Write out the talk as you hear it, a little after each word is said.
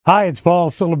Hi, it's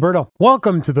Paul Siliberto.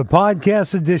 Welcome to the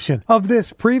podcast edition of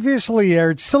this previously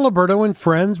aired Siliberto and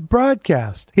Friends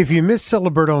broadcast. If you missed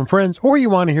Siliberto and Friends or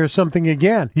you want to hear something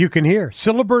again, you can hear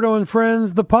Siliberto and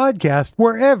Friends, the podcast,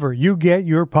 wherever you get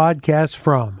your podcasts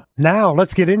from. Now,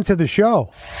 let's get into the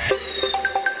show.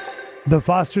 The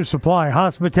Foster Supply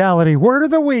Hospitality word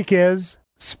of the week is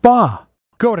spa.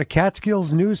 Go to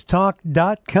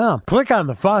CatskillsNewsTalk.com. Click on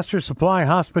the Foster Supply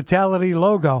Hospitality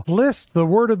logo, list the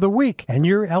word of the week, and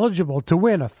you're eligible to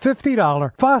win a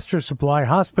 $50 Foster Supply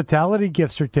Hospitality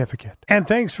gift certificate. And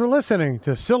thanks for listening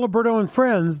to Siliberto and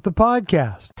Friends, the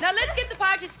podcast. Now let's get the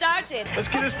party started. Let's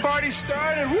get this party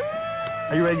started. Woo!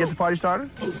 Are you ready to get the party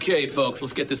started? Okay, folks,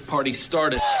 let's get this party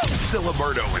started.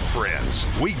 Siliberto and Friends,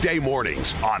 weekday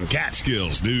mornings on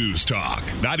Catskills News Talk,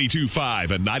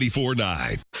 92.5 and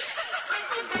 94.9.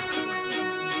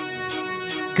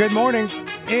 Good morning.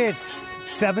 It's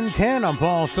 7:10. I'm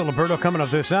Paul Siliberto. Coming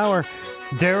up this hour,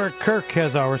 Derek Kirk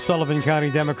has our Sullivan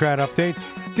County Democrat update.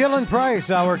 Dylan Price,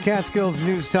 our Catskills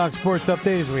News Talk Sports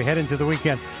update as we head into the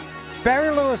weekend.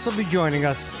 Barry Lewis will be joining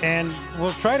us, and we'll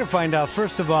try to find out,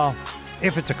 first of all,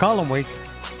 if it's a column week.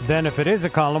 Then if it is a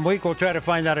column week, we'll try to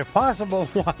find out, if possible,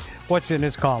 what's in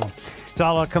his column. It's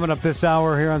all coming up this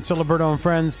hour here on Siliberto and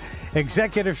Friends.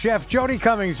 Executive Chef Jodi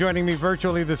Cummings joining me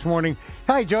virtually this morning.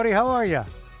 Hi, Jodi. How are you?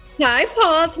 Hi,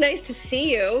 Paul. It's nice to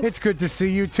see you. It's good to see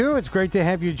you, too. It's great to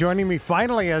have you joining me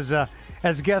finally as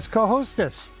guest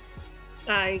co-hostess.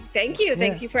 Thank you.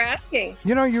 Thank you for asking.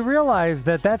 You know, you realize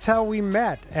that's how we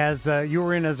met, as you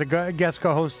were in as a guest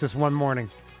co-hostess one morning.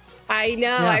 I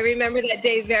know. Yeah. I remember that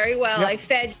day very well. Yep. I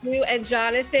fed you and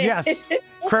Jonathan. Yes.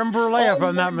 Creme brulee, if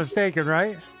I'm not mistaken,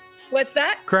 right? What's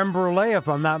that? Creme brulee, if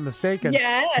I'm not mistaken.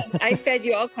 Yes. I fed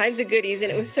you all kinds of goodies,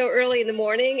 and it was so early in the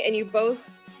morning, and you both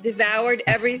devoured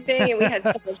everything, and we had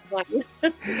so much fun.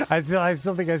 I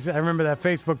still think I remember that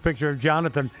Facebook picture of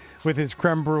Jonathan with his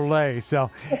creme brulee. So,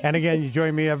 and again, you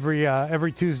join me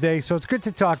every Tuesday. So it's good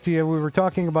to talk to you. We were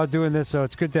talking about doing this, so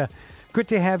it's good to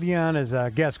have you on as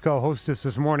a guest co-hostess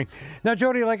this morning. Now,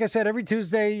 Jodi, like I said, every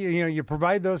Tuesday, you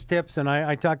provide those tips, and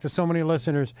I talk to so many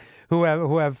listeners who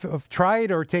have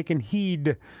tried or taken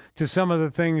heed to some of the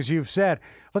things you've said.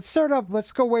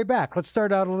 Let's go way back. Let's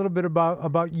start out a little bit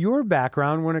about your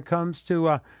background when it comes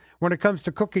to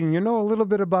cooking. You know a little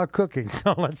bit about cooking,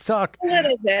 so let's talk a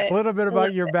little bit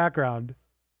about your background.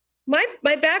 My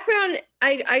background,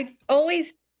 I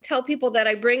always tell people that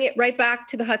I bring it right back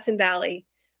to the Hudson Valley.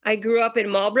 I grew up in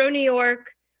Marlboro, New York.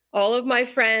 All of my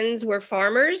friends were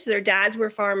farmers. Their dads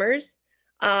were farmers.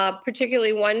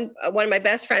 Particularly one of my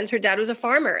best friends, her dad was a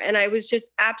farmer. And I was just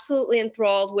absolutely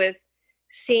enthralled with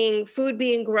seeing food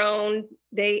being grown.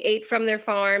 They ate from their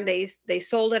farm. They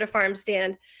sold at a farm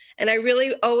stand. And I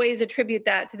really always attribute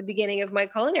that to the beginning of my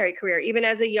culinary career, even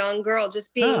as a young girl,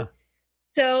 just being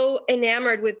so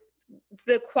enamored with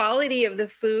the quality of the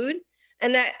food.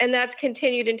 And that's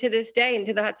continued into this day,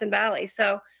 into the Hudson Valley.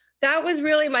 So that was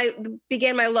really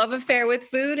began my love affair with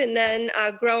food. And then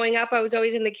growing up, I was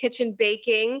always in the kitchen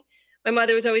baking. My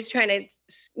mother was always trying to,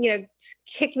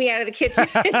 kick me out of the kitchen.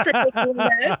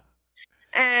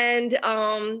 And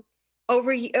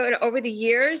over the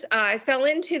years, I fell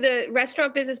into the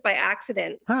restaurant business by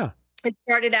accident. I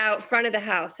started out front of the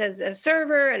house as a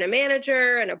server and a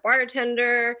manager and a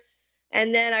bartender.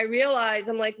 And then I realized,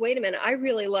 I'm like, wait a minute, I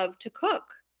really love to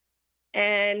cook.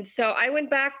 And so I went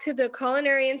back to the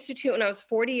Culinary Institute when I was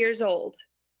 40 years old.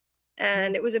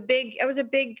 And it was a big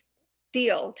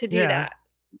deal to do that.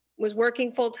 Was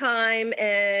working full time,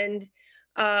 and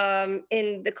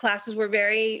the classes were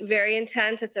very, very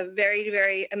intense. It's a very,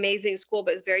 very amazing school,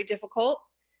 but it's very difficult.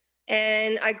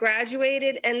 And I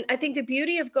graduated. And I think the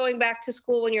beauty of going back to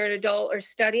school when you're an adult or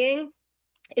studying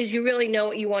is you really know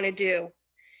what you want to do.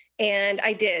 And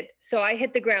I did. So I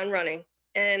hit the ground running,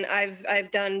 and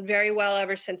I've done very well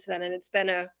ever since then. And it's been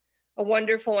a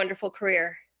wonderful, wonderful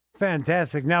career.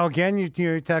 Fantastic. Now, again, you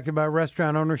talked about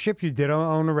restaurant ownership. You did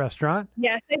own a restaurant.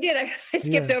 Yes, I did. I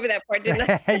skipped over that part, didn't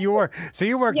I? You worked yes,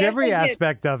 every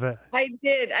aspect of it. I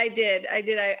did.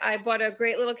 I bought a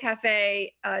great little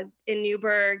cafe in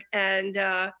Newburgh,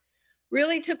 and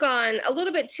really took on a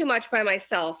little bit too much by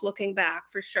myself, looking back,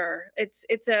 for sure.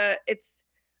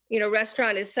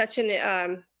 Restaurant is such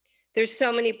there's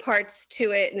so many parts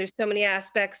to it, and there's so many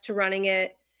aspects to running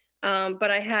it. But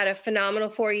I had a phenomenal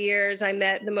 4 years. I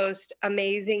met the most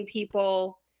amazing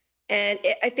people. And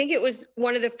I think it was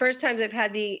one of the first times I've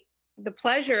had the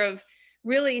pleasure of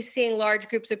really seeing large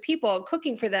groups of people,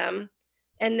 cooking for them,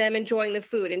 and them enjoying the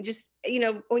food. And just,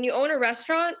 when you own a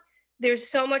restaurant, there's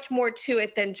so much more to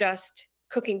it than just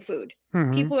cooking food.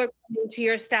 Mm-hmm. People are coming to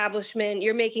your establishment.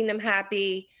 You're making them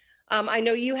happy. I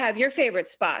know you have your favorite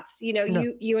spots.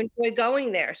 You enjoy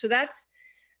going there. So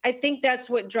I think that's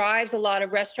what drives a lot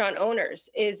of restaurant owners,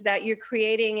 is that you're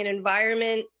creating an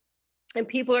environment and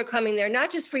people are coming there,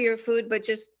 not just for your food, but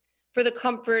just for the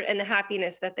comfort and the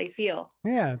happiness that they feel.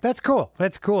 Yeah, that's cool.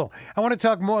 That's cool. I want to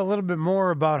talk a little bit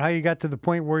more about how you got to the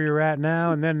point where you're at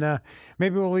now, and then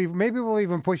maybe we'll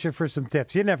even push you for some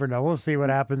tips. You never know. We'll see what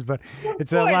happens, but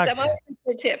it's a lot. I'm always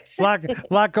for tips.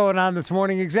 lot going on this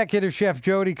morning. Executive Chef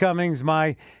Jodi Cummings,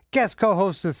 my guest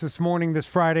co-hostess this morning, this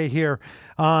Friday here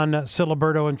on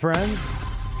Siliberto and Friends.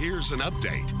 Here's an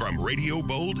update from Radio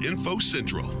Bold Info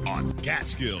Central on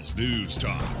Catskills News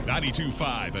Talk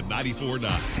 92.5 and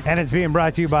 94.9. And it's being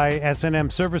brought to you by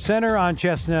S&M Service Center on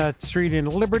Chestnut Street in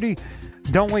Liberty.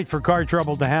 Don't wait for car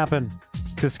trouble to happen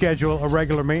to schedule a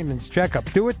regular maintenance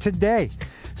checkup. Do it today.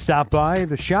 Stop by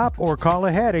the shop or call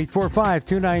ahead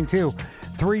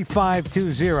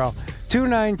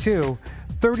 845-292-3520,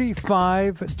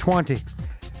 292-3520.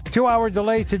 2-hour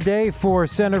delay today for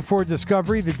Center for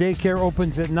Discovery. The daycare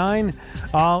opens at 9.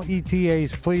 All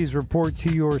ETAs, please report to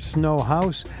your snow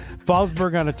house.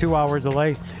 Fallsburg on a 2-hour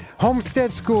delay.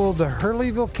 Homestead School, the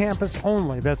Hurleyville campus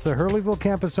only. That's the Hurleyville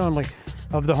campus only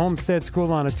of the Homestead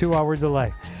School on a 2-hour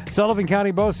delay. Sullivan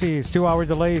County BOCES, 2-hour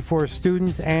delay for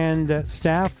students and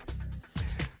staff.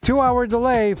 2-hour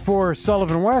delay for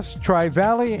Sullivan West,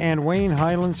 Tri-Valley, and Wayne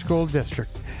Highland School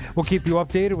District. We'll keep you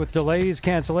updated with delays,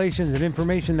 cancellations, and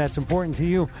information that's important to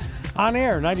you on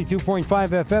air. 92.5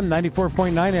 FM,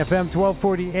 94.9 FM,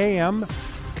 1240 AM,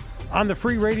 on the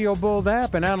free Radio Bold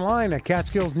app, and online at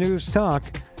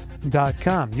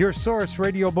CatskillsNewsTalk.com. Your source,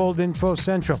 Radio Bold Info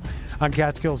Central on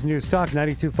Catskills News Talk,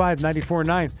 92.5,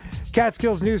 94.9.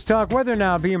 Catskills News Talk weather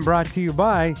now being brought to you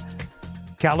by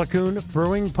Callicoon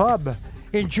Brewing Pub.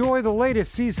 Enjoy the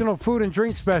latest seasonal food and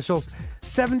drink specials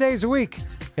 7 days a week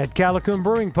at Callicoon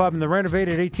Brewing Pub in the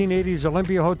renovated 1880s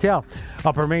Olympia Hotel,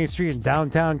 Upper Main Street in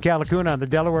downtown Callicoon on the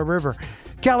Delaware River.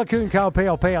 Callicoon Cow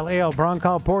Pale Ale,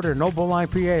 Broncal Porter, Noble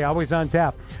IPA, always on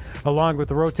tap, along with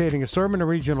the rotating assortment of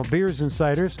regional beers and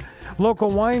ciders. Local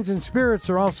wines and spirits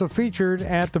are also featured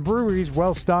at the brewery's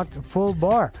well-stocked full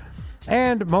bar.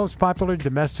 And most popular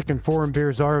domestic and foreign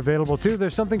beers are available too.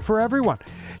 There's something for everyone.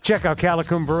 Check out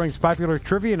Callicoon Brewing's popular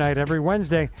trivia night every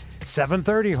Wednesday,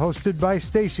 7:30, hosted by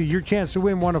Stacy. Your chance to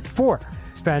win one of 4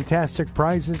 fantastic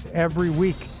prizes every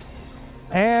week.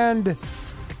 And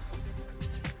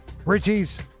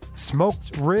Richie's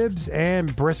smoked ribs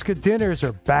and brisket dinners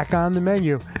are back on the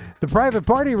menu. The private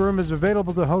party room is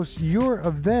available to host your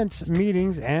events,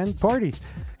 meetings, and parties.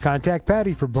 Contact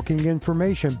Patty for booking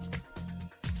information.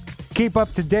 Keep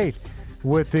up to date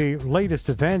with the latest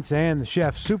events and the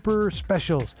chef super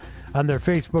specials on their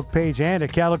Facebook page and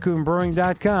at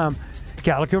CallicoonBrewing.com.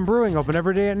 Callicoon Brewing, open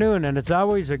every day at noon, and it's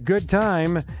always a good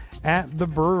time at the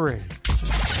brewery.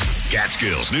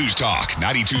 Catskills News Talk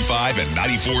 92.5 and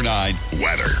 94.9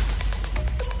 weather.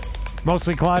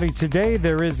 Mostly cloudy today.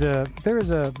 There is a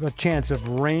chance of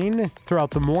rain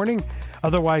throughout the morning.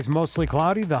 Otherwise, mostly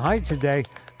cloudy. The high today,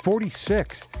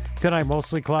 46. Tonight,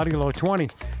 mostly cloudy, low 20.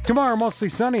 Tomorrow, mostly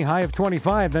sunny, high of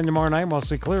 25. Then tomorrow night,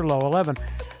 mostly clear, low 11.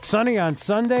 Sunny on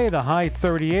Sunday, the high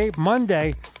 38.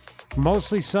 Monday,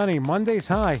 mostly sunny. Monday's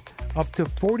high up to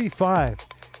 45.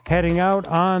 Heading out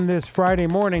on this Friday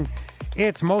morning,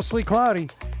 it's mostly cloudy,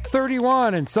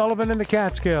 31 in Sullivan and the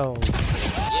Catskills.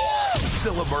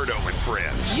 Siliberto and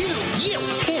Friends. You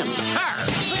pimp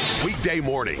her. Weekday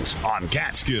mornings on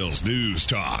Catskills News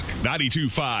Talk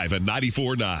 92.5 and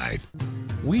 94.9.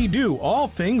 We do all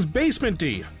things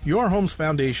basement-y. Your home's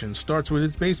foundation starts with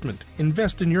its basement.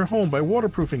 Invest in your home by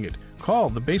waterproofing it. Call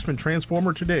the Basement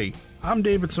Transformer today. I'm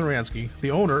David Saransky,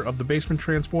 the owner of the Basement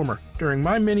Transformer. During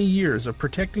my many years of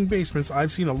protecting basements,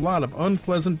 I've seen a lot of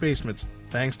unpleasant basements.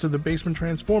 Thanks to the Basement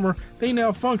Transformer, they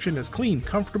now function as clean,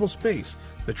 comfortable space.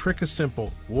 The trick is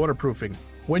simple: waterproofing.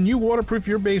 When you waterproof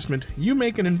your basement, you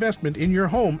make an investment in your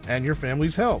home and your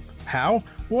family's health. How?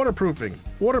 Waterproofing.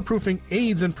 Waterproofing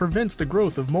aids and prevents the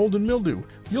growth of mold and mildew.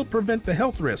 You'll prevent the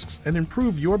health risks and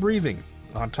improve your breathing.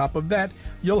 On top of that,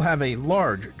 you'll have a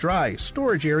large, dry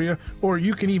storage area, or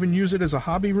you can even use it as a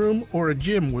hobby room or a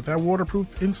gym with our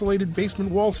waterproof insulated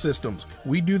basement wall systems.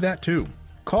 We do that too.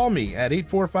 Call me at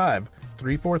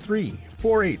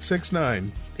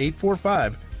 845-343-4869,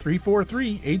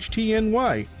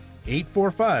 845-343-HTNY,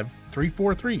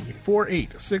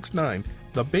 845-343-4869.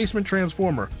 The Basement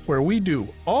Transformer, where we do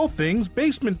all things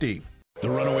basement-y. The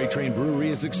Runaway Train Brewery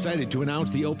is excited to announce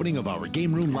the opening of our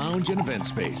game room lounge and event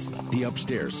space. The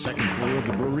upstairs second floor of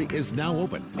the brewery is now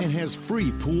open and has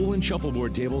free pool and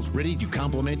shuffleboard tables ready to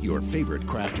complement your favorite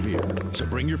craft beer. So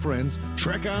bring your friends,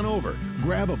 trek on over,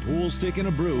 grab a pool stick and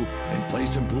a brew, and play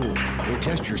some pool or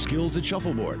test your skills at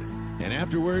shuffleboard. And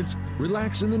afterwards,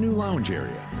 relax in the new lounge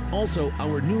area. Also,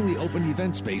 our newly opened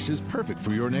event space is perfect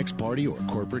for your next party or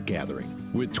corporate gathering.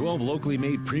 With 12 locally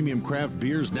made premium craft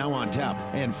beers now on tap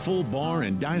and full bar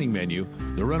and dining menu,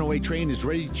 the Runaway Train is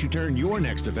ready to turn your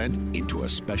next event into a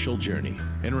special journey.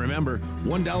 And remember,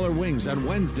 $1 wings on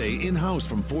Wednesday in-house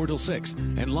from 4 till 6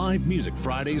 and live music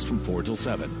Fridays from 4 till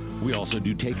 7. We also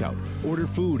do takeout, order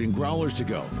food and growlers to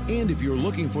go. And if you're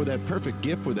looking for that perfect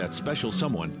gift for that special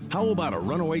someone, how about a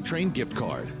Runaway Train gift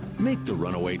card? Make the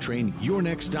Runaway Train your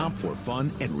next stop for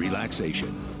fun and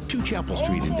relaxation. 2 Chapel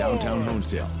Street in downtown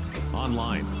Honesdale.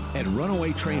 Online at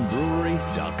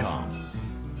runawaytrainbrewery.com.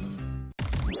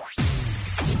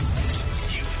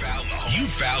 You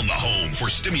found the home for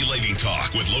stimulating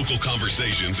talk with local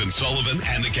conversations in Sullivan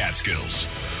and the Catskills.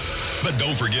 But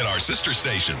don't forget our sister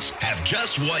stations have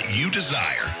just what you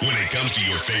desire when it comes to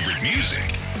your favorite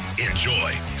music.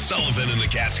 Enjoy Sullivan and the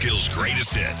Catskills'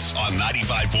 greatest hits on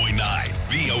 95.9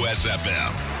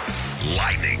 VOS-FM.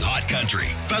 Lightning Hot Country,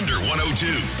 Thunder 102.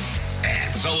 And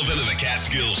Sullivan and the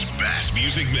Catskills' best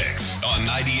music mix on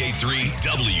 98.3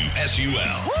 WSUL.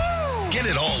 Woo! Get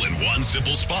it all in one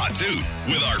simple spot, too,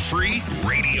 with our free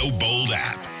Radio Bold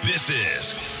app. This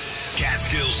is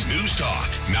Catskills News Talk,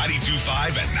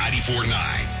 92.5 and 94.9.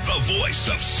 The voice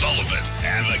of Sullivan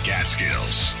and the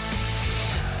Catskills.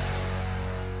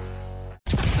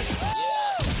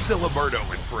 Siliberto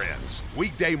and Friends,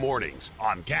 weekday mornings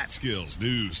on Catskills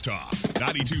News Talk,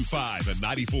 92.5 and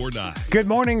 94.9. Good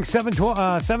morning,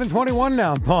 7:21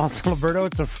 now. Paul Siliberto,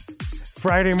 it's a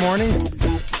Friday morning.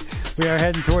 We are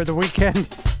heading toward the weekend.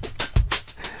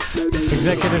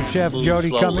 Executive Chef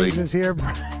Jodi Cummings is here.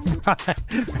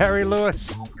 Barry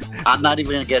Lewis. I'm not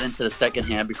even going to get into the second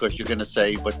hand because you're going to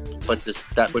say, but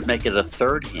that would make it a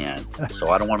third hand. So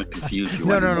I don't want to confuse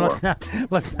you anymore. No,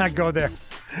 let's not go there.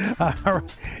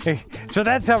 So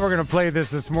that's how we're going to play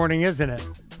this morning, isn't it?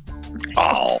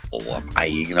 Oh,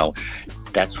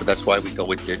 that's why we go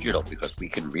with digital, because we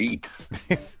can read.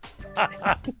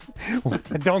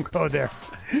 Don't go there.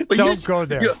 Don't go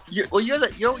there.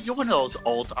 You're one of those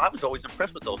old. I was always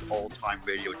impressed with those old time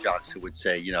radio jocks who would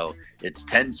say, it's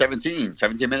 10:17,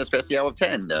 17 minutes past the hour of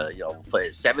 10.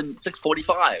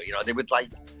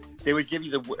 6:45. They would give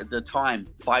you the time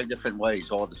 5 different ways,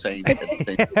 all the same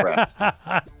breath.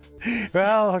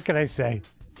 Well, what can I say?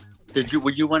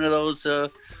 Were you one of those?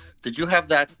 Did you have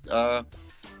that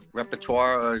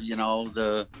repertoire?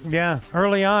 Yeah,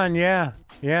 early on, yeah.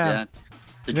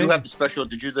 Did you have the special?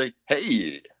 Did you say,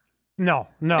 hey? No.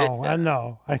 I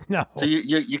know. So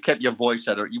you kept your voice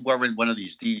at it. You weren't one of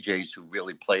these DJs who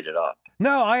really played it up.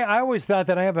 No, I always thought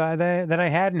that I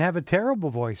hadn't have a terrible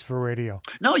voice for radio.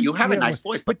 No, you have a nice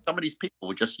voice, but some of these people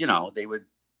would just, they would.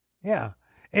 Yeah,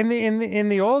 in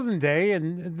the olden day,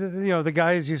 and the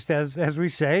guys used to, as we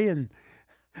say, and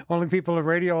only people in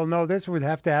radio will know this, would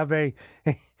have to have a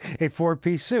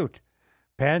 4-piece suit,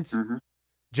 pants,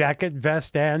 jacket,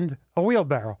 vest, and a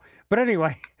wheelbarrow. But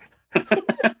anyway.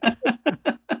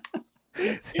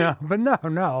 No.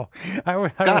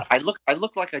 I look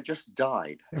like I just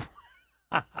died.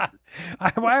 I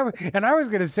was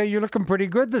going to say you're looking pretty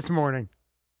good this morning.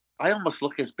 I almost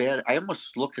look as bad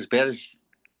as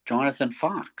Jonathan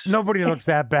Fox. Nobody looks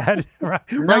that bad, right?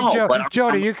 No, right,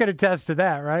 Jodi, you can attest to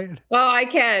that, right? Oh, I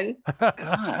can.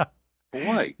 God,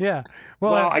 boy. Yeah.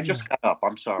 Well, I just got up.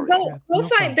 I'm sorry. Go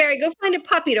find Barry. Go find a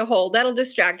puppy to hold. That'll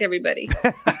distract everybody.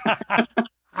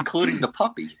 Including the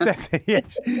puppy.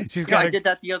 She's got. I did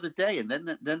that the other day, and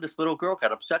then this little girl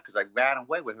got upset because I ran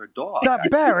away with her dog. Stop,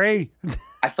 Barry.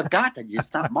 I forgot that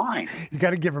it's not mine. You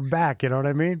got to give her back. You know what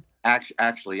I mean?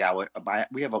 Actually,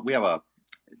 we have a.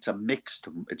 It's a mixed.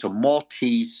 It's a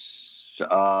Maltese.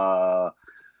 What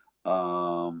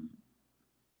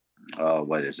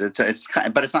is it? It's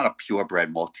kind, but it's not a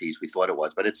purebred Maltese. We thought it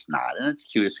was, but it's not, and it's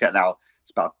cute. It's about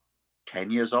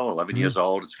 10 years old, 11 years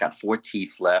old. It's got 4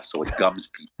 teeth left, so it gums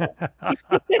people.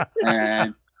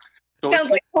 And so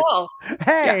sounds like Paul.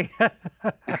 Hey. Yeah.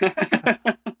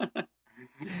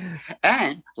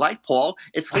 And like Paul,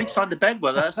 it sleeps on the bed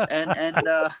with us, and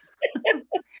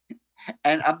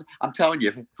I'm telling you,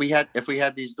 if we had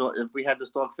this dog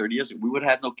 30 years ago, we would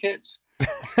have had no kids.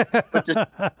 But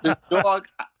this dog,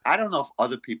 I don't know if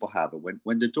other people have it.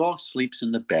 When the dog sleeps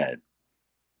in the bed,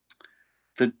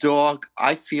 the dog,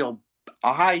 I feel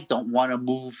I don't want to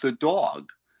move the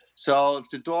dog. So if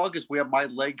the dog is where my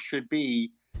leg should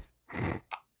be,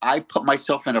 I put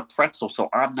myself in a pretzel so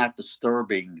I'm not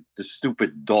disturbing the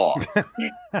stupid dog.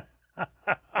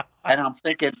 And I'm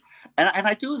thinking, and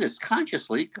I do this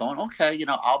consciously, going, okay,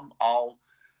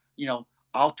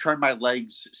 I'll turn my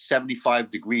legs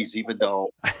 75 degrees, even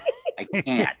though I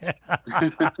can't.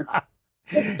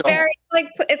 Barry,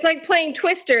 it's like playing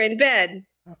Twister in bed.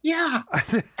 Yeah,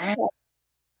 and,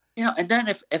 and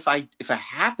then if I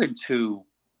happen to,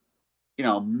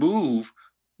 move,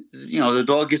 the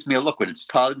dog gives me a look when it's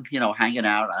tugged, hanging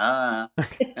out,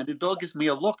 and the dog gives me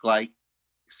a look like,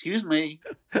 excuse me,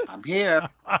 I'm here.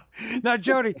 Now,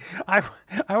 Jodi,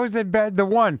 I was in bed. The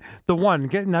one,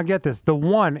 get this, the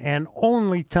one and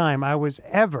only time I was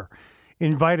ever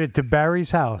invited to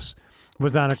Barry's house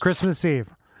was on a Christmas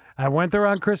Eve. I went there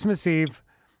on Christmas Eve.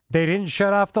 They didn't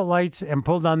shut off the lights and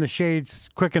pull down the shades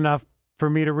quick enough for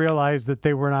me to realize that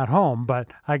they were not home, but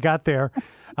I got there.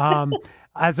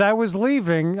 As I was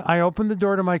leaving, I opened the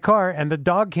door to my car, and the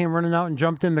dog came running out and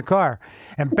jumped in the car.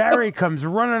 And Barry comes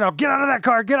running out, get out of that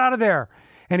car, get out of there.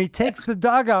 And he takes the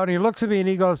dog out, and he looks at me, and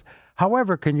he goes,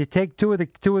 however, can you take two of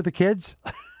the kids?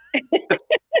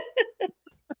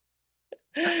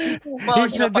 Well, he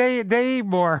said they eat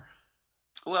more.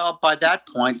 Well, by that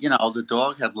point, the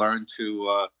dog had learned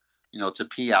to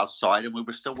pee outside, and we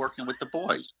were still working with the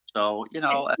boys. So, in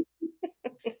all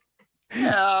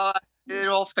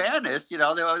fairness,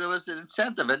 there was an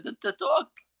incentive, and the dog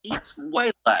eats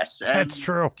way less. And, that's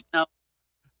true.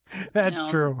 That's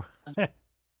true.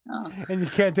 And you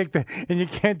can't take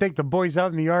the boys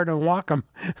out in the yard and walk them.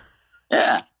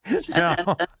 Yeah.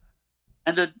 So.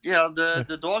 And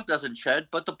the dog doesn't shed,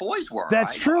 but the boys were.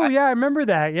 That's true. Yeah, I remember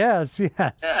that. Yes.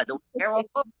 Yeah, the hair all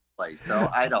over the place. So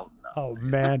I don't know. Oh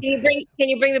man. Can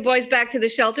you bring the boys back to the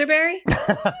shelter, Barry?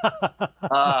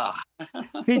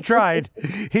 He tried.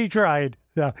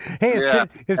 So, hey,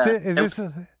 is this?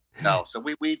 No. So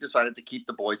we decided to keep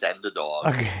the boys and the dog.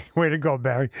 Okay, way to go,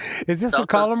 Barry. Is this a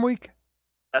column week?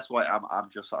 That's why I'm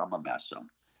a mess. So.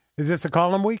 Is this a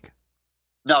column week?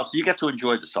 No, so you get to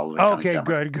enjoy the Sullivan. Okay,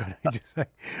 good.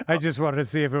 I just wanted to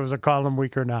see if it was a column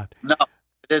week or not. No,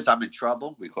 it is. I'm in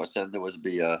trouble because then there would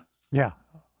be a. Yeah.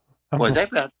 Boy, they've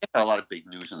had a lot of big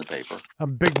news in the paper. A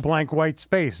big blank white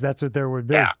space. That's what there would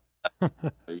be. Yeah.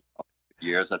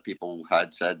 Years that people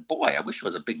had said, "Boy, I wish it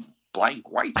was a big blank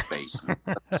white space."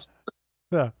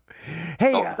 So,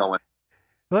 hey,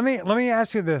 let me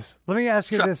ask you this.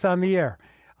 Sure. This on the air.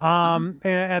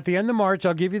 At the end of March,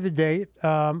 I'll give you the date.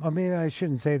 Maybe I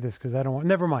shouldn't say this because I don't want.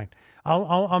 Never mind.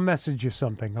 I'll message you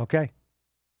something. Okay.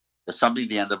 There's something at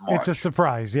the end of March. It's a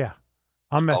surprise. Yeah,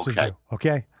 I'll message you.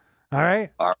 Okay. All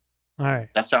right. All right.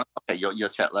 That sounds okay. You'll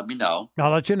chat. Let me know.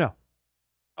 I'll let you know.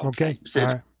 Okay. Is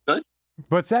it good?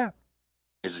 What's that?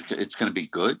 It's going to be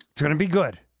good. It's going to be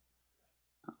good.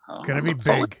 It's going to be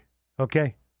big.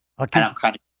 Okay. And I'm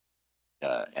kind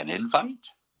of an invite.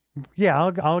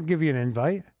 Yeah, I'll give you an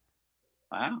invite.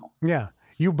 Wow. Yeah,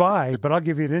 you buy, but I'll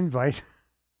give you an invite.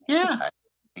 Yeah,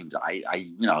 I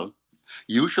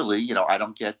usually, I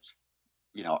don't get,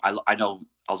 I know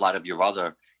a lot of your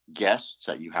other guests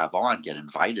that you have on get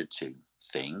invited to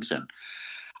things, and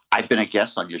I've been a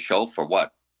guest on your show for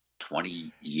what,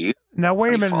 20 years? Now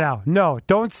wait a minute. Now, no,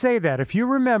 don't say that. If you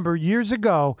remember, years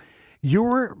ago, you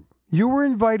were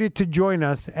invited to join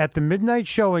us at the midnight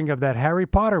showing of that Harry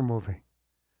Potter movie.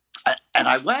 And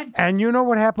I went. And you know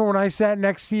what happened when I sat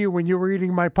next to you when you were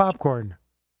eating my popcorn?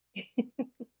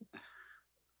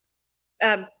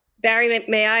 Barry,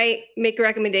 may I make a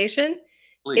recommendation?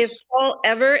 Please. If Paul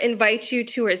ever invites you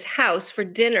to his house for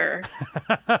dinner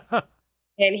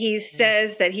and he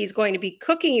says that he's going to be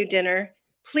cooking you dinner,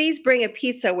 please bring a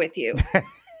pizza with you.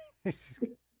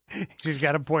 She's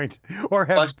got a point. Or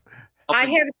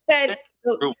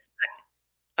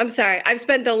I'm sorry. I've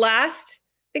spent the last,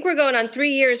 I think we're going on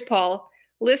 3 years, Paul,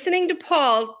 listening to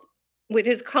Paul with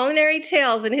his culinary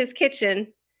tales in his kitchen.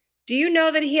 Do you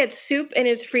know that he had soup in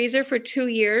his freezer for 2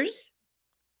 years?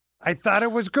 I thought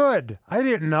it was good. I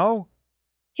didn't know.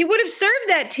 He would have served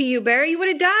that to you, Barry. You would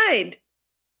have died.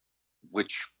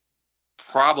 Which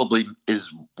probably is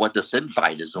what this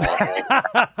invite is all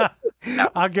about.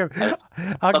 I'll give.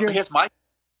 Here's my.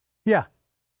 Yeah.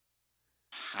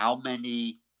 How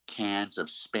many cans of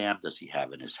Spam does he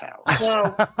have in his house?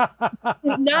 Well,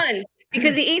 none,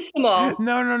 because he eats them all.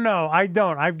 No. I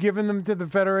don't. I've given them to the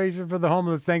Federation for the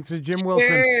Homeless, thanks to Jim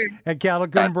Wilson at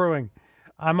Calico Brewing.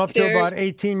 I'm up to about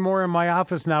 18 more in my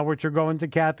office now, which are going to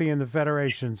Kathy and the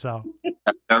Federation. So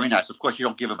that's very nice. Of course, you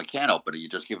don't give him a can opener; you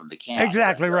just give him the can.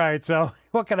 Exactly right. So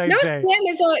what can I say?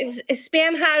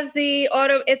 Spam has the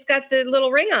auto. It's got the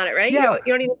little ring on it, right? Yeah.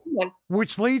 You don't even see one.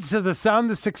 Which leads to the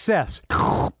sound of success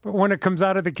when it comes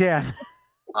out of the can.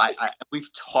 we've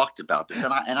talked about this,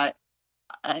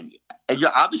 and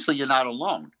you're not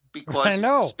alone, because I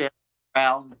know.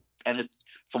 Around, and it's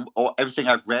from everything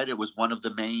I've read, it was one of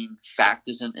the main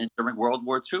factors in during World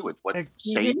War II. It's what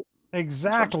saved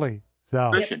exactly.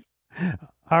 So, nutrition.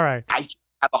 All right. I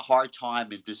have a hard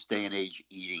time in this day and age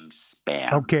eating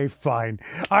spam. Okay, fine.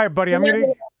 All right, buddy. I'm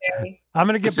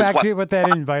gonna get back to you with that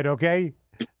invite. Okay.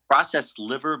 Processed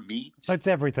liver, meat. That's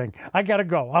everything. I gotta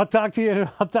go. I'll talk to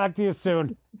you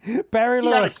soon. Barry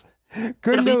Lewis.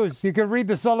 Good news. You can read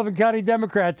the Sullivan County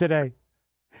Democrat today.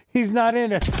 He's not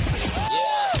in it.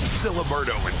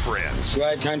 Siliberto and friends. Do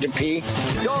I have time to pee?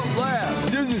 Don't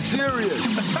laugh. This is serious.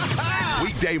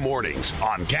 Weekday mornings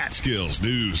on Catskills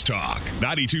News Talk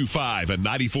 92.5 and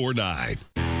 94.9.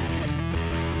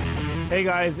 Hey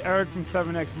guys, Eric from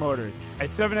 7X Motors.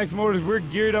 At 7X Motors, we're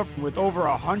geared up with over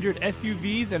 100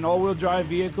 SUVs and all-wheel drive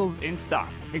vehicles in stock,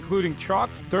 including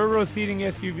trucks, third-row seating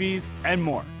SUVs, and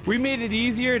more. We made it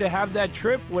easier to have that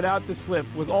trip without the slip.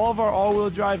 With all of our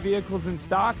all-wheel drive vehicles in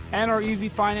stock and our easy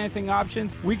financing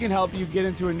options, we can help you get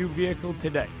into a new vehicle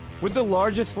today. With the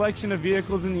largest selection of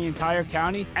vehicles in the entire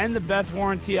county and the best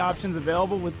warranty options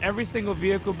available, with every single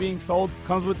vehicle being sold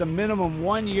comes with a minimum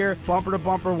 1-year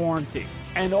bumper-to-bumper warranty.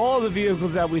 And all the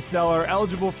vehicles that we sell are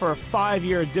eligible for a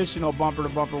 5-year additional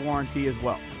bumper-to-bumper warranty as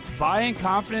well. Buy in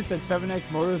confidence at 7X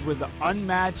Motors with the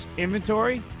unmatched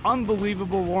inventory,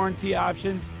 unbelievable warranty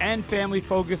options, and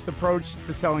family-focused approach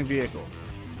to selling vehicles.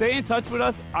 Stay in touch with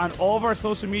us on all of our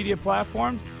social media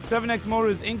platforms,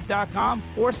 7xmotorsinc.com,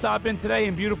 or stop in today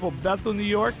in beautiful Bethel, New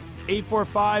York,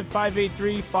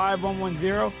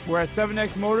 845-583-5110. We're at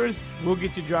 7X Motors. We'll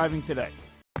get you driving today.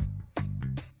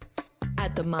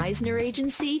 At the Meisner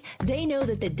Agency, they know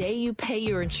that the day you pay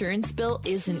your insurance bill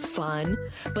isn't fun,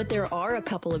 but there are a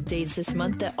couple of days this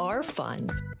month that are fun.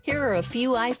 Here are a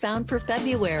few I found for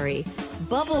February.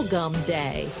 Bubblegum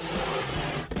Day.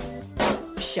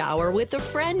 Shower with a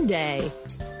Friend Day.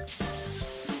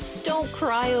 Don't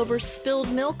Cry Over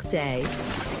Spilled Milk Day.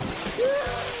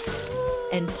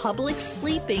 And Public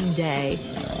Sleeping Day.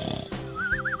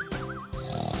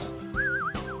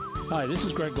 Hi, this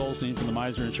is Greg Goldstein from the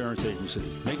Meisner Insurance Agency.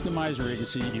 Make the Meisner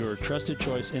Agency your trusted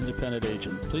choice independent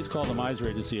agent. Please call the Meisner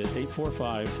Agency at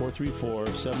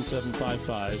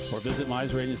 845-434-7755 or visit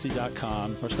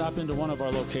meisneragency.com or stop into one of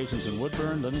our locations in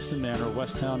Woodburn, Livingston Manor,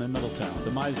 Westtown, and Middletown. The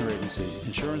Meisner Agency,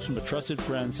 insurance from a trusted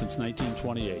friend since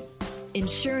 1928.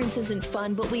 Insurance isn't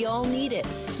fun, but we all need it.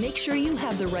 Make sure you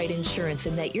have the right insurance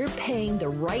and that you're paying the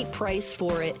right price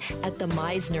for it at the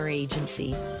Meisner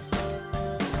Agency.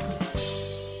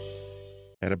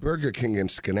 At a Burger King in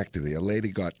Schenectady, a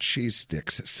lady got cheese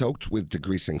sticks soaked with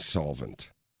degreasing solvent.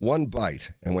 One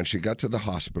bite, and when she got to the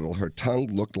hospital, her tongue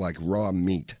looked like raw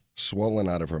meat, swollen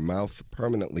out of her mouth,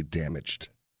 permanently damaged.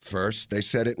 First, they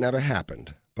said it never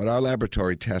happened, but our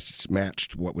laboratory tests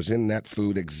matched what was in that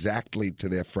food exactly to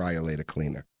their Friolator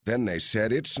cleaner. Then they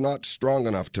said it's not strong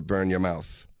enough to burn your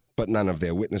mouth, but none of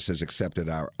their witnesses accepted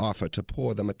our offer to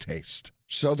pour them a taste.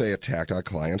 So they attacked our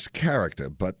client's character,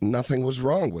 but nothing was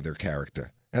wrong with her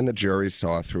character, and the jury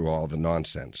saw through all the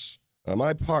nonsense.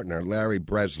 My partner, Larry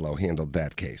Breslow, handled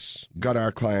that case. Got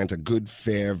our client a good,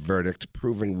 fair verdict,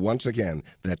 proving once again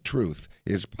that truth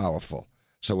is powerful.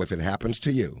 So if it happens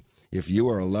to you, if you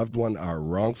or a loved one are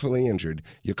wrongfully injured,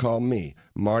 you call me,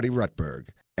 Marty Rutberg.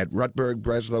 At Rutberg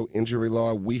Breslow Injury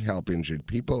Law, we help injured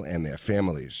people and their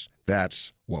families.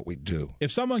 That's what we do.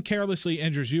 If someone carelessly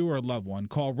injures you or a loved one,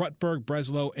 call Rutberg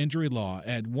Breslow Injury Law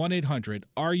at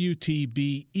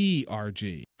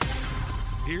 1-800-RUTBERG.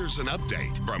 Here's an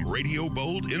update from Radio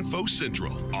Bold Info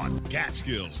Central on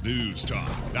Catskills News Talk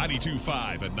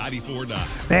 92.5 and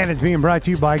 94.9. And it's being brought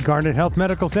to you by Garnet Health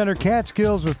Medical Center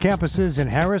Catskills, with campuses in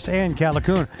Harris and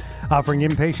Callicoon, offering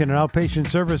inpatient and outpatient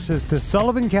services to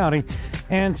Sullivan County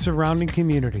and surrounding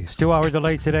communities. 2-hour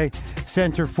delay today.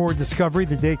 Center for Discovery.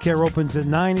 The daycare opens at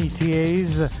 9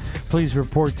 ETAs. Please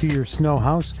report to your snow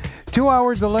house.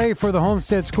 2-hour delay for the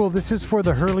Homestead School. This is for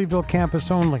the Hurleyville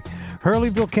campus only.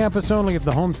 Hurleyville campus only of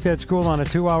the Homestead School on a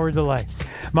 2-hour delay.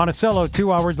 Monticello,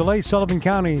 2-hour delay. Sullivan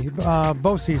County,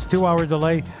 BOCES, 2-hour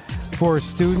delay for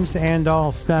students and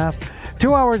all staff.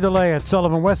 2-hour delay at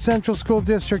Sullivan West Central School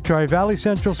District, Tri-Valley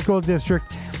Central School District,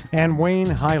 and Wayne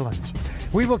Highlands.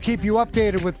 We will keep you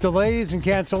updated with delays and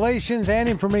cancellations and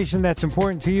information that's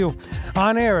important to you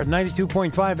on air at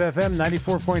 92.5 FM,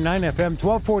 94.9 FM,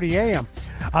 1240 AM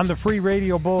on the free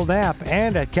Radio Bold app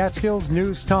and at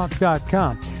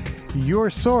CatskillsNewsTalk.com. Your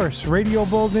source, Radio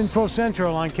Bold Info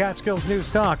Central on Catskills News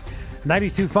Talk,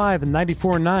 92.5 and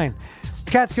 94.9.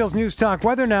 Catskills News Talk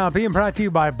weather now being brought to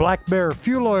you by Black Bear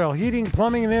Fuel Oil, Heating,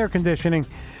 Plumbing, and Air Conditioning.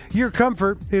 Your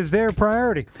comfort is their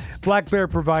priority. Black Bear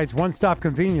provides one-stop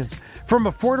convenience from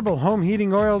affordable home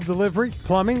heating oil delivery,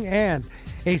 plumbing, and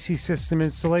AC system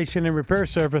installation and repair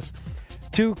service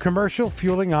to commercial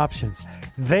fueling options.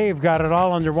 They've got it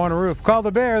all under one roof. Call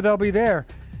the Bear, they'll be there.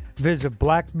 Visit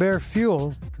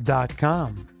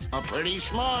blackbearfuel.com. I'm pretty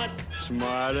smart.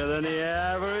 Smarter than the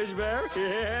average bear.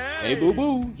 Yeah. Hey,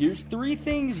 boo-boo, here's 3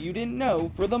 things you didn't know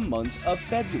for the month of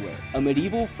February. A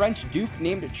medieval French duke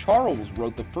named Charles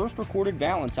wrote the first recorded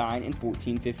Valentine in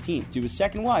 1415 to his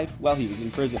second wife while he was in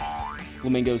prison.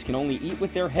 Flamingos can only eat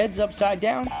with their heads upside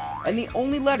down, and the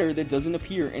only letter that doesn't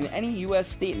appear in any U.S.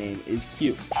 state name is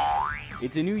Q.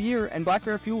 It's a new year, and Black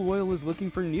Bear Fuel Oil is looking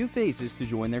for new faces to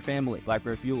join their family. Black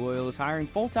Bear Fuel Oil is hiring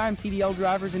full-time CDL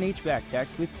drivers and HVAC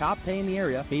techs with top pay in the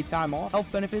area, paid time off,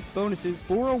 health benefits, bonuses,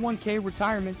 401k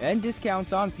retirement, and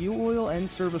discounts on fuel oil and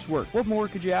service work. What more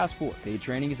could you ask for? Paid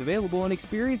training is available and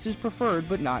experience is preferred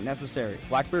but not necessary.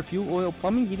 Black Bear Fuel Oil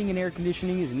Plumbing, Heating, and Air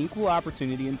Conditioning is an equal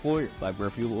opportunity employer. Black Bear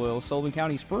Fuel Oil is Sullivan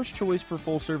County's first choice for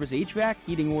full-service HVAC,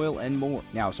 heating oil, and more.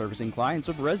 Now servicing clients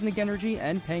of Resnick Energy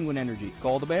and Penguin Energy.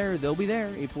 Call the Bear, they'll be there.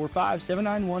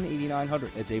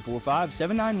 845-791-8900. That's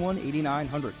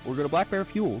 845-791-8900. Or go to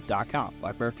blackbearfuel.com.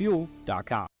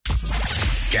 Blackbearfuel.com.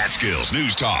 Catskills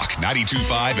News Talk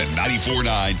 92.5 and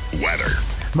 94.9 weather.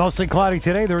 Mostly cloudy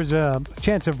today. There's a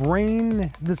chance of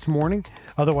rain this morning.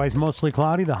 Otherwise, mostly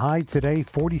cloudy. The high today,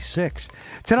 46.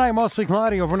 Tonight, mostly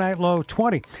cloudy. Overnight low,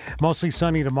 20. Mostly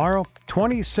sunny tomorrow,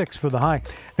 26 for the high.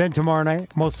 Then tomorrow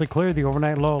night, mostly clear. The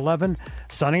overnight low, 11.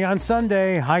 Sunny on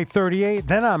Sunday, high 38.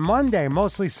 Then on Monday,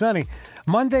 mostly sunny.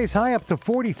 Monday's high up to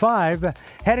 45.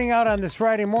 Heading out on this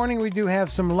Friday morning, we do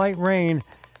have some light rain.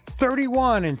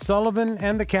 31 in Sullivan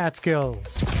and the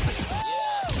Catskills.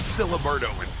 Siliberto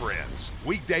and Friends,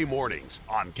 weekday mornings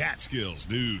on Catskills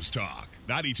News Talk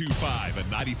 92.5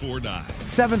 and 94.9.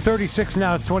 7:36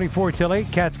 now. It's 24 till 8.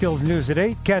 Catskills News at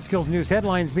 8. Catskills News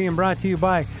headlines being brought to you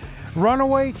by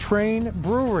Runaway Train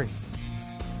Brewery.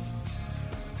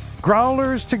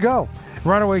 Growlers to go.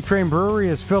 Runaway Train Brewery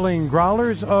is filling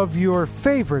growlers of your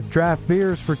favorite draft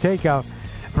beers for takeout.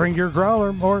 Bring your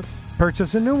growler or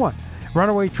purchase a new one.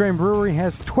 Runaway Train Brewery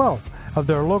has 12 of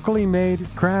their locally made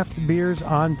craft beers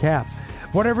on tap.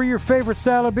 Whatever your favorite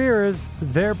style of beer is,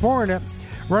 they're pouring it.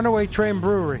 Runaway Train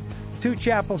Brewery, 2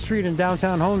 Chapel Street in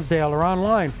downtown Honesdale, or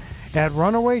online at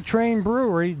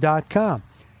runawaytrainbrewery.com.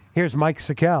 Here's Mike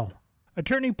Sikel.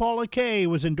 Attorney Paula Kay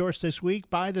was endorsed this week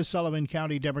by the Sullivan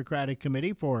County Democratic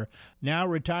Committee for now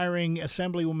retiring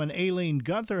Assemblywoman Aileen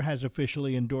Gunther has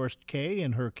officially endorsed Kay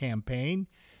in her campaign.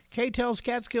 Kay tells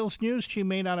Catskills News she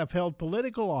may not have held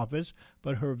political office,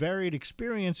 but her varied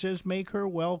experiences make her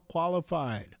well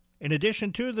qualified. In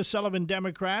addition to the Sullivan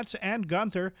Democrats and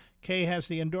Gunther, Kay has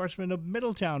the endorsement of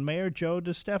Middletown Mayor Joe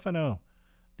DiStefano.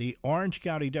 The Orange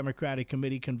County Democratic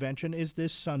Committee convention is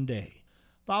this Sunday.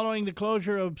 Following the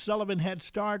closure of Sullivan Head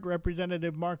Start,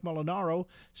 Representative Mark Molinaro,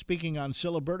 speaking on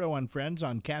Siliberto and Friends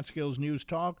on Catskills News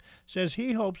Talk, says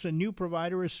he hopes a new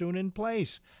provider is soon in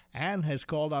place and has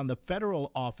called on the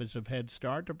federal Office of Head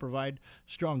Start to provide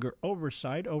stronger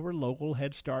oversight over local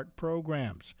Head Start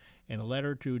programs. In a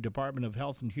letter to Department of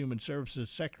Health and Human Services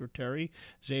Secretary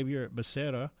Xavier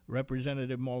Becerra,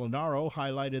 Representative Molinaro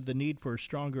highlighted the need for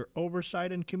stronger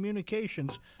oversight and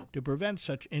communications to prevent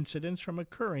such incidents from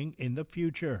occurring in the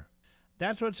future.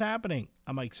 That's what's happening.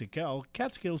 I'm Mike Sikel,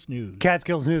 Catskills News.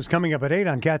 Catskills News coming up at 8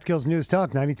 on Catskills News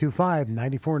Talk 92.5,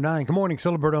 94.9. Good morning,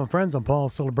 Siliberto and Friends. I'm Paul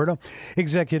Siliberto.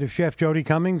 Executive Chef Jodi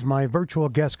Cummings, my virtual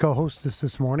guest co-hostess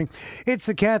this morning. It's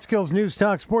the Catskills News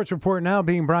Talk Sports Report now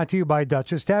being brought to you by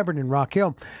Dutchess Tavern in Rock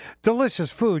Hill.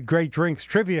 Delicious food, great drinks,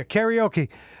 trivia, karaoke.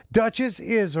 Dutchess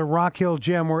is a Rock Hill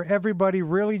gem where everybody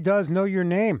really does know your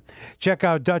name. Check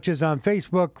out Dutchess on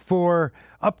Facebook for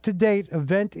up-to-date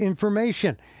event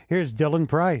information. Here's Dylan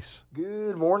Price.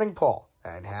 Good morning, Paul,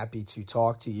 and happy to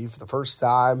talk to you for the first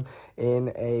time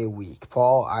in a week.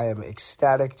 Paul, I am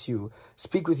ecstatic to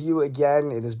speak with you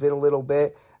again. It has been a little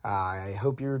bit. I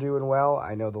hope you're doing well.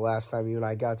 I know the last time you and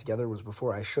I got together was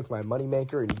before I shook my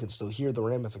moneymaker, and you can still hear the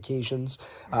ramifications.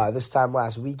 This time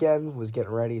last weekend was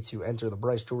getting ready to enter the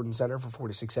Bryce Jordan Center for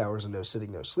 46 hours of no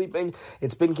sitting, no sleeping.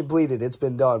 It's been completed. It's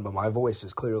been done, but my voice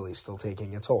is clearly still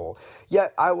taking a toll.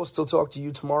 Yet, I will still talk to you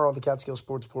tomorrow on the Catskill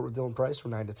Sports Report with Dylan Price from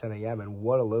 9 to 10 a.m., and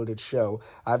what a loaded show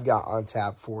I've got on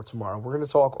tap for tomorrow. We're going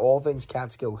to talk all things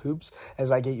Catskill hoops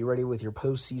as I get you ready with your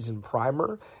postseason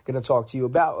primer. Going to talk to you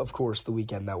about, of course, the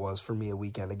weekend that was for me a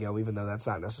weekend ago, even though that's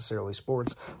not necessarily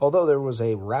sports, although there was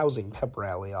a rousing pep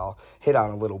rally I'll hit on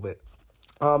a little bit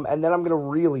And then I'm going to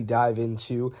really dive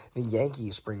into the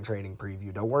Yankees spring training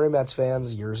preview. Don't worry, Mets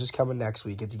fans. Yours is coming next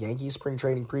week. It's Yankees spring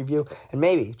training preview and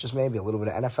maybe, just maybe, a little bit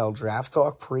of NFL draft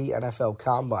talk, pre-NFL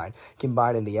combine,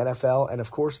 combining the NFL and,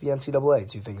 of course, the NCAA.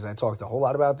 Two things I talked a whole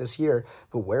lot about this year,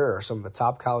 but where are some of the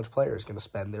top college players going to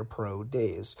spend their pro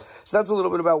days? So that's a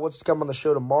little bit about what's to come on the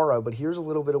show tomorrow, but here's a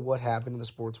little bit of what happened in the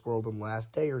sports world in the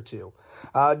last day or two.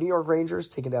 New York Rangers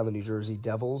taking down the New Jersey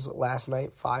Devils last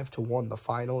night, 5-1, the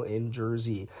final in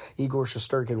Jersey. Igor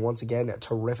Shesterkin, once again,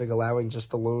 terrific, allowing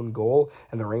just the lone goal,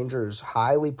 and the Rangers'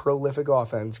 highly prolific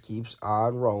offense keeps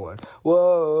on rolling.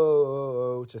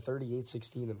 Whoa, to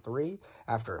 38-16-3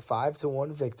 after a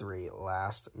 5-1 victory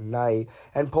last night.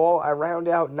 And Paul, I round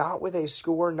out not with a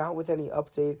score, not with any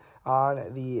update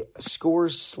on the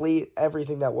scores slate,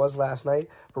 everything that was last night,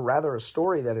 but rather a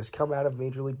story that has come out of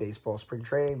Major League Baseball spring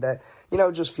training that,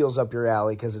 just feels up your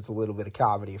alley because it's a little bit of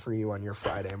comedy for you on your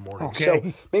Friday morning. Okay.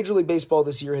 So Major League Baseball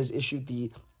this year has issued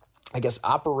the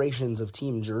operations of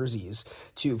team jerseys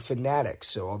to Fanatics.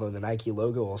 So although the Nike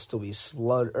logo will still be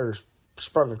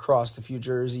sprung across a few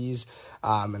jerseys,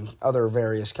 and other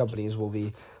various companies will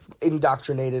be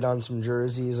indoctrinated on some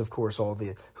jerseys. Of course, all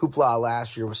the hoopla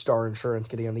last year with Star Insurance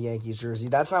getting on the Yankees jersey.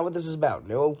 That's not what this is about.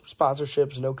 No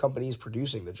sponsorships, no companies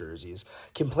producing the jerseys.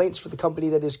 Complaints for the company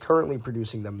that is currently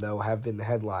producing them, though, have been the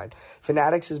headline.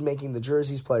 Fanatics is making the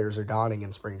jerseys players are donning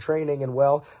in spring training, and,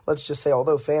 well, let's just say,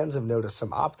 although fans have noticed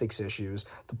some optics issues,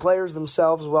 the players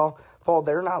themselves, well, Paul,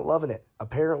 they're not loving it.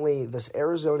 Apparently, this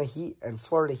Arizona Heat and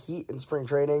Florida Heat in spring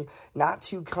training, not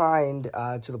too kind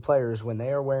to the players when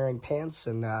they are wearing pants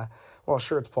and,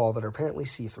 shirts, Paul, that are apparently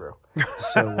see-through.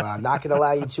 So I'm not going to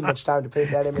allow you too much time to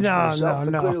paint that image for yourself,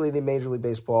 but clearly the Major League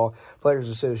Baseball Players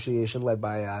Association, led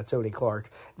by Tony Clark,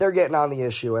 they're getting on the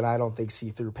issue, and I don't think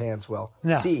see-through pants will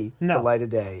see the light of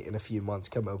day in a few months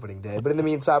come opening day. But in the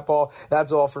meantime, Paul,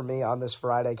 that's all for me on this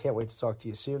Friday. Can't wait to talk to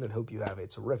you soon, and hope you have a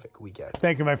terrific weekend.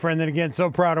 Thank you, my friend. And again,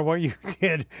 so proud of what you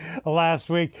did last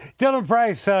week. Dylan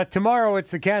Price, tomorrow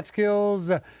it's the Catskills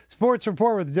Sports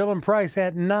Report with Dylan Price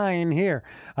at 9 here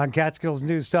on Catskills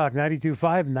News Talk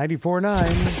 92.5 and 94.9.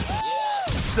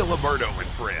 Siliberto and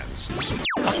Friends.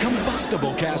 A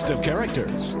combustible cast of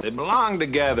characters. They belong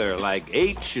together like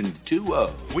H and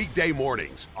 2O. Weekday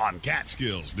mornings on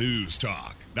Catskills News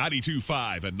Talk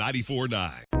 92.5 and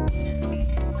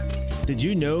 94.9. Did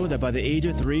you know that by the age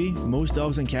of 3, most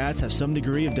dogs and cats have some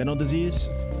degree of dental disease?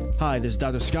 Hi, this is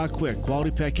Dr. Scott Quick,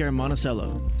 Quality Pet Care in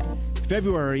Monticello.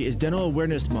 February is Dental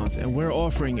Awareness Month, and we're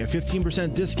offering a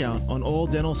 15% discount on all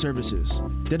dental services.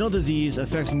 Dental disease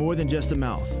affects more than just the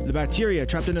mouth. The bacteria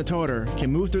trapped in the tartar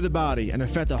can move through the body and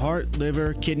affect the heart,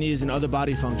 liver, kidneys, and other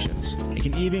body functions. It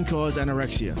can even cause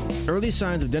anorexia. Early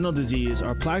signs of dental disease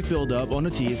are plaque buildup on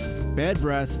the teeth, bad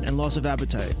breath, and loss of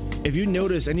appetite. If you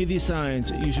notice any of these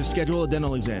signs, you should schedule a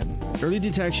dental exam. Early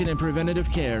detection and preventative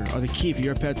care are the key for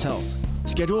your pet's health.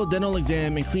 Schedule a dental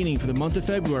exam and cleaning for the month of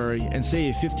February and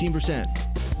save 15%.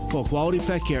 Call Quality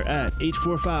Pet Care at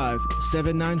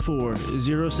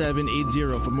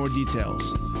 845-794-0780 for more details.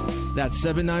 That's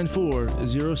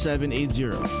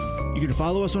 794-0780. You can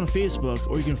follow us on Facebook,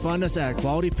 or you can find us at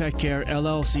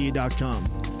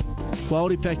qualitypetcarellc.com.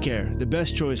 Quality Pet Care, the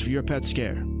best choice for your pet's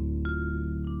care.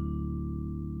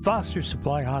 Foster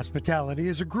Supply Hospitality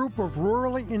is a group of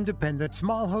rurally independent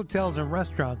small hotels and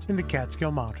restaurants in the Catskill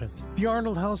Mountains. The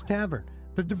Arnold House Tavern,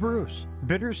 the DeBruce,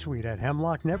 Bittersweet at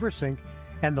Hemlock Neversink,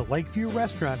 and the Lakeview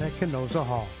Restaurant at Canosa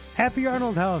Hall. At the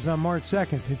Arnold House on March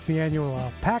 2nd, it's the annual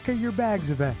Alpaca Your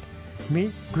Bags event.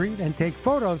 Meet, greet, and take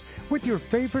photos with your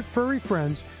favorite furry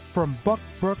friends from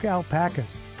Buckbrook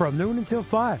Alpacas from noon until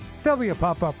 5. There'll be a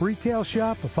pop-up retail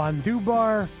shop, a fondue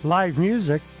bar, live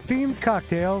music, themed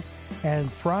cocktails,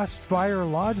 and Frostfire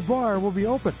Lodge Bar will be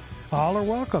open. All are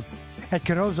welcome. At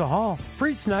Canosa Hall,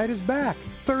 Freets Night is back.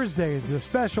 Thursday, the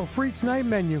special Freets Night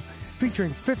menu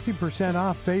featuring 50%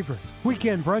 off favorites.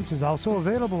 Weekend brunch is also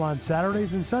available on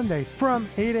Saturdays and Sundays from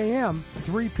 8 a.m. to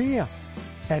 3 p.m.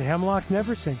 At Hemlock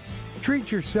Neversink,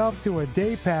 treat yourself to a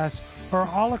day pass or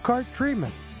a la carte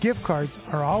treatment. Gift cards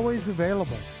are always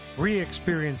available.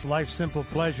 Re-experience life's simple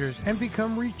pleasures and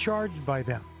become recharged by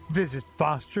them. Visit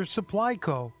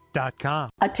FosterSupplyCo.com.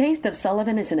 A Taste of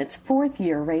Sullivan is in its 4th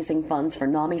year raising funds for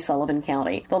NAMI Sullivan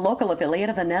County, the local affiliate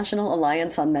of the National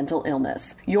Alliance on Mental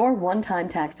Illness. Your one-time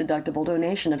tax-deductible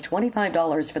donation of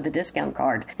 $25 for the discount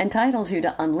card entitles you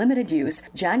to unlimited use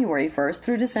January 1st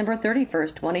through December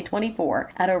 31st,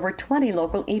 2024 at over 20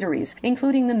 local eateries,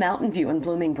 including the Mountain View in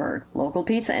Bloomingburg, Local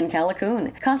Pizza in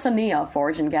Callicoon, Casa Mia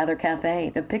Forge and Gather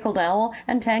Cafe, the Pickled Owl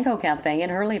and Tango Cafe in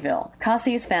Hurleyville,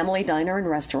 Cassie's Family Diner and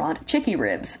Restaurant, Chicky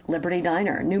Ribs, Liberty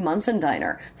Diner, New Munson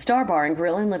Diner, Star Bar and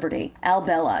Grill in Liberty, Al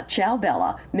Bella, Ciao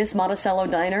Bella, Miss Monticello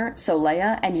Diner,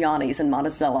 Solea, and Yanni's in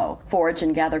Monticello, Forage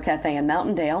and Gather Cafe in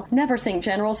Mountaindale, Neversink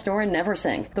General Store in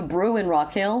Neversink, The Brew in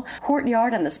Rock Hill,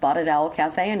 Courtyard and the Spotted Owl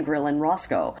Cafe and Grill in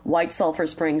Roscoe, White Sulphur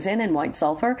Springs Inn in White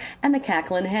Sulphur, and the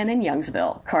Cackling Hen in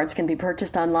Youngsville. Cards can be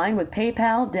purchased online with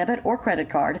PayPal, debit, or credit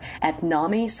card at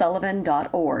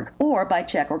NamiSullivan.org or by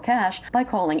check or cash by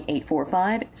calling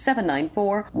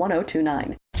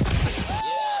 845-794-1029.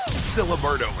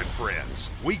 Siliberto and Friends,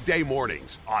 weekday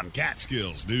mornings on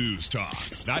Catskills News Talk,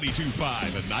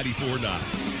 92.5 and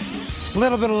 94.9. A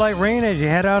little bit of light rain as you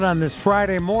head out on this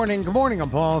Friday morning. Good morning, I'm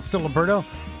Paul Siliberto.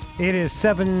 It is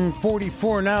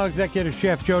 7:44 now. Executive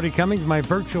Chef Jodi Cummings, my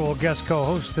virtual guest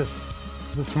co-host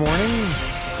this morning.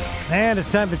 And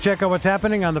it's time to check out what's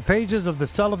happening on the pages of the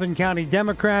Sullivan County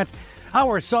Democrat.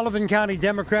 Our Sullivan County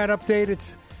Democrat update.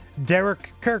 It's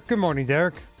Derek Kirk. Good morning,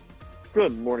 Derek.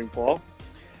 Good morning, Paul.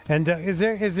 And is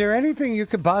there anything you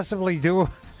could possibly do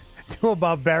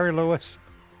about Barry Lewis?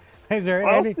 Is there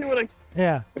any? See what I,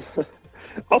 yeah.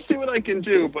 I'll see what I can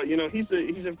do, but he's a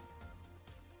he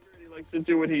likes to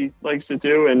do what he likes to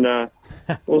do, and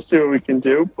we'll see what we can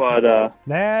do. But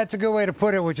that's a good way to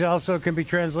put it, which also can be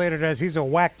translated as he's a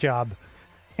whack job.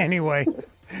 Anyway,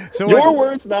 so your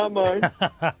words, not mine.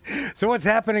 So what's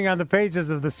happening on the pages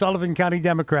of the Sullivan County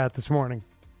Democrat this morning?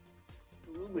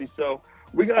 Absolutely. So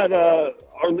we got our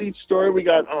lead story. We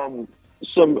got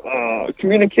some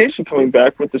communication coming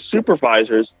back with the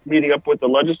supervisors meeting up with the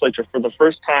legislature for the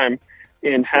first time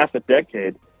in half a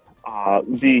decade.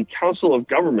 The Council of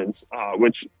Governments,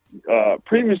 which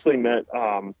previously met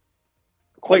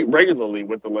quite regularly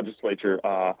with the legislature,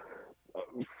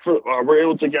 were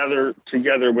able to gather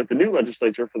together with the new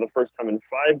legislature for the first time in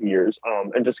 5 years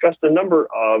and discussed a number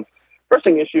of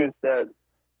pressing issues that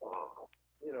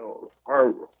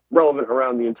are relevant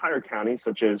around the entire county,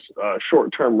 such as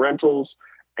short-term rentals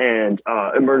and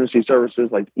emergency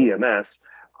services like EMS.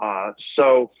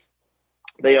 So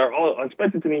they are all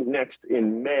expected to meet next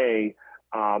in May,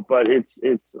 but it's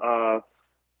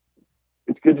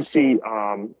good to see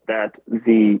that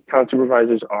the county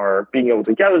supervisors are being able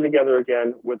to gather together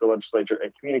again with the legislature,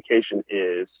 and communication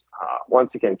is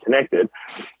once again connected.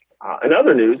 In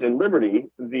other news, in Liberty,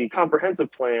 the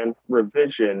comprehensive plan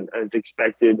revision is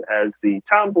expected as the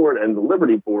town board and the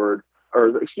Liberty board,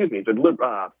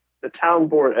 the town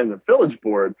board and the village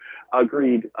board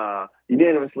agreed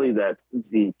unanimously that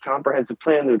the comprehensive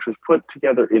plan, which was put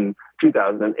together in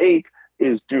 2008,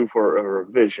 is due for a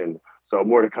revision. So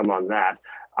more to come on that.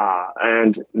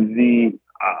 And the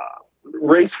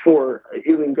race for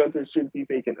Aileen Gunther's soon-to-be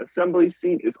vacant assembly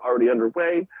seat is already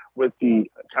underway, with the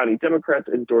county Democrats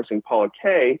endorsing Paula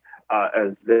Kay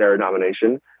as their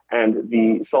nomination, and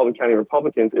the Sullivan County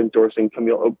Republicans endorsing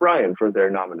Camille O'Brien for their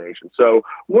nomination. So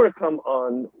more to come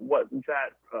on what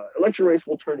that election race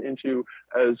will turn into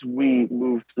as we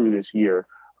move through this year.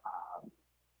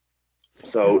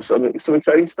 So some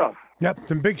exciting stuff. Yep,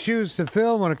 some big shoes to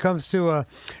fill when it comes to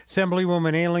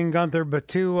Assemblywoman Aileen Gunther, but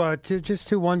two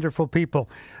wonderful people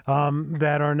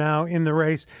that are now in the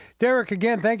race. Derek,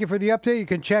 again, thank you for the update. You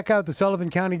can check out the Sullivan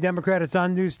County Democrat. It's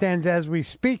on newsstands as we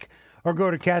speak, or go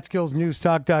to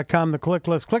CatskillsNewsTalk.com, the click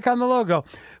list. Click on the logo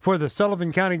for the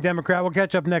Sullivan County Democrat. We'll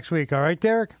catch up next week. All right,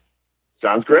 Derek?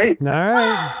 Sounds great. All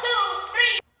right.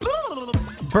 1, 2, 3.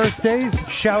 Birthdays,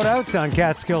 shout-outs on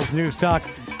Catskills News Talk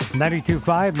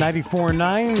 92.5,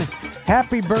 94.9.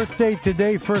 Happy birthday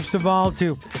today, first of all,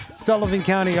 to Sullivan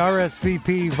County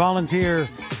RSVP volunteer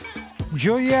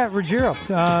Juliet Ruggiero.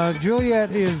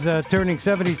 Juliet is turning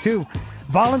 72.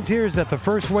 Volunteers at the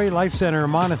First Way Life Center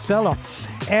in Monticello.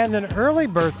 And an early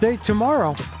birthday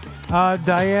tomorrow,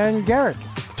 Diane Garrett,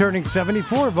 turning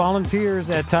 74. Volunteers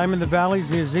at Time in the Valleys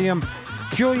Museum.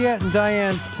 Juliet and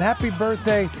Diane, happy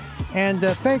birthday. And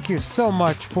thank you so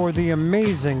much for the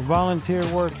amazing volunteer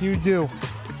work you do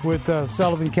with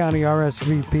Sullivan County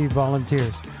RSVP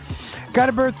volunteers. Got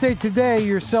a birthday today.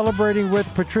 You're celebrating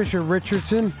with Patricia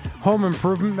Richardson, Home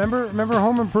Improvement. Remember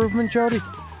Home Improvement, Jodi?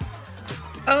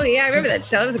 Oh, yeah, I remember that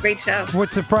show. It was a great show.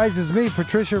 What surprises me,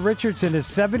 Patricia Richardson is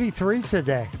 73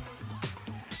 today.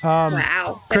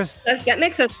 Wow. That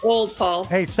makes us old, Paul.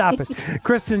 Hey, stop it.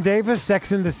 Kristen Davis,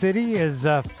 Sex and the City, is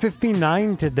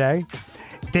 59 today.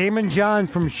 Damon John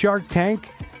from Shark Tank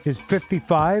is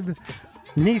 55.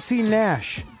 Niecy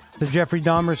Nash, the Jeffrey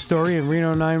Dahmer story in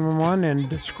Reno 911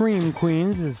 and Scream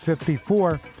Queens, is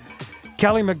 54.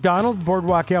 Kelly McDonald,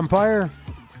 Boardwalk Empire,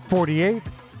 48.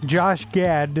 Josh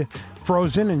Gad,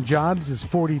 Frozen and Jobs, is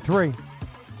 43.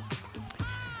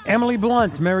 Emily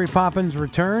Blunt, Mary Poppins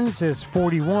Returns, is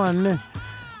 41.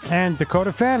 And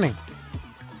Dakota Fanning,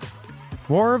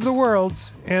 War of the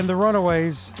Worlds and the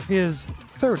Runaways is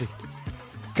 30.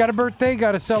 Got a birthday,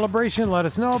 got a celebration, let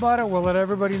us know about it. We'll let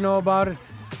everybody know about it.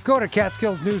 Go to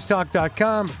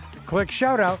CatskillsNewsTalk.com, click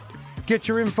shout out, get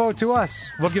your info to us.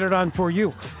 We'll get it on for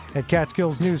you at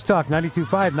Catskills News Talk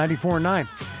 92.5,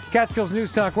 94.9. Catskills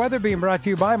News Talk weather being brought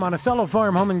to you by Monticello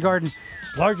Farm Home and Garden.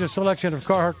 Largest selection of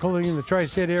Carhartt clothing in the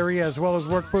tri-state area, as well as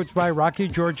work boots by Rocky,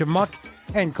 Georgia Muck,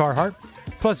 and Carhartt.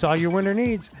 Plus all your winter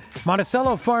needs.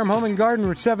 Monticello Farm Home and Garden,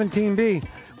 Route 17B,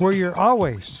 where you're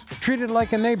always treated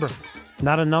like a neighbor,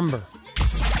 not a number.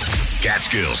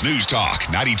 Catskills News Talk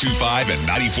 92.5 and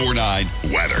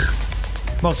 94.9 weather.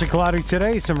 Mostly cloudy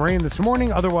today, some rain this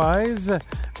morning. Otherwise,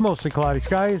 mostly cloudy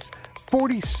skies.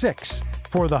 46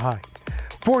 for the high.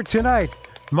 For tonight,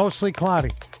 mostly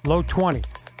cloudy, low 20.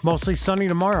 Mostly sunny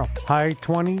tomorrow, high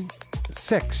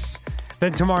 26.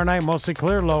 Then tomorrow night, mostly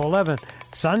clear, low 11.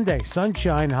 Sunday,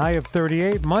 sunshine, high of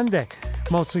 38. Monday,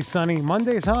 mostly sunny.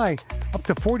 Monday's high up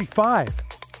to 45.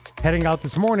 Heading out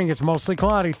this morning, it's mostly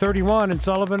cloudy, 31 in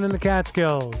Sullivan and the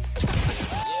Catskills.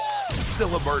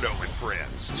 Siliberto and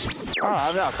friends. All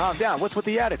right, now calm down. What's with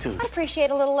the attitude? I appreciate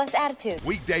a little less attitude.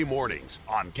 Weekday mornings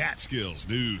on Catskills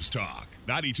News Talk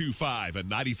 92.5 and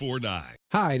 94.9.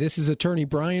 Hi, this is attorney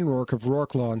Brian Rourke of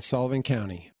Rourke Law in Sullivan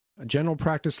County, a general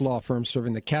practice law firm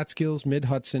serving the Catskills,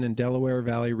 Mid-Hudson, and Delaware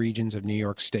Valley regions of New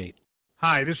York State.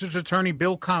 Hi, this is attorney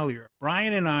Bill Collier.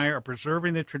 Brian and I are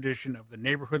preserving the tradition of the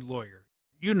neighborhood lawyer.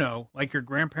 You know, like your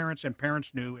grandparents and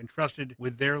parents knew and trusted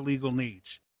with their legal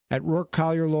needs. At Rourke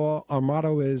Collier Law, our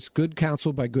motto is good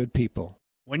counsel by good people.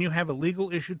 When you have a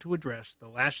legal issue to address, the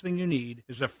last thing you need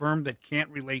is a firm that can't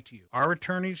relate to you. Our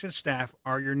attorneys and staff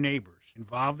are your neighbors,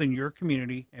 involved in your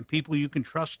community, and people you can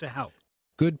trust to help.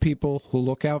 Good people who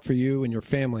look out for you and your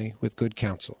family with good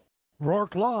counsel.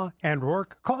 Rourke Law and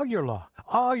Rourke Collier Law.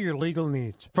 All your legal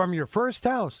needs, from your first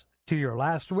house to your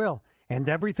last will, and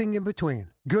everything in between.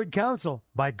 Good counsel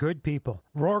by good people.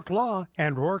 Rourke Law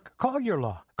and Rourke Collier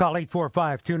Law. Call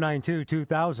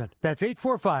 845-292-2000. That's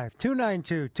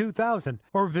 845-292-2000.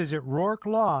 Or visit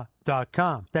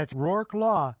RourkeLaw.com. That's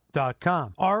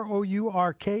RourkeLaw.com.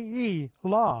 ROURKE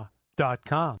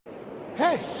Law.com.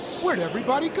 Hey, where'd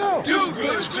everybody go? Two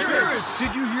Good Spirits!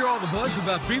 Did you hear all the buzz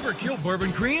about Beaver Kill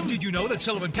Bourbon Cream? Did you know that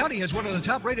Sullivan County has one of the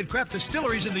top-rated craft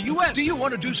distilleries in the U.S.? Do you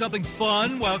want to do something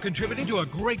fun while contributing to a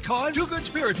great cause? Two Good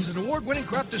Spirits is an award-winning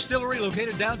craft distillery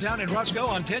located downtown in Roscoe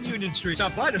on 10 Union Street.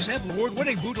 Stop by to sample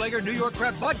award-winning Bootlegger New York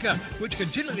Craft Vodka, which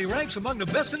continually ranks among the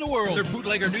best in the world. Their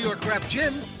Bootlegger New York Craft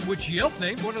Gin, which Yelp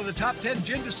named one of the top 10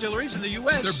 gin distilleries in the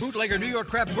U.S. Their Bootlegger New York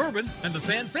Craft Bourbon, and the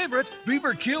fan favorite,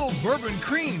 Beaver Kill Bourbon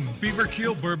Cream. Beaver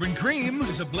Kill Bourbon Cream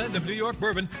is a blend of New York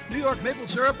bourbon, New York maple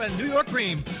syrup, and New York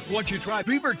cream. Once you try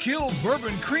Beaver Kill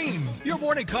Bourbon Cream, your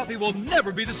morning coffee will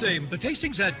never be the same. The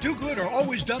tastings at Do Good are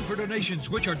always done for donations,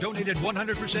 which are donated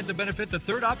 100% to benefit the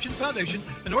Third Option Foundation,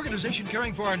 an organization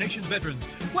caring for our nation's veterans.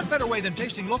 What better way than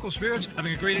tasting local spirits,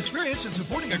 having a great experience, and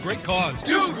supporting a great cause?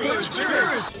 Do Good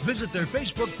Spirits! Visit their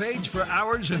Facebook page for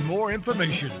hours and more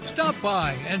information. Stop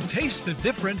by and taste the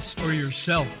difference for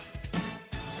yourself.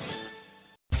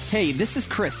 Hey, this is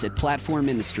Chris at Platform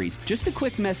Industries. Just a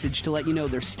quick message to let you know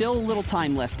there's still a little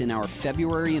time left in our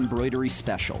February embroidery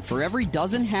special. For every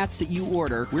dozen hats that you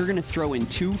order, we're going to throw in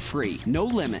 2 free. No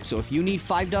limit. So if you need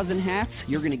 5 dozen hats,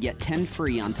 you're going to get 10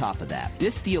 free on top of that.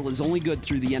 This deal is only good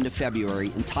through the end of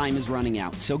February, and time is running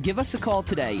out. So give us a call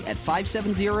today at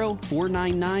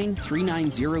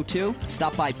 570-499-3902.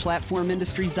 Stop by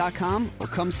PlatformIndustries.com or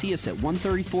come see us at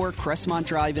 134 Crestmont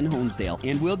Drive in Holmesdale,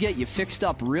 and we'll get you fixed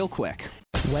up real quick.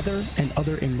 Weather and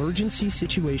other emergency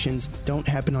situations don't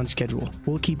happen on schedule.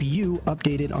 We'll keep you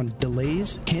updated on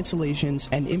delays, cancellations,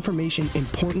 and information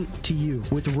important to you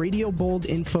with Radio Bold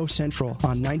Info Central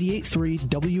on 98.3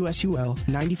 WSUL,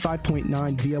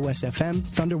 95.9 VOS FM,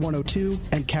 Thunder 102,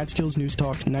 and Catskills News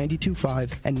Talk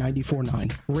 92.5 and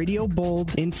 94.9. Radio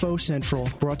Bold Info Central,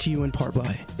 brought to you in part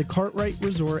by the Cartwright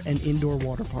Resort and Indoor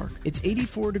Water Park. It's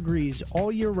 84 degrees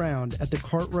all year round at the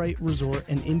Cartwright Resort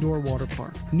and Indoor Water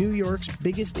Park, New York's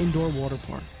biggest indoor water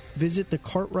park. Visit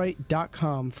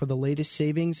thecartwright.com for the latest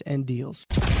savings and deals.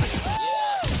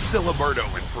 Siliberto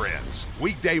and friends,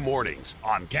 weekday mornings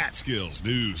on Catskills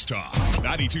News Talk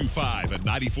 92.5 and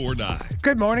 94.9.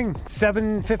 Good morning,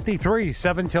 7:53,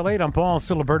 7 till 8. I'm Paul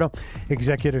Siliberto,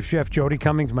 Executive Chef Jodi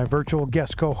Cummings, my virtual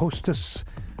guest co-hostess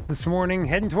this morning.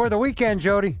 Heading toward the weekend,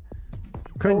 Jodi.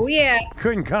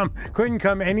 Couldn't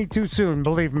come any too soon,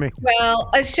 believe me.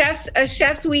 Well, a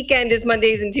chef's weekend is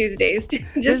Mondays and Tuesdays,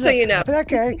 just so you know.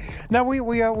 Okay. Now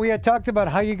we had talked about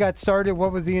how you got started.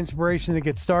 What was the inspiration to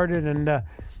get started? And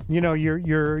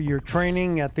your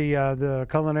training at the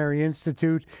Culinary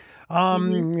Institute.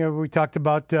 We talked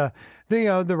about the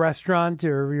restaurant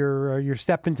or your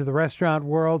step into the restaurant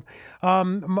world.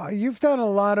 You've done a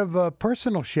lot of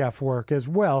personal chef work as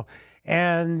well.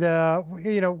 And,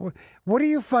 what do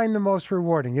you find the most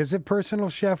rewarding? Is it personal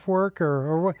chef work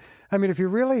or what? I mean, if you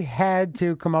really had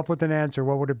to come up with an answer,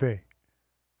 what would it be?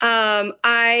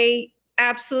 I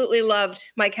absolutely loved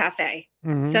my cafe.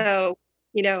 Mm-hmm. So,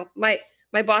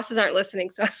 my bosses aren't listening,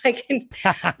 so I can,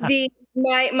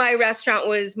 my restaurant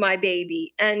was my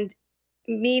baby, and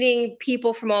meeting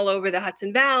people from all over the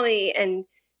Hudson Valley and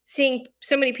seeing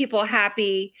so many people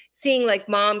happy, seeing like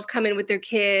moms come in with their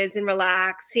kids and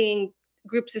relax, seeing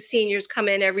groups of seniors come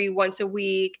in every once a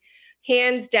week.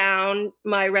 Hands down,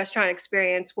 my restaurant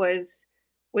experience was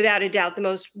without a doubt the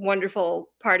most wonderful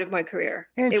part of my career.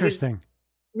 Interesting. It was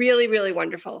really, really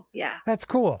wonderful. Yeah. That's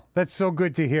cool. That's so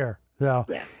good to hear. So,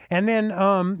 yeah. And then,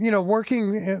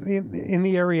 working in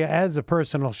the area as a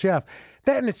personal chef,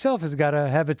 that in itself has got to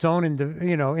have its own,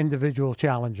 individual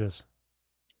challenges.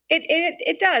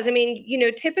 It does. I mean,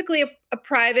 typically a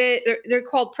private, they're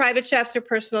called private chefs or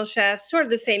personal chefs, sort of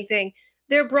the same thing.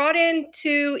 They're brought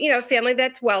into, a family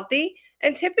that's wealthy.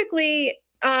 And typically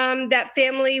that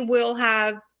family will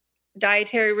have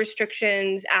dietary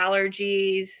restrictions,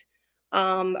 allergies,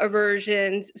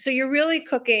 aversions. So you're really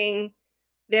cooking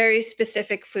very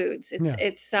specific foods.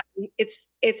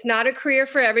 It's not a career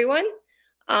for everyone.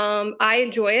 I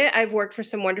enjoy it. I've worked for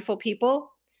some wonderful people.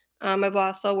 I've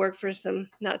also worked for some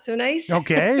not so nice.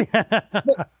 Okay.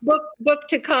 book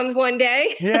to comes one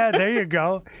day. Yeah, there you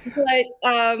go.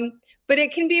 But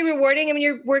it can be rewarding. I mean,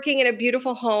 you're working in a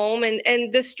beautiful home,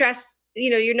 and the stress,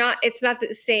 it's not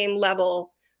the same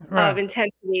level of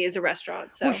intensity as a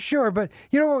restaurant. So well, sure, but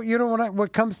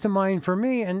what comes to mind for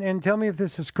me, and tell me if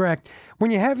this is correct.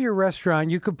 When you have your restaurant,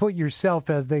 you could put yourself,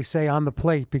 as they say, on the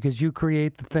plate because you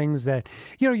create the things that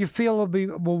you feel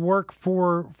will work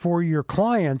for your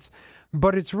clients.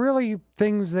 But it's really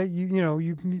things that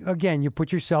you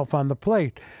put yourself on the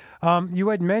plate. You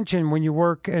had mentioned when you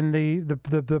work in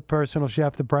the personal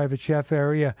chef, the private chef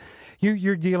area,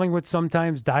 you're dealing with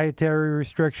sometimes dietary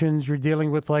restrictions. You're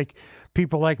dealing with like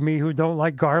people like me who don't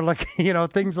like garlic,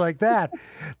 things like that.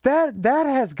 That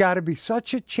has got to be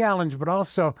such a challenge, but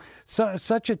also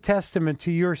such a testament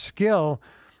to your skill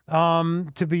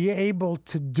to be able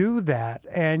to do that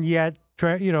and yet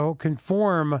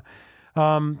conform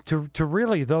to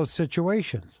really those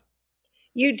situations.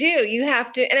 You do. You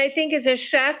have to. And I think as a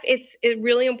chef, it's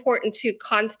really important to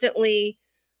constantly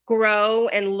grow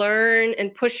and learn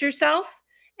and push yourself.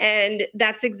 And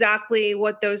that's exactly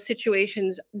what those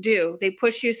situations do. They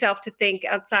push yourself to think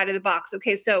outside of the box.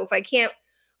 Okay, so if I can't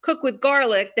cook with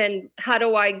garlic, then how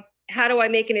do I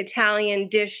make an Italian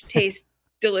dish taste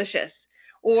delicious?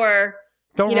 Or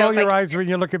don't roll your eyes when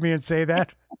you look at me and say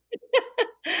that.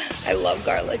 I love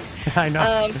garlic. I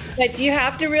know. But you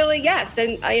have to really, yes.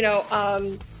 And,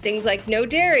 things like no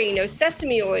dairy, no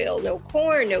sesame oil, no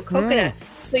corn, no coconut.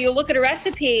 So you'll look at a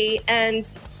recipe and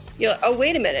oh,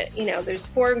 wait a minute. There's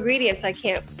 4 ingredients I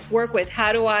can't work with.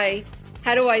 How do I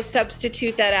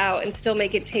substitute that out and still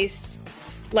make it taste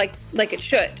like it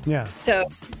should? Yeah. So,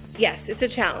 yes, it's a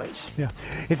challenge. Yeah.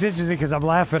 It's interesting because I'm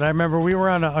laughing. I remember we were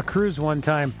on a cruise one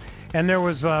time. And there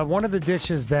was one of the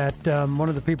dishes that one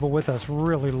of the people with us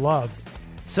really loved.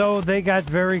 So they got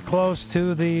very close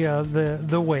to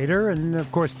the waiter and,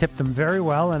 of course, tipped him very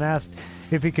well and asked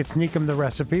if he could sneak him the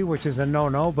recipe, which is a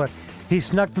no-no. But he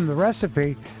snuck them the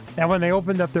recipe. And when they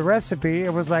opened up the recipe,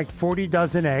 it was like 40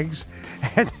 dozen eggs.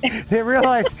 And they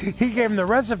realized he gave them the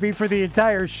recipe for the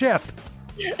entire ship.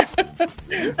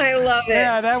 I love it.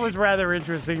 Yeah, that was rather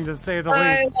interesting to say the least.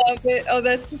 I love it. Oh,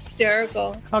 that's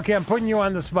hysterical. Okay, I'm putting you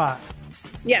on the spot.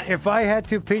 Yes. If I had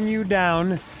to pin you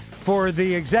down for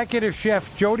the executive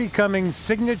chef Jodi Cummings'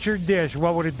 signature dish,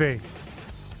 what would it be?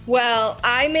 Well,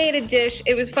 I made a dish.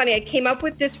 It was funny. I came up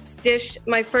with this dish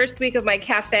my first week of my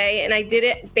cafe, and I did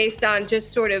it based on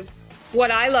just sort of what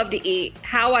I love to eat,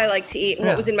 how I like to eat, and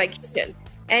what was in my kitchen.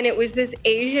 And it was this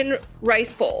Asian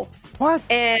rice bowl. What?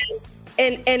 And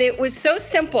it was so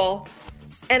simple,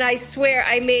 and I swear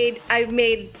I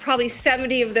made probably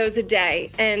 70 of those a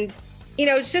day. And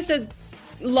it's just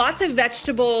lots of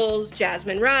vegetables,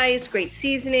 jasmine rice, great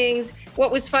seasonings.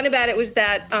 What was fun about it was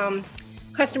that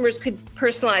customers could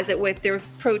personalize it with their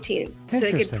protein, so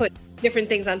they could put different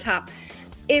things on top.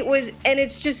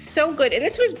 It's just so good. And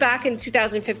this was back in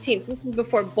 2015, so this was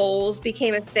before bowls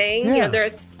became a thing. Yeah. They're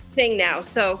a thing now.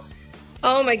 So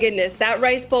Oh my goodness, that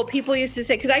rice bowl, people used to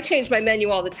say, because I change my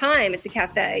menu all the time at the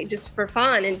cafe just for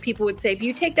fun, and people would say, if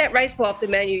you take that rice bowl off the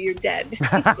menu, you're dead.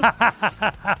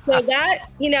 So that,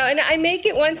 and I make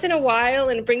it once in a while,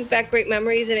 and it brings back great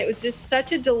memories, and it was just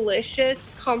such a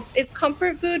delicious, it's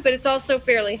comfort food, but it's also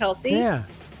fairly healthy. Yeah.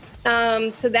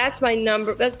 So that's probably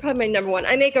my number one.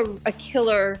 I make a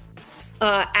killer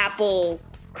apple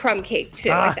crumb cake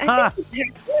too. I don't know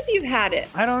if you've had it.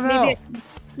 I don't know.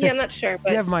 I'm not sure.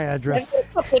 But you have my address. I've got a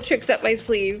couple of tricks up my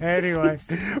sleeve. Anyway,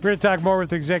 we're going to talk more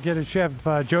with Executive Chef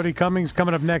Jodi Cummings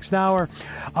coming up next hour.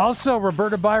 Also,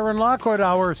 Roberta, Byron, Lockwood,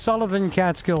 our Sullivan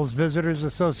Catskills Visitors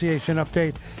Association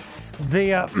update.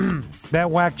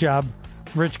 That whack job,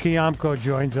 Rich Kiamco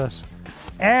joins us.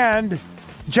 And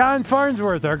John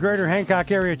Farnsworth, our Greater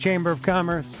Hancock Area Chamber of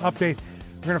Commerce update.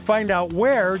 We're going to find out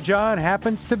where John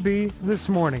happens to be this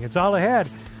morning. It's all ahead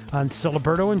on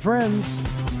Siliberto and Friends.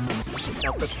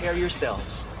 Now prepare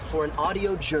yourselves for an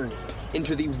audio journey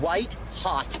into the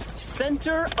white-hot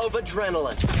center of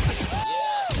adrenaline.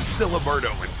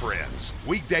 Siliberto and Friends,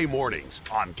 weekday mornings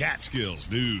on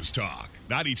Catskills News Talk,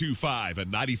 92.5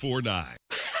 and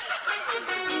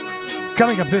 94.9.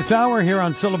 Coming up this hour here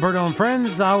on Siliberto and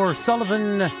Friends, our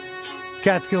Sullivan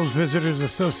Catskills Visitors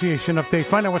Association update.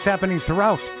 Find out what's happening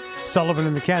throughout Sullivan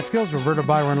and the Catskills. Roberta,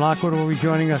 Byron, Lockwood will be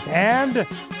joining us. And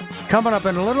coming up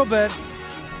in a little bit,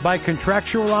 by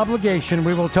contractual obligation,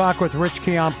 we will talk with Rich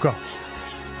Kiamco.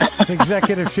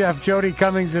 Executive Chef Jodi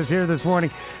Cummings is here this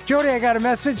morning. Jodi, I got a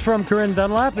message from Corinne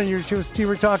Dunlap, and you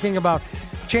were talking about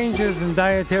changes in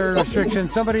dietary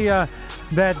restrictions. Somebody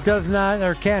that does not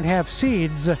or can't have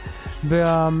seeds,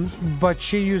 but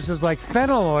she uses like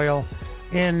fennel oil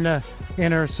in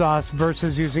her sauce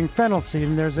versus using fennel seed.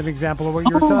 And there's an example of what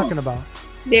you were talking about.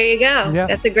 There you go. Yep.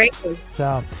 That's a great one.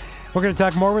 So we're going to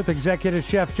talk more with Executive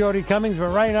Chef Jodi Cummings, but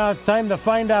right now it's time to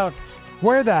find out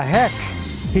where the heck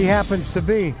he happens to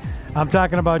be. I'm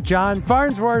talking about John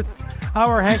Farnsworth,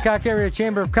 our Hancock Area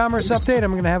Chamber of Commerce update.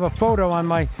 I'm going to have a photo on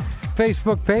my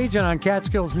Facebook page and on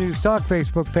Catskills News Talk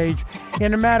Facebook page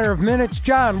in a matter of minutes.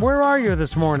 John, where are you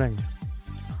this morning?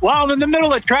 Well, I'm in the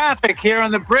middle of traffic here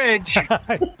on the bridge.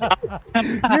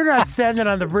 You're not standing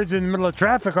on the bridge in the middle of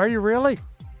traffic, are you really?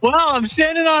 Well, I'm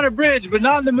standing on a bridge, but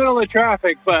not in the middle of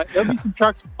traffic. But there'll be some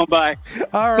trucks going by.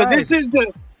 All right. So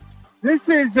this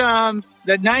is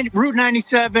the Route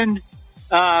 97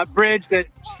 bridge that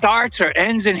starts or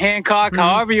ends in Hancock,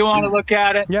 however you want to look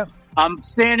at it. Yep. I'm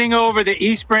standing over the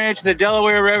East Branch of the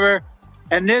Delaware River,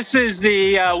 and this is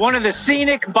the one of the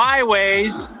scenic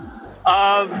byways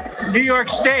of New York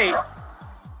State.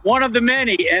 One of the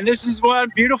many, and this is one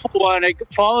beautiful one. It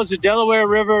follows the Delaware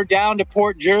River down to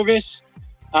Port Jervis.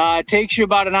 It takes you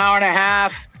about an hour and a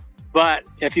half, but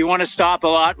if you want to stop a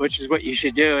lot, which is what you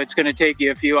should do, it's going to take you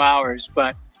a few hours.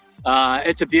 But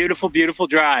it's a beautiful, beautiful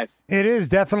drive. It is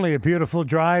definitely a beautiful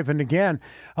drive. And again,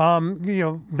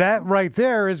 that right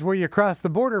there is where you cross the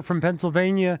border from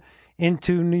Pennsylvania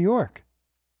into New York.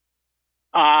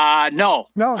 No.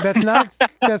 No, that's not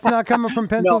that's not coming from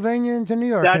Pennsylvania into New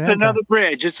York. That's another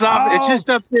bridge. It's not. It's just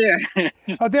up there.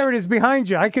 Oh, there it is behind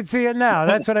you. I can see it now.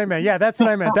 That's what I meant. Yeah, that's what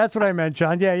I meant. That's what I meant,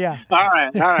 John. Yeah. All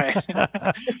right.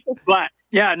 But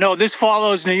yeah, no, this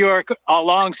follows New York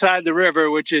alongside the river,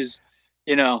 which is,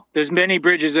 there's many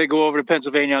bridges that go over to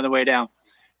Pennsylvania on the way down.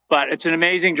 But it's an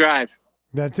amazing drive.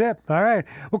 That's it. All right.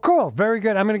 Well, cool. Very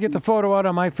good. I'm going to get the photo out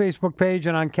on my Facebook page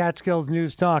and on Catskills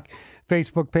News Talk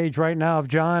Facebook page right now of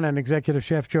John and Executive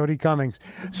Chef Jodi Cummings.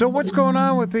 So what's going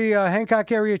on with the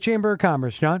Hancock Area Chamber of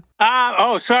Commerce, John?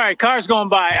 Sorry. Car's going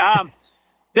by.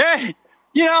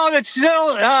 It's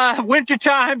still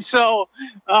wintertime, so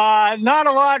not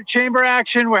a lot of chamber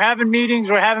action. We're having meetings.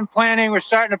 We're having planning. We're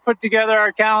starting to put together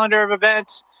our calendar of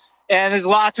events, and there's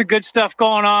lots of good stuff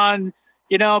going on.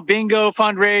 Bingo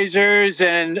fundraisers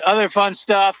and other fun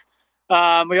stuff.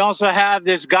 We also have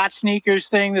this Got Sneakers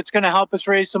thing that's going to help us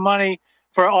raise some money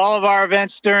for all of our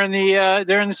events during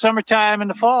the summertime and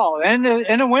the fall and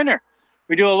the winter.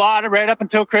 We do a lot right up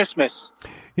until Christmas.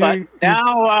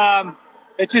 Now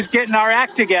it's just getting our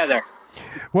act together.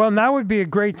 Well, now would be a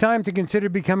great time to consider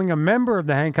becoming a member of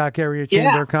the Hancock Area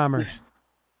Chamber of Commerce.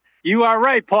 You are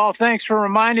right, Paul. Thanks for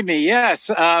reminding me. Yes.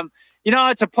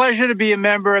 It's a pleasure to be a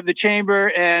member of the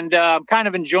chamber, and I'm kind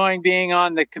of enjoying being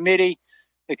on the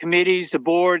committees, the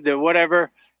board, the whatever.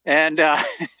 And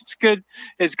it's good.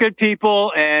 It's good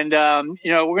people, and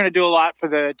we're going to do a lot for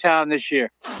the town this year.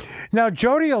 Now,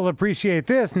 Jodi will appreciate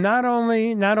this. Not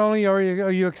only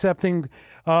are you accepting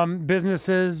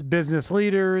businesses, business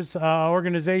leaders,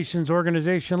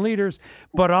 organization leaders,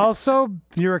 but also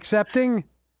you're accepting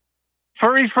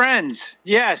furry friends.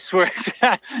 Yes, we're.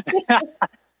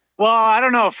 Well, I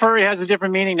don't know if furry has a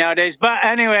different meaning nowadays, but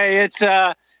anyway, it's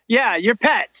your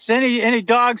pets. Any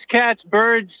dogs, cats,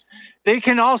 birds, they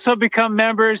can also become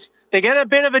members. They get a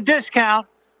bit of a discount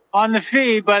on the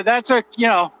fee, but that's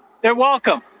they're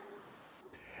welcome.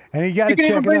 And you got to check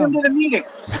even bring it out. them to the meeting.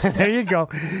 There you go.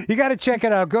 You got to check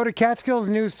it out. Go to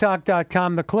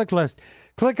CatskillsNewsTalk.com, the click list.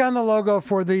 Click on the logo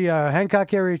for the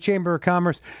Hancock Area Chamber of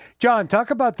Commerce. John,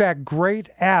 talk about that great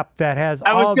app that has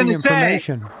all the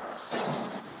information.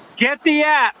 Get the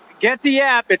app. Get the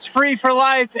app. It's free for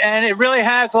life, and it really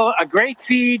has a great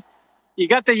feed. You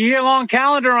got the year-long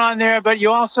calendar on there, but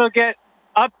you also get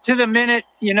up-to-the-minute,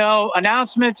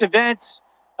 announcements, events,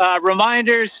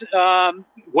 reminders,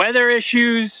 weather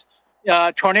issues,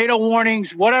 tornado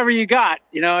warnings, whatever you got.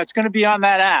 It's going to be on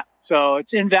that app. So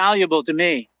it's invaluable to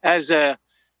me as a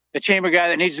chamber guy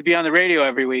that needs to be on the radio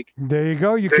every week. There you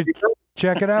go. You could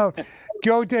check it out.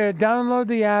 Go to download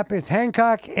the app. It's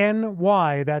Hancock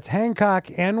NY. That's Hancock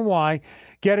NY.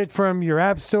 Get it from your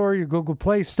App Store, your Google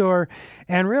Play Store,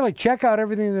 and really check out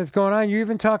everything that's going on. You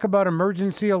even talk about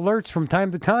emergency alerts from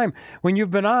time to time. When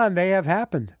you've been on, they have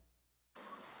happened.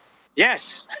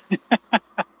 Yes.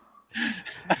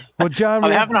 Well, John,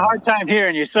 I'm having a hard time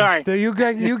hearing you. Sorry. So you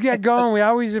get going. We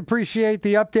always appreciate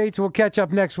the updates. We'll catch up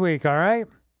next week. All right.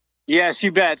 Yes,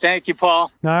 you bet. Thank you,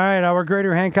 Paul. All right, our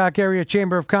Greater Hancock Area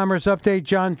Chamber of Commerce update,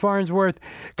 John Farnsworth,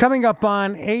 coming up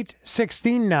on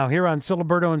 8:16 now here on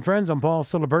Siliberto and Friends. I'm Paul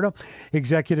Siliberto,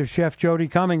 Executive Chef Jodi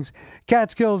Cummings.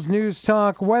 Catskills News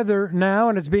Talk weather now,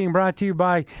 and it's being brought to you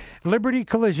by Liberty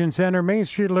Collision Center, Main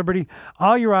Street, Liberty.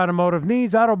 All your automotive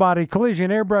needs, auto body,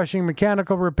 collision, airbrushing,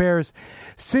 mechanical repairs.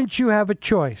 Since you have a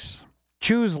choice,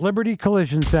 choose Liberty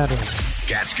Collision Center.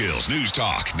 Catskills News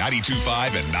Talk,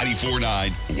 92.5 and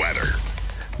 94.9 weather.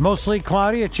 Mostly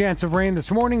cloudy, a chance of rain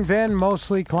this morning, then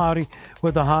mostly cloudy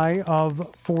with a high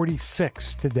of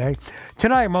 46 today.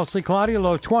 Tonight, mostly cloudy,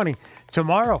 low 20.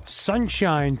 Tomorrow,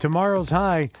 sunshine. Tomorrow's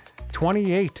high,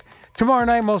 28. Tomorrow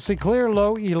night, mostly clear,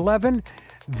 low 11.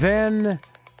 Then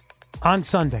on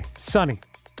Sunday, sunny,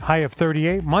 high of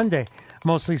 38. Monday,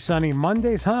 mostly sunny.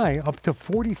 Monday's high up to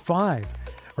 45.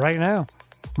 Right now,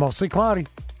 mostly cloudy.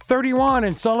 31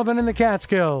 in Sullivan and the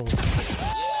Catskills.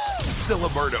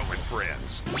 Siliberto and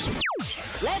Friends.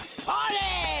 Let's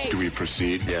party! Do we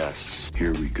proceed? Yes.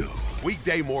 Here we go.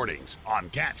 Weekday mornings on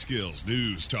Catskills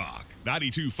News Talk,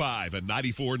 92.5 and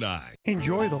 94.9.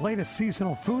 Enjoy the latest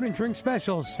seasonal food and drink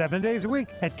specials 7 days a week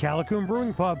at Callicoon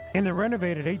Brewing Pub in the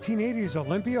renovated 1880s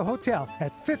Olympia Hotel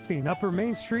at 15 Upper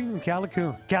Main Street in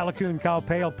Callicoon. Callicoon Cow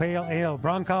Pale Ale,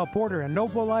 Brown Cow Porter, and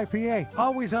Noble IPA,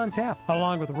 always on tap,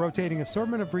 along with a rotating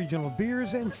assortment of regional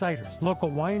beers and ciders. Local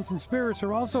wines and spirits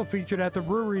are also featured at the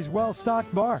brewery's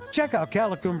well-stocked bar. Check out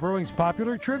Callicoon Brewing's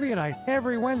popular trivia night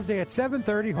every Wednesday at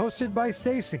 7:30, hosted by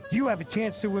Stacy. You have a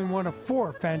chance to win one of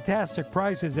 4 fantastic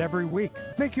prizes every week.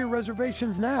 Make your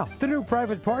reservations now. The new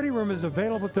private party room is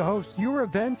available to host your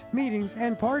events, meetings,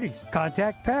 and parties.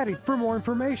 Contact Patty for more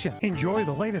information. Enjoy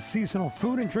the latest seasonal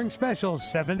food and drink specials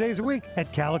 7 days a week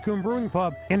at Callicoon Brewing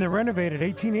Pub in the renovated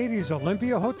 1880s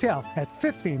Olympia Hotel at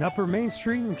 15 Upper Main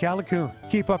Street in Callicoon.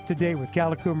 Keep up to date with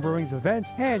Callicoon Brewing's events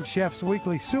and Chef's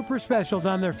weekly super specials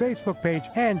on their Facebook page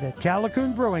and at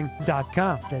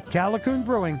CallicoonBrewing.com. At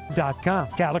CallicoonBrewing.com.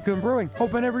 Callicoon Brewing,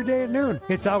 open every day at noon.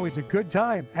 It's always a good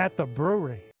time at the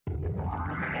brewery.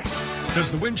 Does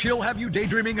the wind chill have you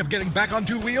daydreaming of getting back on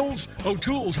 2 wheels?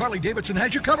 O'Toole's Harley-Davidson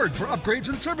has you covered for upgrades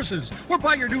and services. Or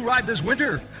buy your new ride this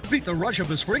winter. Beat the rush of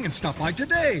the spring and stop by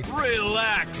today.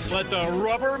 Relax. Let the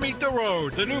rubber meet the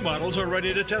road. The new models are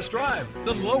ready to test drive.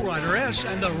 The Lowrider S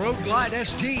and the Road Glide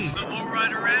ST. The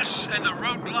Lowrider S and the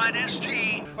Road Glide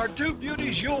ST are 2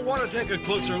 beauties you'll want to take a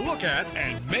closer look at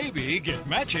and maybe get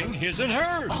matching his and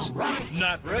hers. All right.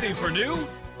 Not ready for new?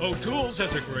 O'Toole's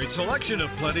has a great selection of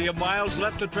plenty of miles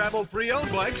left to travel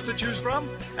pre-owned bikes to choose from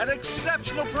at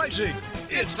exceptional pricing.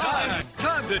 It's time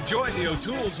to join the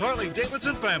O'Toole's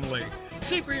Harley-Davidson family.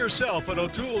 See for yourself at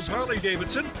O'Toole's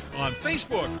Harley-Davidson on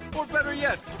Facebook, or better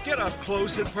yet, get up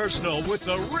close and personal with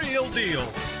the real deal.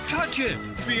 Touch it,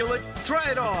 feel it, try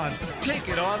it on, take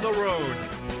it on the road.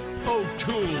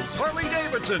 O'Toole's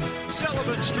Harley-Davidson,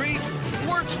 Sullivan Street,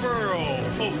 Wurtsboro.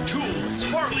 O'Toole's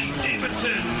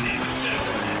Harley-Davidson.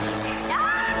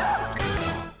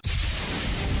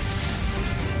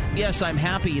 Yes, I'm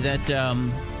happy that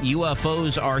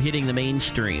UFOs are hitting the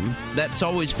mainstream. That's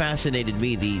always fascinated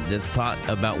me, the thought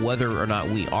about whether or not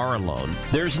we are alone.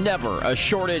 There's never a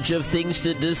shortage of things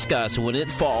to discuss when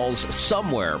it falls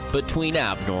somewhere between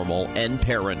abnormal and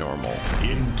paranormal.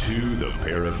 Into the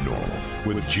Paranormal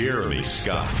with Jeremy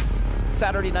Scott.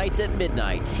 Saturday nights at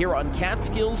midnight here on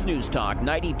Catskills News Talk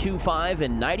 92.5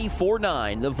 and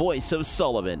 94.9, the voice of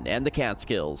Sullivan and the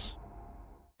Catskills.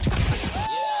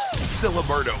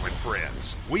 Siliberto and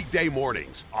Friends, weekday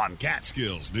mornings on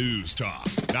Catskills News Talk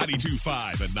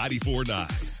 92.5 and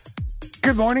 94.9.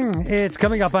 Good morning. It's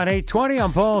coming up on 8:20.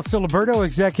 I'm Paul Siliberto,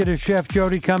 Executive Chef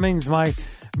Jodi Cummings, my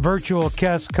virtual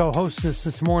guest co-hostess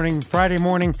this morning, Friday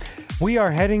morning. We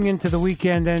are heading into the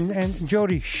weekend, and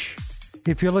Jodi, shh.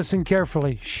 If you listen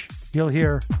carefully, shh, you'll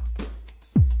hear.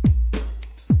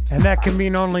 And that can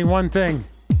mean only one thing.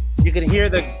 You can hear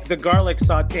the garlic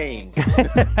sauteing.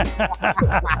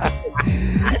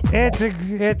 It's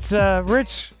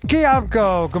Rich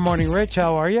Kiamco. Good morning, Rich.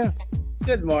 How are you?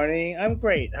 Good morning. I'm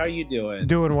great. How are you doing?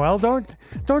 Doing well. Don't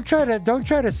try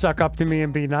to suck up to me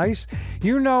and be nice.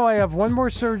 You know I have one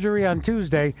more surgery on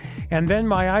Tuesday, and then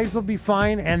my eyes will be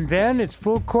fine, and then it's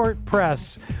full court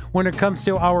press when it comes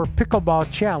to our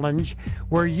pickleball challenge,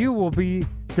 where you will be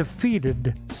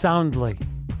defeated soundly.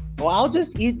 Well, I'll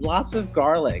just eat lots of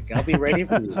garlic. I'll be ready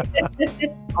for you.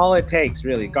 All it takes,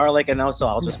 really. Garlic, and also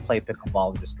I'll just play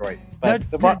pickleball and destroy it. But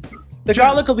the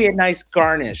garlic will be a nice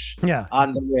garnish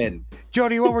on the win.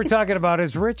 Jodi, what we're talking about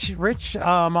is Rich,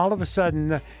 all of a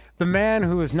sudden, the man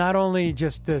who is not only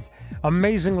just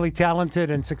amazingly talented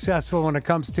and successful when it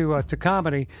comes to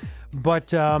comedy,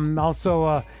 but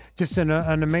also just an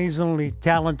amazingly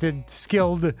talented,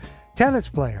 skilled tennis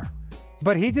player.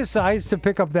 But he decides to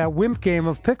pick up that wimp game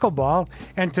of pickleball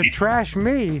and to trash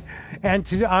me, and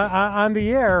to on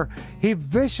the air, he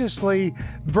viciously,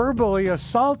 verbally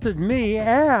assaulted me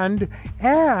and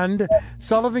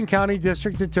Sullivan County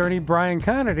District Attorney Brian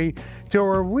Conity, to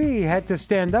where we had to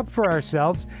stand up for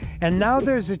ourselves. And now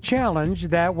there's a challenge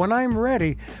that when I'm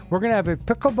ready, we're going to have a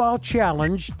pickleball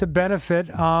challenge to benefit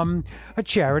a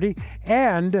charity,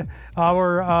 and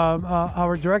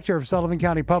our director of Sullivan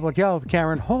County Public Health,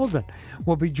 Karen Holden,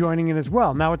 will be joining in as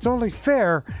well. Now, it's only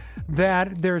fair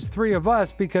that there's three of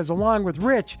us, because along with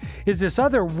Rich is this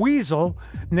other weasel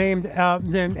named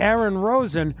Aaron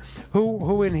Rosen,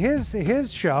 who in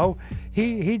his show,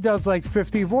 he does like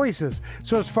 50 voices.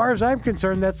 So as far as I'm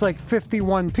concerned, that's like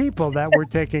 51 people that we're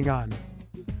taking on.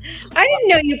 I didn't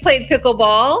know you played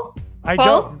pickleball. I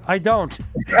don't.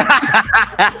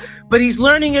 But he's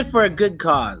learning it for a good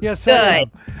cause. Yes, I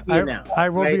am. I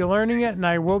will be learning it, and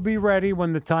I will be ready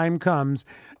when the time comes.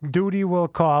 Duty will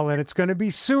call, and it's going to be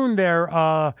soon there.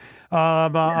 I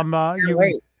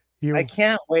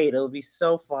can't wait. It'll be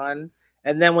so fun.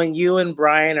 And then when you and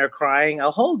Brian are crying,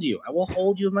 I'll hold you. I will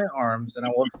hold you in my arms, and I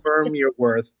will affirm your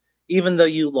worth, even though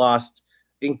you lost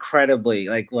incredibly,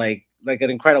 like an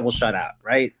incredible shutout,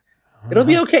 right? It'll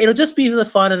be okay. It'll just be the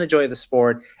fun and the joy of the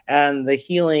sport and the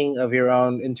healing of your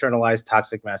own internalized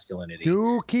toxic masculinity.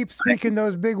 Do keep speaking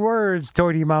those big words,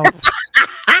 toady mouth.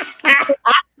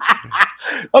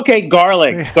 Okay,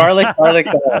 garlic. How's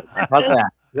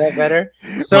that? Is that better?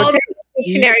 So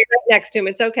dictionary right next to him.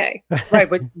 It's okay. Right,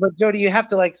 but Jodi, you have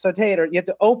to saute it, or you have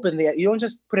to open you don't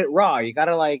just put it raw. You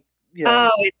gotta Oh,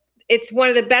 it's one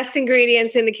of the best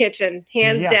ingredients in the kitchen,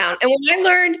 hands down. And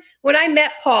when I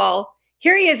met Paul,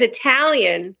 here he is,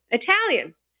 Italian,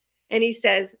 and he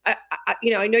says, I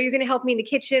know you're going to help me in the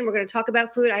kitchen. We're going to talk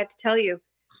about food. I have to tell you,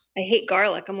 I hate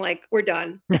garlic. I'm like, we're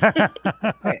done.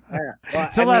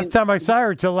 It's the last time I saw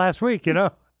her till last week, I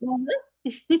know. Well,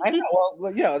 this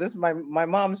is my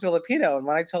mom's Filipino, and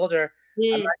when I told her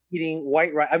I'm not eating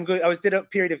white rice, I did a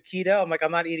period of keto. I'm like,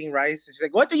 I'm not eating rice, and she's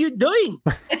like, "What are you doing?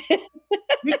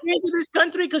 We came to this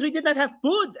country because we did not have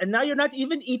food, and now you're not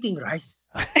even eating rice."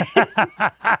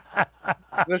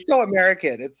 It's so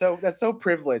American. That's so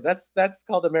privileged. That's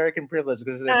called American privilege,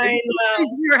 because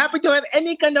you're happy to have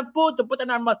any kind of food to put in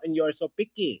our mouth, and you're so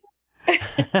picky.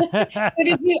 Have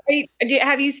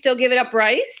you still given up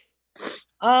rice?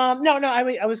 No.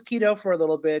 I was keto for a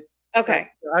little bit. Okay.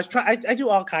 I do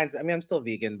all kinds. I'm still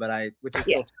vegan, which is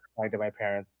still terrifying to my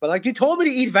parents. But you told me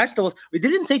to eat vegetables. We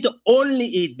didn't say to only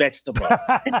eat vegetables.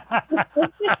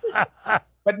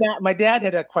 But now my dad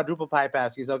had a quadruple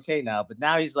bypass. He's okay now. But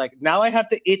now he's like, now I have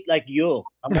to eat like you.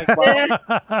 I'm like, well,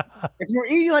 if you were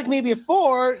eating like maybe a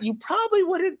 4, you probably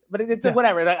wouldn't. But it's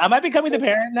whatever. Am I becoming the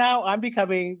parent now? I'm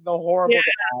becoming the horrible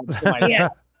dad to my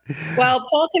dad. Well,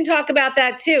 Paul can talk about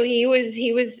that too. He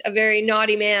was a very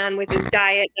naughty man with his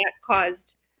diet that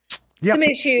caused some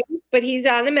issues, but he's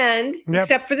on the mend,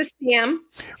 except for the scam.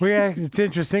 It's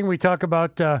interesting. We talk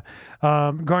about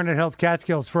Garnet Health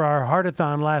Catskills for our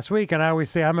Heartathon last week, and I always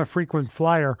say I'm a frequent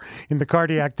flyer in the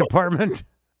cardiac department.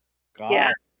 God.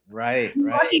 Yeah. Right.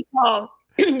 Lucky Paul.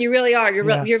 You really are.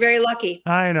 You're very lucky.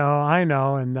 I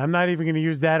know. And I'm not even going to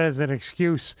use that as an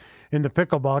excuse in the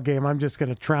pickleball game. I'm just going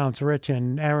to trounce Rich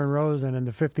and Aaron Rosen and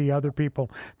the 50 other people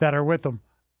that are with them.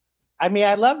 I mean,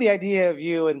 I love the idea of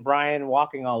you and Brian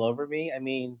walking all over me. I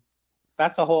mean,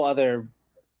 that's a whole other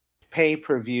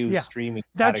pay-per-view streaming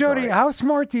Now, category. Jodi, how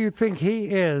smart do you think he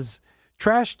is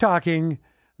trash talking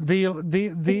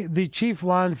the chief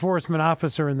law enforcement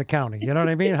officer in the county? You know what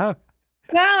I mean? How?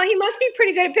 Well, he must be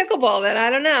pretty good at pickleball then. I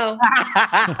don't know.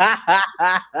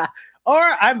 Or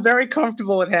I'm very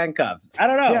comfortable with handcuffs. I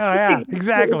don't know. Yeah,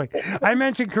 exactly. I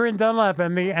mentioned Corinne Dunlap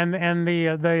and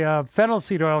the fennel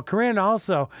seed oil. Corinne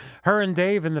also, her and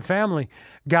Dave and the family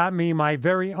got me my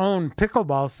very own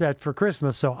pickleball set for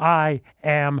Christmas, so I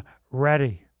am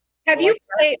ready. Have you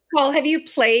played, Paul? Have you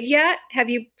played yet? Have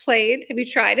you played? Have you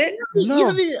tried it? No. You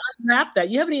haven't even unwrapped that.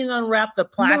 You haven't even unwrapped the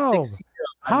plastic seal.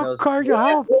 How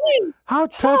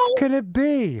tough can it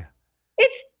be?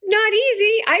 It's not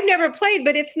easy. I've never played,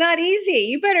 but it's not easy.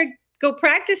 You better go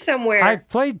practice somewhere. I've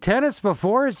played tennis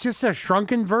before. It's just a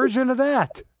shrunken version of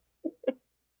that.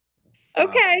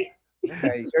 Okay.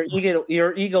 Okay.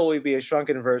 Your ego would be a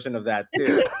shrunken version of that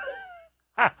too.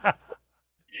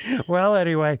 Well,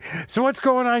 anyway, so what's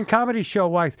going on comedy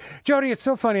show-wise? Jodi, it's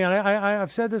so funny, and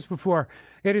I've said this before.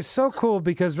 It is so cool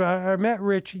because I met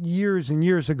Rich years and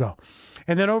years ago.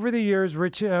 And then over the years,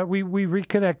 Rich, we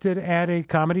reconnected at a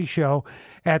comedy show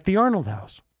at the Arnold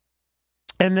House.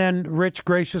 And then Rich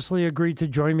graciously agreed to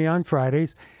join me on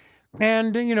Fridays.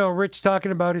 And, you know, Rich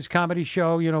talking about his comedy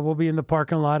show, you know, we'll be in the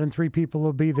parking lot and 3 people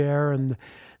will be there. And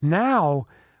now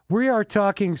we are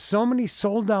talking so many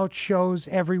sold-out shows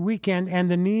every weekend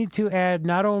and the need to add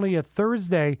not only a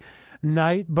Thursday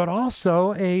night, but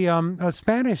also a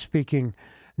Spanish-speaking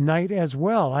night as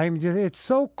well. It's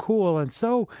so cool and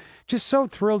so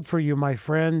thrilled for you, my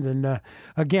friend. And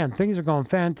again, things are going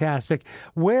fantastic.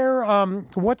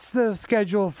 What's the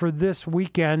schedule for this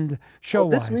weekend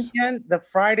show-wise? This weekend, the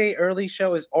Friday early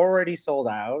show is already sold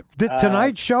out. The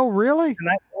Tonight show, really?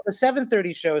 The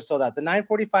 7:30 show is sold out. The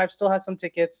 9:45 still has some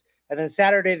tickets, and then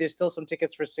Saturday there's still some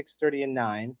tickets for 6:30 and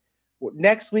 9.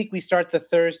 Next week we start the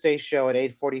Thursday show at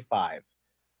 8:45.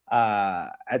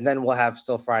 And then we'll have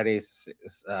still Fridays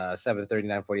 7:30,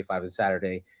 9:45, and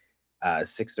Saturday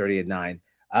 6:30 and 9.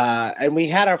 And we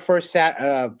had our first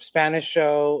Spanish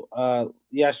show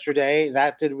yesterday.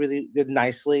 That did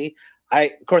nicely.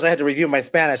 Of course, I had to review my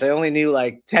Spanish. I only knew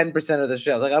like 10% of the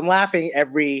show. Like I'm laughing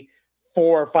every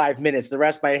 4 or 5 minutes. The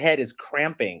rest of my head is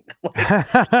cramping.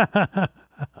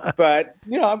 But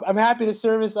you know, I'm happy to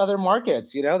service other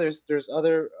markets. You know, there's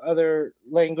other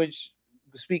language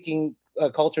speaking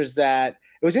cultures that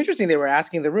it was interesting. They were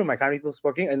asking the room, like, how many people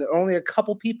spoke English? And only a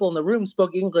couple people in the room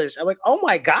spoke English. I'm like, oh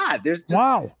my God, there's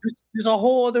a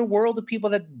whole other world of people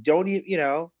that don't even, you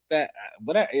know, that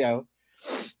whatever, you know.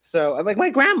 So I'm like, my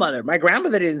grandmother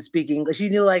didn't speak English. She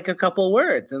knew like a couple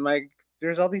words, and like,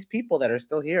 there's all these people that are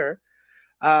still here.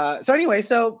 So anyway,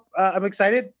 I'm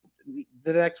excited.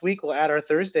 The next week we'll add our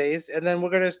Thursdays, and then we're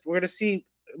gonna see,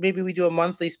 maybe we do a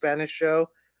monthly Spanish show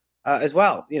as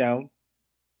well. You know.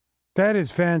 That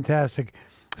is fantastic.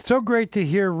 So great to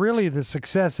hear really the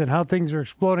success and how things are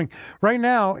exploding. Right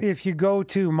now, if you go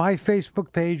to my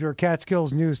Facebook page or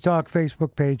Catskills News Talk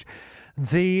Facebook page,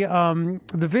 the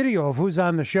video of who's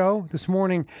on the show this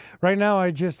morning, right now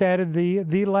I just added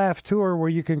the Laugh Tour where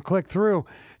you can click through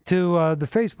to the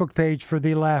Facebook page for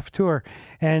the Laugh Tour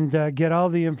and get all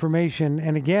the information.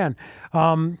 And again,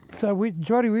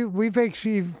 Jodi, we've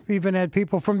actually even had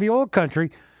people from the old country,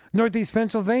 Northeast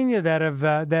Pennsylvania, that have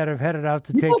headed out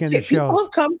to take in the show. People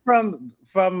have come from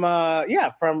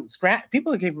Scranton.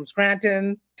 People that came from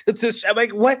Scranton. I'm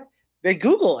like, what? They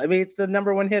Google. I mean, it's the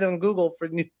 #1 hit on Google for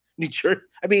New Jersey.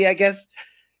 I mean, I guess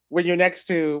when you're next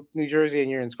to New Jersey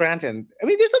and you're in Scranton, I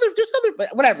mean, there's other,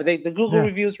 but whatever. The Google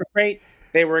reviews were great.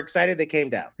 They were excited. They came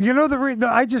down. You know,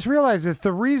 I just realized this.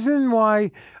 The reason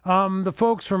why the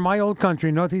folks from my old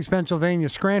country, Northeast Pennsylvania,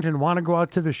 Scranton, want to go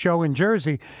out to the show in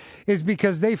Jersey is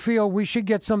because they feel we should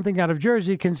get something out of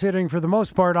Jersey, considering for the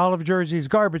most part, all of Jersey's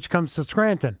garbage comes to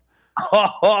Scranton.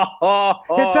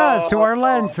 It does, to our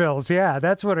landfills. Yeah,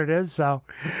 that's what it is. So,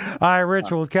 all right,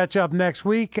 Rich, we'll catch up next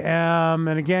week. And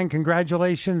again,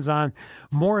 congratulations on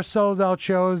more sold-out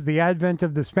shows, the advent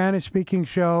of the Spanish-speaking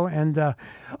show, and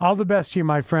all the best to you,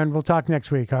 my friend. We'll talk next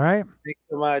week, all right? Thanks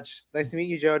so much. Nice to meet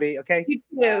you, Jodi. Okay? You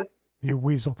too. You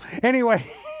weasel. Anyway,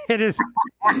 it is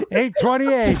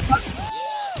 8:28.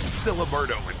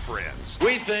 Siliberto and Friends.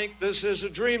 We think this is a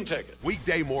dream ticket.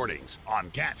 Weekday mornings on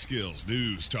Catskills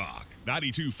News Talk,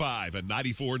 92.5 and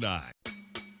 94.9.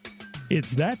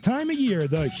 It's that time of year,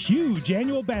 the huge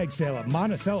annual bag sale at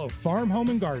Monticello Farm, Home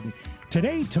and Garden.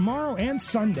 Today, tomorrow, and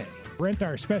Sunday. Rent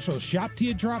our special Shop Till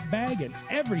You Drop bag, and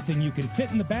everything you can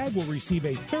fit in the bag will receive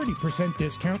a 30%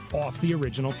 discount off the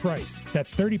original price.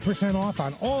 That's 30% off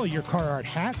on all your Carhartt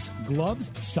hats,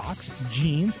 gloves, socks,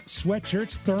 jeans,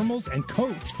 sweatshirts, thermals, and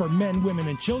coats for men, women,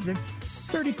 and children.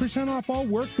 30% off all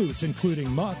work boots, including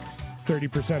muck.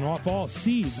 30% off all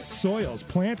seeds, soils,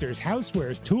 planters,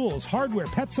 housewares, tools, hardware,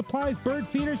 pet supplies, bird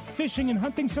feeders, fishing and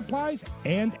hunting supplies,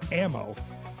 and ammo.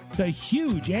 The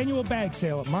huge annual bag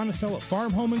sale at Monticello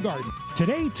Farm, Home and Garden.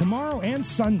 Today, tomorrow, and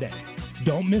Sunday.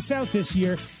 Don't miss out this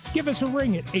year. Give us a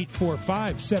ring at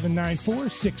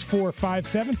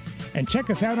 845-794-6457 and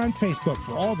check us out on Facebook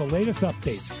for all the latest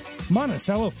updates.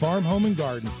 Monticello Farm, Home and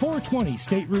Garden, 420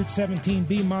 State Route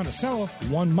 17B, Monticello,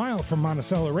 1 mile from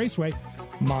Monticello Raceway.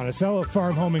 Monticello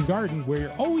Farm, Home and Garden, where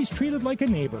you're always treated like a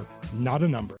neighbor, not a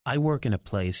number. I work in a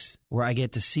place where I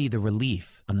get to see the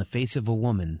relief on the face of a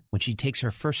woman when she takes her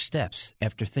first steps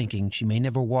after thinking she may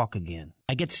never walk again.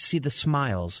 I get to see the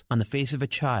smiles on the face of a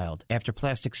child after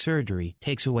plastic surgery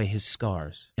takes away his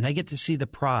scars. And I get to see the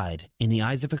pride in the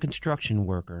eyes of a construction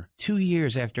worker 2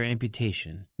 years after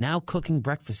amputation, now cooking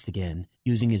breakfast again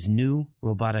using his new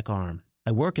robotic arm.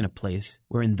 I work in a place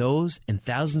where in those and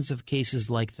thousands of cases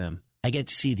like them, I get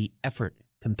to see the effort,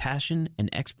 compassion, and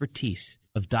expertise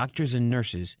of doctors and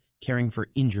nurses caring for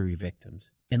injury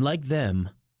victims. And like them,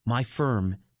 my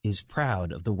firm is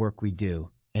proud of the work we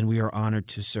do, and we are honored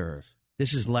to serve.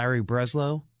 This is Larry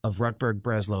Breslow of Rutberg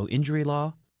Breslow Injury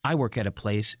Law. I work at a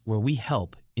place where we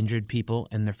help injured people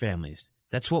and their families.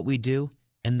 That's what we do,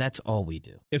 and that's all we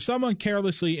do. If someone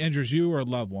carelessly injures you or a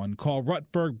loved one, call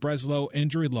Rutberg Breslow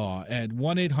Injury Law at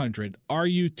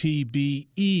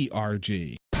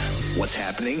 1-800-RUTBERG. What's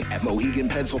happening at Mohegan,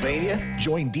 Pennsylvania?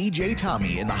 Join DJ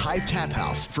Tommy in the Hive Tap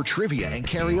House for trivia and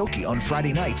karaoke on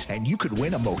Friday nights, and you could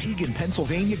win a Mohegan,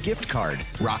 Pennsylvania gift card.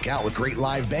 Rock out with great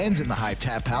live bands in the Hive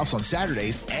Tap House on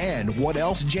Saturdays. And what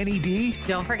else, Jenny D?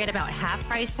 Don't forget about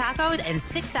half-price tacos and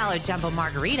 $6 jumbo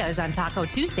margaritas on Taco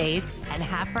Tuesdays and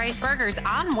half-price burgers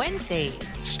on Wednesdays.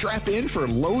 Strap in for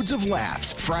loads of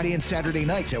laughs Friday and Saturday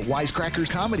nights at Wisecrackers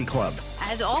Comedy Club.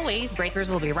 As always, Breakers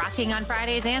will be rocking on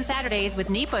Fridays and Saturdays with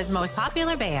NEPA's most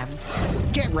popular bands.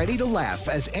 Get ready to laugh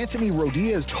as Anthony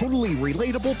Rodia's Totally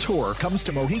Relatable Tour comes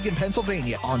to Mohegan,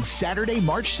 Pennsylvania on Saturday,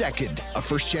 March 2nd. A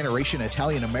first-generation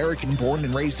Italian-American born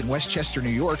and raised in Westchester, New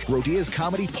York, Rodia's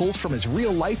comedy pulls from his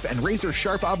real life and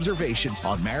razor-sharp observations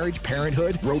on marriage,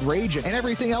 parenthood, road rage, and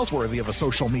everything else worthy of a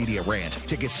social media rant.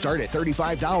 Tickets start at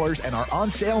 $35 and are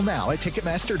on sale now at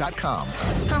Ticketmaster.com.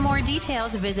 For more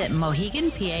details, visit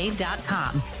MoheganPA.com.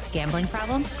 Gambling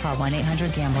problem? Call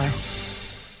 1-800-GAMBLER.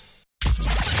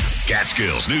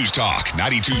 Catskills News Talk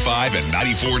 92.5 and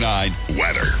 94.9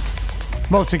 weather.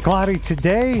 Mostly cloudy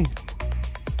today.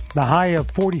 The high of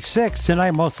 46.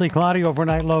 Tonight, mostly cloudy.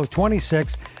 Overnight low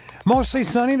 26. Mostly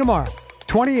sunny tomorrow.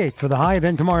 28 for the high.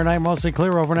 Then tomorrow night, mostly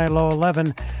clear. Overnight low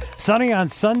 11. Sunny on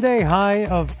Sunday, high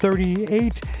of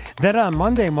 38. Then on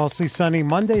Monday, mostly sunny.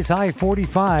 Monday's high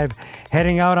 45.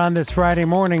 Heading out on this Friday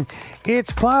morning,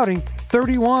 it's cloudy.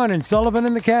 31 in Sullivan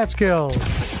and the Catskills.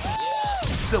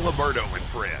 Siliberto and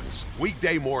Friends.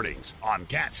 Weekday mornings on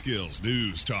Catskills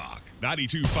News Talk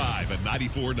 92.5 and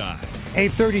 94.9.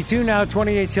 8:32 now,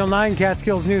 28 till 9.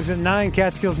 Catskills News at 9.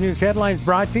 Catskills News headlines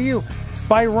brought to you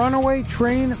by Runaway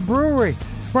Train Brewery.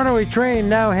 Runaway Train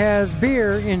now has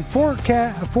beer in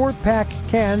 4-pack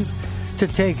cans to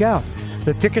take out.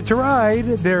 The Ticket to Ride,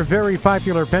 their very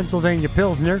popular Pennsylvania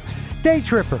Pilsner. Day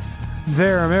Tripper,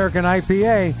 their American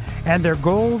IPA. And their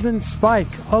Golden Spike,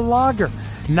 a lager.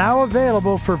 Now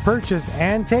available for purchase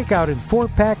and takeout in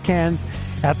 4-pack cans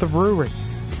at the brewery.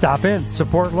 Stop in,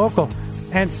 support local,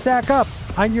 and stack up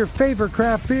on your favorite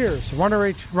craft beers.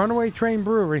 Runaway Train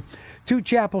Brewery, 2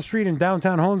 Chapel Street in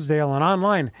downtown Honesdale, and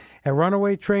online at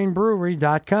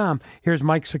runawaytrainbrewery.com. Here's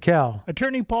Mike Sikel.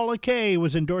 Attorney Paula Kay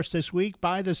was endorsed this week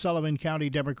by the Sullivan County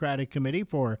Democratic Committee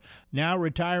for now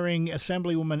retiring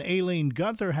Assemblywoman Aileen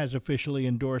Gunther has officially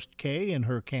endorsed Kay in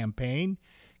her campaign.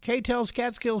 Kay tells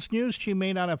Catskills News she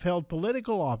may not have held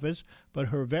political office, but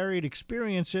her varied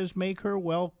experiences make her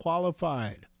well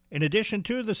qualified. In addition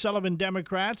to the Sullivan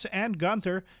Democrats and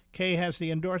Gunther, Kay has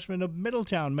the endorsement of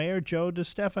Middletown Mayor Joe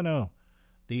DiStefano.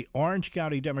 The Orange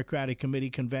County Democratic Committee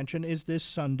convention is this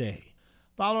Sunday.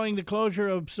 Following the closure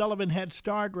of Sullivan Head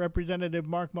Start, Representative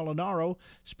Mark Molinaro,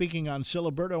 speaking on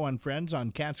Siliberto and Friends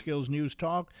on Catskills News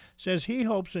Talk, says he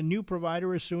hopes a new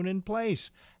provider is soon in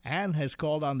place. and has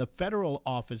called on the Federal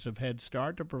Office of Head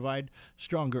Start to provide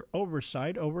stronger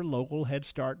oversight over local Head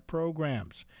Start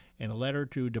programs. In a letter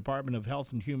to Department of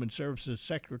Health and Human Services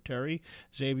Secretary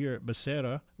Xavier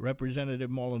Becerra,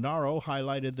 Representative Molinaro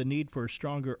highlighted the need for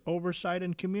stronger oversight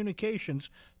and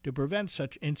communications to prevent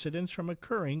such incidents from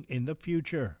occurring in the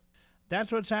future.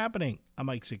 That's what's happening. I'm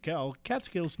Mike Sikel,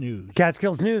 Catskills News.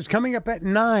 Catskills News coming up at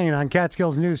 9 on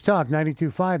Catskills News Talk,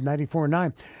 92.5,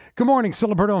 94.9. Good morning,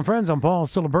 Siliberto and friends. I'm Paul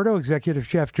Siliberto, Executive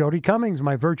Chef Jodi Cummings,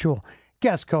 my virtual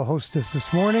guest co-hostess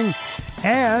this morning.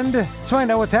 And let's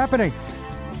find out what's happening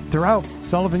throughout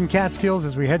Sullivan Catskills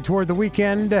as we head toward the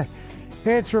weekend.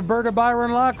 It's Roberta,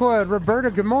 Byron, Lockwood.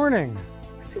 Roberta, good morning.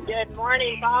 Good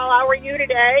morning, Paul. How are you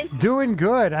today? Doing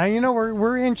good.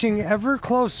 We're inching ever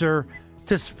closer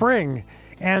to spring,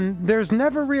 and there's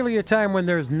never really a time when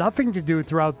there's nothing to do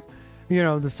throughout,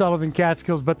 the Sullivan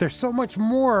Catskills, but there's so much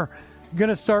more going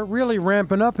to start really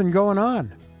ramping up and going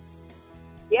on.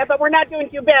 Yeah, but we're not doing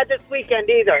too bad this weekend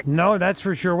either. No, that's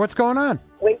for sure. What's going on?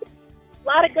 A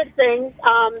lot of good things.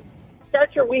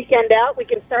 Start your weekend out. We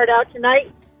can start out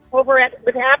tonight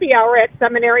with happy hour at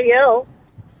Seminary Hill,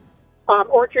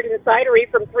 Orchard and Cidery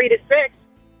from 3 to 6.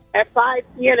 At 5,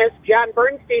 pianist John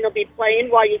Bernstein will be playing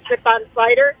while you sip on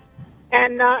cider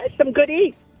and some good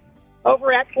eats.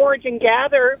 Over at Forage and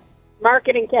Gather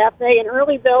Market and Cafe in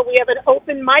Earlyville, we have an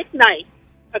open mic night,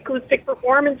 acoustic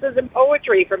performances and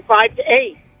poetry from 5 to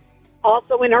 8.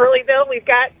 Also in Earlyville, we've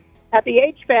got at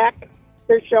the HVAC,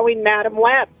 they're showing Madam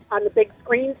Web on the big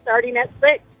screen starting at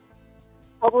 6.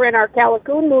 Over in our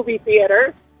Callicoon movie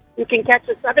theater, you can catch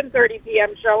a 7:30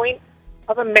 p.m. showing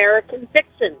of American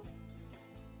Fiction.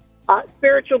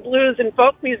 Spiritual blues and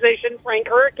folk musician Frank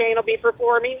Hurricane will be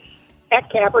performing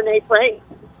at Cabernet Frank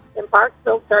in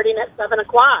Parksville starting at 7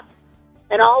 o'clock.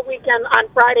 And all weekend on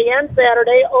Friday and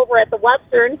Saturday over at the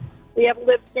Western, we have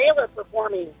Liv Taylor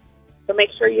performing. So make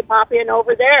sure you pop in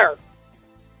over there.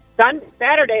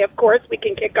 Saturday, of course, we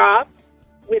can kick off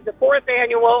with the 4th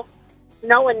annual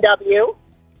Snow and W,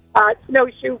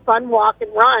 snowshoe fun walk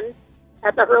and run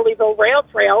at the Hurleyville Rail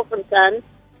Trail from 10,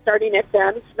 starting at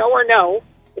 10, snow or no.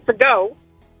 It's a go.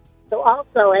 So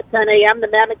also at 10 a.m., the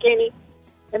Mammakani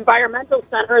Environmental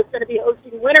Center is going to be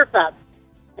hosting Winterfest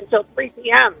until 3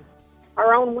 p.m.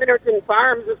 Our own Winterton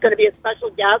Farms is going to be a special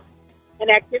guest, and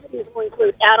activities will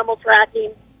include animal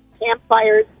tracking,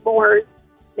 campfires, s'mores,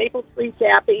 maple tree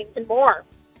tapping, and more.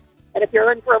 And if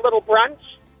you're in for a little brunch,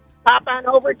 pop on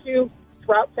over to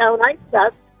Trout Town Ice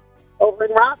Fest over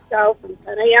in Roscoe from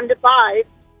 10 a.m. to 5.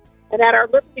 And at our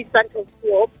Liberty Central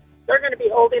School, they're going to be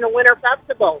holding a winter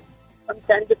festival from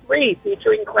 10 to 3,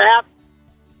 featuring crafts,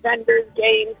 vendors,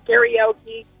 games,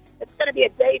 karaoke. It's going to be a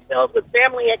day filled with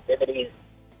family activities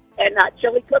and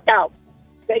chili cookouts,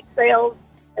 bake sales,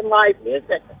 and live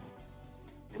music.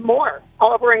 And more.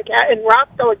 All over in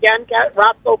Roscoe again,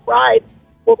 Roscoe Pride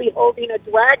will be holding a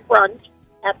drag brunch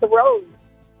at the Rose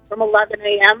from 11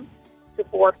 a.m. to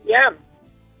 4 p.m.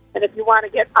 And if you want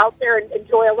to get out there and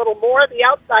enjoy a little more, the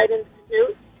Outside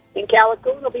Institute in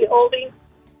Callicoon will be holding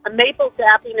a maple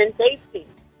tapping and tasting.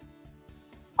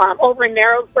 Over in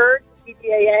Narrowsburg,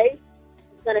 CPAA is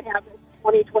going to have the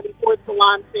 2024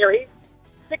 Salon Series.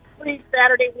 6 free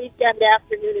Saturday weekend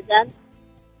afternoon events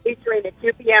featuring a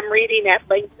 2 p.m. reading at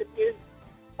Langston Hughes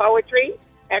Poetry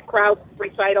at Krauss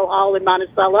Recital Hall in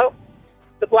Monticello.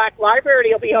 The Black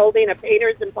Library will be holding a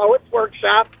Painters and Poets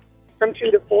workshop from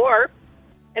 2 to 4.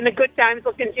 And the good times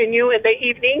will continue in the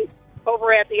evening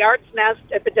over at the Arts Nest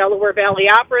at the Delaware Valley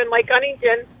Opera in Lake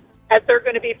Huntington, as they're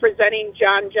going to be presenting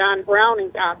John Brown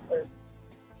in concert.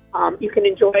 You can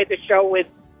enjoy the show with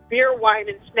beer, wine,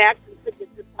 and snacks and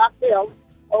signature cocktails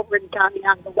over in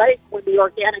Kiamco Lake, where the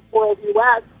Organic World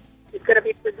U.S. is going to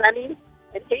be presenting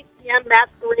an 8 p.m.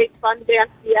 Masquerade Fun Dance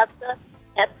Fiesta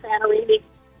at Santorini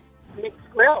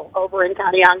Mixed Grill over in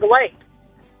Kiamco Lake.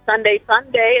 Sunday Fun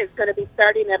Day is going to be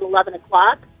starting at 11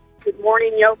 o'clock with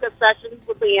morning yoga sessions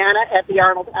with Leanna at the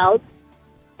Arnold House.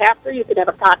 After, you can have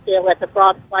a cocktail at the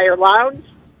Frostfire Lounge,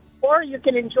 or you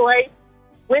can enjoy,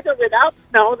 with or without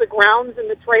snow, the grounds and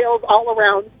the trails all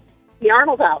around the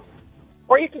Arnold House.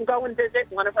 Or you can go and visit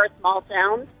one of our small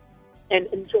towns and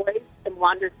enjoy and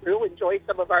wander through, enjoy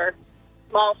some of our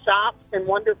small shops and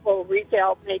wonderful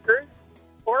retail makers,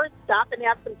 or stop and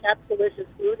have some Cat's delicious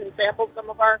food and sample some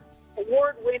of our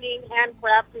award-winning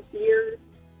handcrafted beers,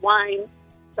 wine,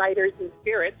 ciders, and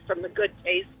spirits from the Good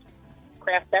Taste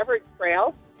Craft Beverage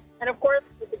Trail. And, of course,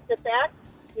 you can sit back.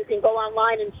 You can go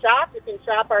online and shop. You can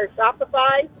shop our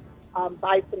Shopify,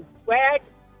 buy some swag.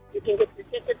 You can get your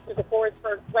tickets to the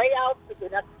Forestburg Playhouse for the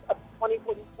next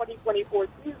 2024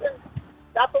 season.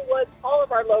 Doppelwood, all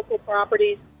of our local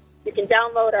properties. You can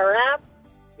download our app.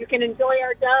 You can enjoy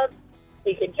our doves.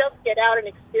 You can just get out and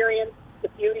experience the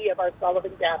beauty of our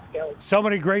Sullivan Catskills. So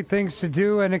many great things to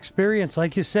do and experience.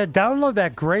 Like you said, download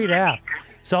that great app,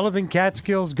 Sullivan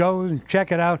Catskills. Go and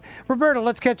check it out. Roberta,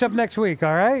 let's catch up next week,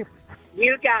 all right?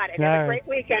 You got it. Have a great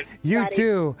weekend. You buddy.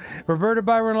 too. Roberta,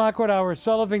 Byron, Lockwood, our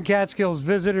Sullivan Catskills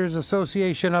Visitors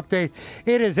Association update.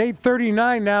 It is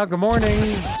 8:39 now. Good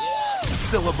morning.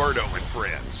 Siliberto and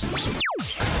Friends.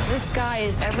 This guy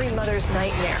is every mother's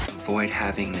nightmare. Avoid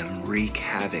having them wreak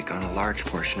havoc on a large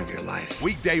portion of your life.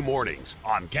 Weekday mornings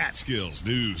on Catskills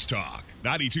News Talk,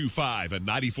 92.5 and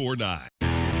 94.9.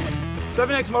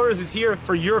 7X Motors is here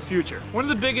for your future. One of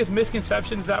the biggest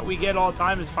misconceptions that we get all the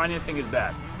time is financing is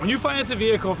bad. When you finance a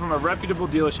vehicle from a reputable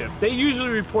dealership, they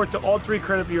usually report to all 3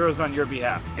 credit bureaus on your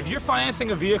behalf. If you're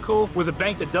financing a vehicle with a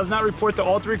bank that does not report to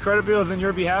all 3 credit bureaus on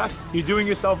your behalf, you're doing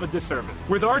yourself a disservice.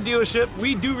 With our dealership,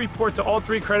 we do report to all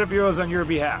 3 credit bureaus on your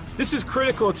behalf. This is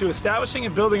critical to establishing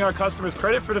and building our customers'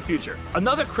 credit for the future.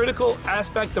 Another critical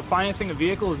aspect of financing a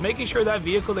vehicle is making sure that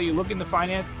vehicle that you're looking to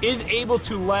finance is able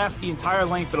to last the entire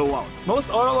length of the loan.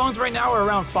 Most auto loans right now are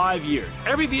around 5 years.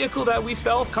 Every vehicle that we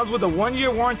sell comes with a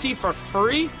 1-year warranty for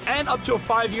free and up to a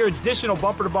 5-year additional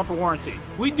bumper-to-bumper warranty.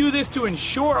 We do this to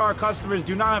ensure our customers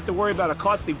do not have to worry about a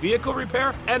costly vehicle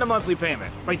repair and a monthly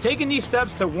payment. By taking these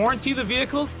steps to warranty the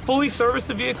vehicles, fully service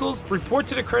the vehicles, report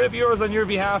to the credit bureaus on your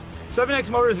behalf, 7X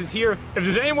Motors is here. If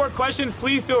there's any more questions,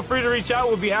 please feel free to reach out.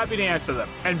 We'll be happy to answer them.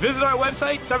 And visit our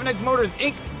website,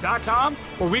 7xmotorsinc.com,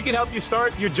 where we can help you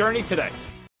start your journey today.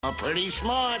 Pretty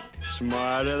smart.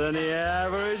 Smarter than the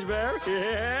average bear.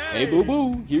 Yeah. Hey,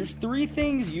 boo-boo, here's 3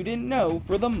 things you didn't know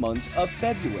for the month of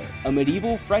February. A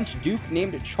medieval French duke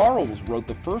named Charles wrote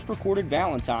the first recorded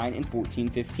Valentine in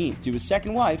 1415 to his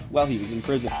second wife while he was in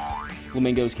prison.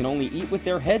 Flamingos can only eat with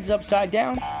their heads upside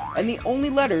down, and the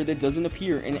only letter that doesn't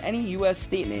appear in any U.S.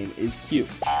 state name is Q.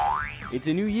 It's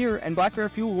a new year, and Black Bear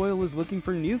Fuel Oil is looking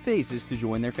for new faces to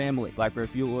join their family. Black Bear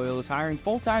Fuel Oil is hiring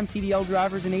full-time CDL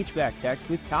drivers and HVAC techs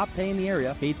with top pay in the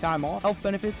area, paid time off, health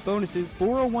benefits, bonuses,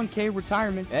 401k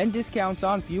retirement, and discounts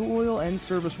on fuel oil and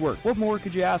service work. What more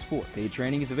could you ask for? Paid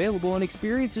training is available and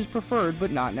experience is preferred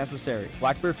but not necessary.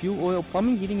 Black Bear Fuel Oil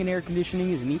Plumbing, Heating, and Air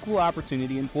Conditioning is an equal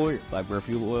opportunity employer. Black Bear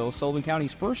Fuel Oil is Sullivan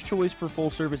County's first choice for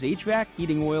full-service HVAC,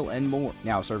 heating oil, and more.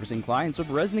 Now servicing clients of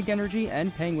Resnick Energy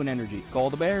and Penguin Energy. Call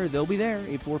the Bear, they'll be there.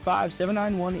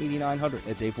 845-791-8900.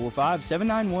 That's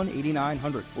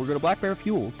 845-791-8900. Or go to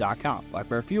blackbearfuel.com.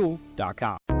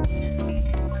 blackbearfuel.com.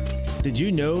 Did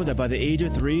you know that by the age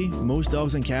of 3, most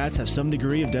dogs and cats have some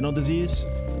degree of dental disease?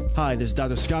 Hi, this is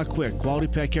Dr. Scott Quick, Quality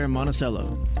Pet Care in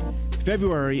Monticello.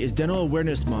 February is Dental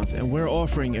Awareness Month, and we're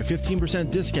offering a 15%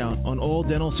 discount on all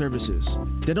dental services.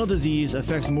 Dental disease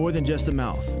affects more than just the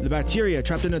mouth. The bacteria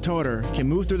trapped in the tartar can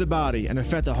move through the body and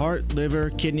affect the heart, liver,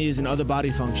 kidneys, and other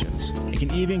body functions. It can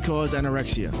even cause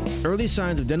anorexia. Early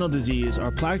signs of dental disease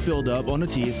are plaque buildup on the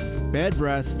teeth, bad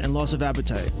breath, and loss of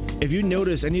appetite. If you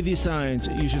notice any of these signs,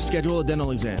 you should schedule a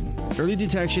dental exam. Early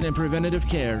detection and preventative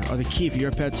care are the key for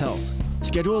your pet's health.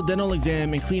 Schedule a dental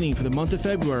exam and cleaning for the month of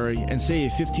February and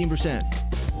save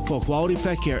 15%. Call Quality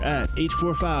Pet Care at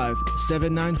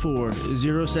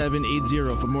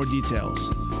 845-794-0780 for more details.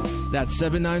 That's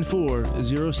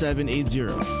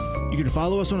 794-0780. You can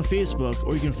follow us on Facebook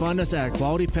or you can find us at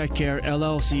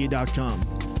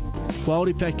qualitypetcarellc.com.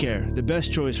 Quality Pet Care, the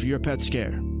best choice for your pet's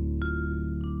care.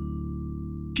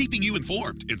 Keeping you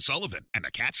informed in Sullivan and the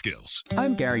Catskills.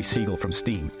 I'm Gary Siegel from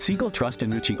STEAM, Siegel Trust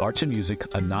Enriching Arts and Music,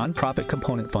 a non-profit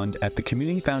component fund at the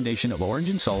Community Foundation of Orange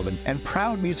and Sullivan, and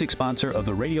proud music sponsor of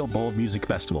the Radio Bold Music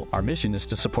Festival. Our mission is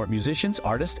to support musicians,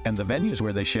 artists, and the venues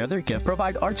where they share their gift,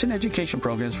 provide arts and education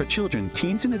programs for children,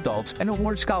 teens, and adults, and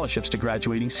award scholarships to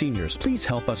graduating seniors. Please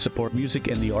help us support music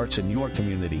and the arts in your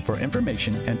community. For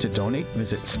information and to donate,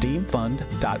 visit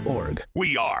steamfund.org.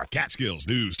 We are Catskills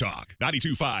News Talk,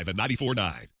 92.5 and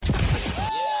 94.9.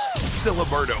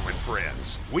 Siliberto and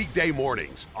Friends, weekday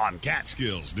mornings on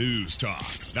Catskills News Talk,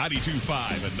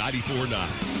 92.5 and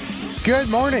 94.9. Good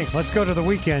morning. Let's go to the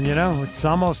weekend, you know. It's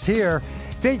almost here.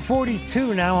 It's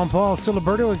 8:42 now. I'm Paul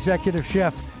Siliberto, Executive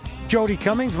Chef Jodi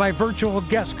Cummings, my virtual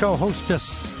guest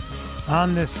co-hostess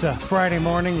on this Friday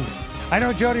morning. I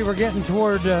know, Jodi, we're getting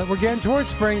towards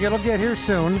spring. It'll get here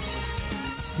soon.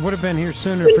 Would have been here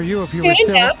sooner for you if you were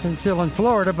still in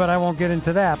Florida, but I won't get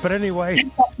into that. But anyway.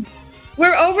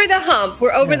 We're over the hump.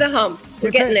 The hump.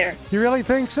 We're getting there. You really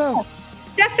think so?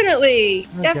 Definitely.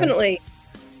 Okay. Definitely.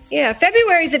 Yeah,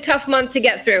 February is a tough month to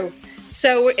get through.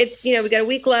 So it's, we got a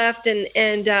week left,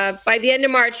 and by the end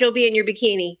of March, you'll be in your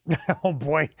bikini. Oh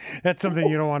boy, that's something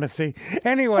you don't want to see.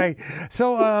 Anyway,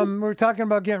 so we're talking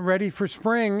about getting ready for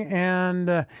spring,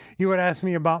 and you had asked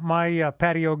me about my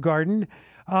patio garden.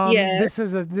 This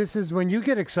is when you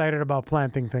get excited about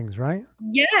planting things, right?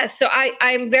 Yeah, so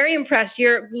I'm very impressed.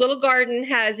 Your little garden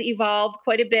has evolved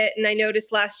quite a bit, and I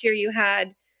noticed last year you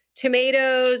had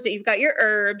tomatoes, you've got your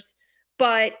herbs,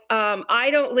 but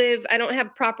I don't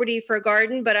have property for a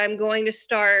garden, but I'm going to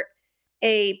start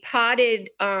a potted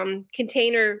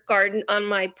container garden on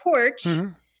my porch. Mm-hmm.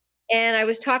 And I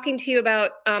was talking to you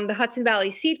about the Hudson Valley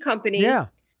Seed Company. Yeah.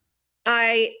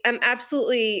 I am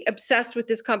absolutely obsessed with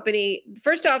this company.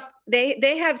 First off,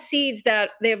 they have seeds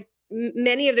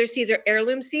many of their seeds are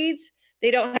heirloom seeds. They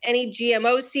don't have any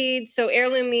GMO seeds. So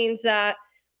heirloom means that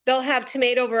they'll have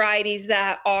tomato varieties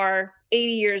that are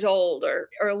 80 years old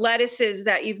or lettuces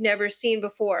that you've never seen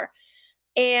before.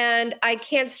 And I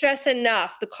can't stress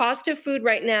enough, the cost of food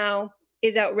right now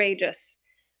is outrageous.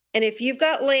 And if you've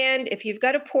got land, if you've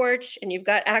got a porch and you've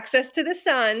got access to the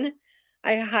sun,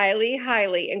 I highly,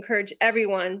 highly encourage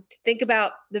everyone to think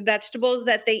about the vegetables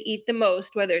that they eat the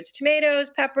most, whether it's tomatoes,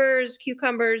 peppers,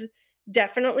 cucumbers,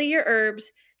 definitely your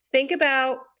herbs. Think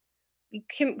about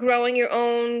growing your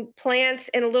own plants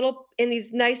in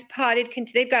these nice potted,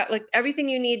 they've got like everything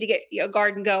you need to get a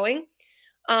garden going.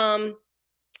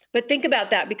 But think about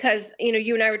that because,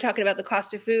 you and I were talking about the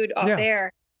cost of food off air.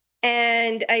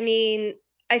 And I mean,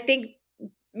 I think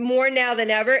more now than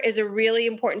ever is a really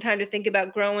important time to think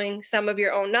about growing some of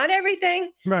your own, not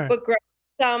everything, right, but grow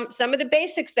some of the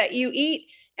basics that you eat,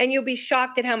 and you'll be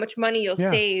shocked at how much money you'll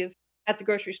save at the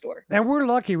grocery store. And we're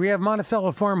lucky. We have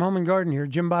Monticello Farm Home and Garden here.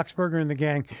 Jim Boxberger and the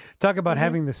gang talk about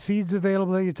having the seeds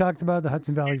available that you talked about, the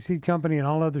Hudson Valley Seed Company and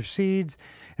all other seeds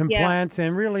and plants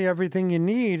and really everything you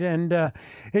need. And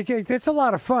it's a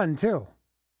lot of fun, too.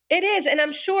 It is. And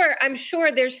I'm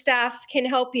sure their staff can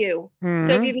help you. Mm-hmm.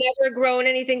 So if you've never grown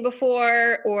anything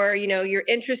before or, you're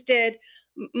interested,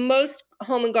 most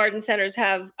home and garden centers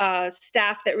have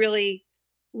staff that really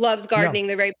loves gardening.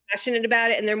 They're very passionate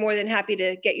about it, and they're more than happy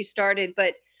to get you started.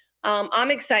 But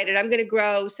I'm excited. I'm going to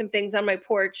grow some things on my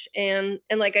porch. And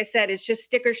like I said, it's just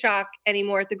sticker shock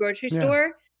anymore at the grocery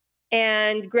store.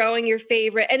 And growing your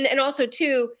favorite. And also,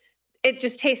 too, it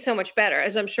just tastes so much better,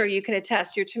 as I'm sure you can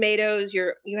attest. Your tomatoes,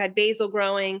 you had basil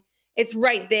growing. It's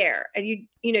right there. And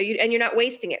you're not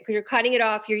wasting it because you're cutting it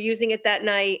off. You're using it that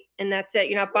night, and that's it.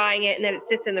 You're not buying it, and then it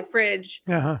sits in the fridge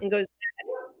and goes bad.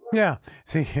 Yeah,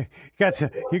 see,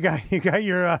 you got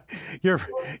your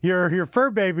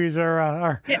fur babies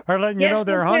are letting you know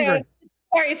they're hungry.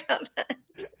 Sorry about that.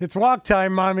 It's walk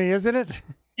time, mommy, isn't it?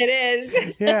 It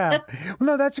is. Yeah.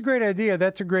 Well, no, that's a great idea.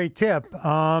 That's a great tip.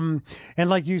 And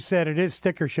like you said, it is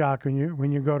sticker shock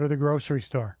when you go to the grocery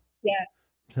store. Yes.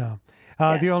 So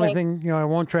the only thing I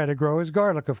won't try to grow is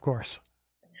garlic, of course.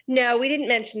 No, we didn't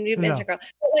mention garlic. But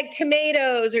like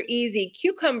tomatoes are easy.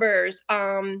 Cucumbers,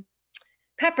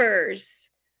 peppers,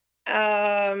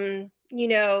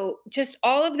 just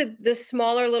all of the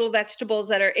smaller little vegetables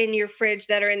that are in your fridge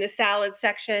that are in the salad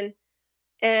section.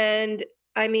 And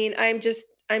I mean, I'm just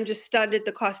stunned at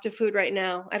the cost of food right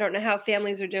now. I don't know how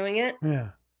families are doing it. Yeah.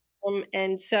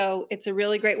 And so it's a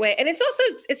really great way. And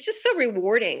it's just so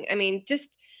rewarding. I mean, just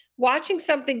watching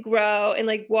something grow and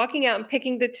like walking out and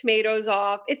picking the tomatoes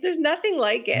off. There's nothing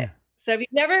like it. Yeah. So if you've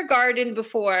never gardened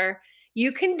before,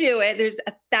 you can do it. There's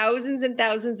thousands and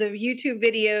thousands of YouTube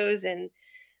videos and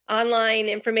online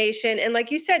information. And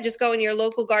like you said, just go in your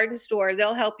local garden store.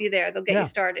 They'll help you there. They'll get you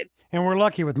started. And we're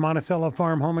lucky with Monticello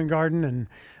Farm Home and Garden and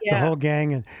the whole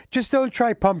gang. And just don't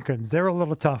try pumpkins. They're a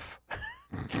little tough.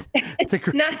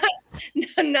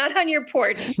 Not on your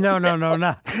porch. No,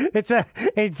 not. It's at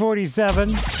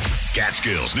 8:47.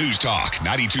 Catskills News Talk,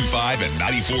 92.5 and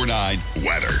 94.9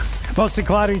 weather. Mostly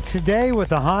cloudy today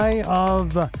with a high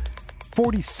of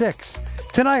 46.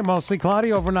 Tonight, mostly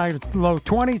cloudy, overnight low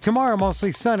 20. Tomorrow,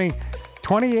 mostly sunny,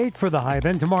 28 for the high.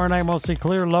 Then tomorrow night, mostly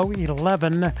clear, low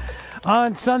 11.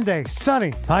 On Sunday,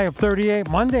 sunny, high of 38.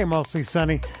 Monday, mostly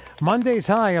sunny. Monday's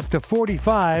high up to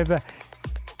 45.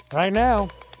 Right now,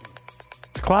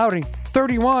 it's cloudy,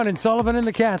 31 in Sullivan and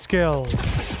the Catskills.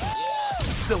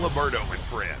 Siliberto and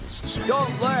friends.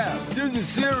 Don't laugh. This is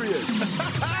serious.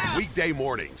 Weekday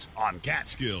mornings on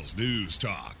Catskills News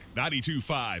Talk,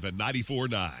 92.5 and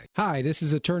 94.9. Hi, this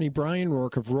is attorney Brian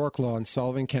Rourke of Rourke Law in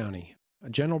Sullivan County, a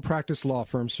general practice law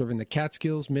firm serving the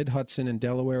Catskills, Mid-Hudson, and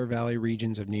Delaware Valley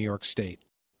regions of New York State.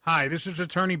 Hi, this is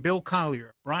attorney Bill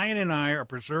Collier. Brian and I are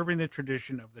preserving the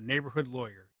tradition of the neighborhood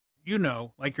lawyer.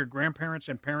 Like your grandparents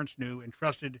and parents knew and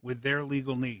trusted with their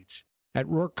legal needs. At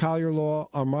Rourke Collier Law,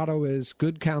 our motto is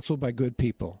good counsel by good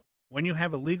people. When you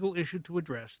have a legal issue to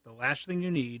address, the last thing you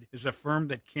need is a firm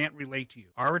that can't relate to you.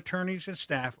 Our attorneys and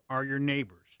staff are your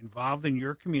neighbors, involved in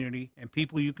your community, and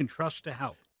people you can trust to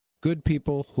help. Good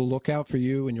people who look out for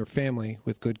you and your family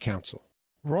with good counsel.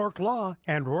 Rourke Law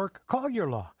and Rourke Collier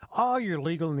Law. All your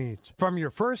legal needs, from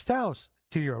your first house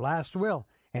to your last will,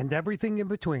 and everything in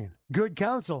between. Good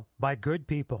counsel by good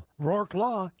people. Rourke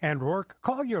Law and Rourke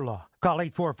Collier Law. Call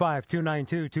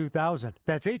 845-292-2000.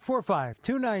 That's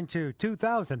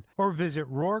 845-292-2000. Or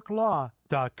visit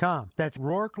RourkeLaw.com. That's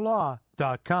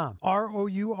RourkeLaw.com.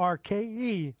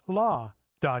 ROURKE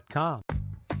Law.com.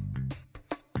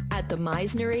 At the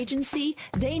Meisner Agency,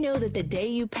 they know that the day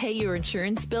you pay your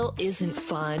insurance bill isn't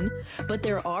fun, but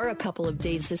there are a couple of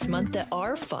days this month that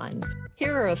are fun.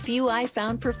 Here are a few I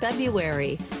found for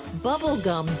February.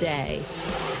 Bubblegum Day.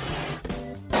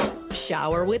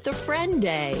 Shower with a Friend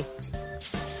Day.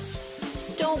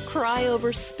 Don't Cry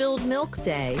Over Spilled Milk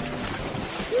Day.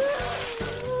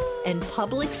 And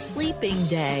Public Sleeping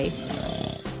Day.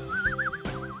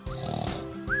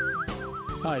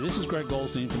 Hi, this is Greg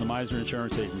Goldstein from the Meisner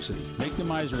Insurance Agency. Make the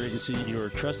Meisner Agency your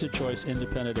trusted choice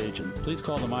independent agent. Please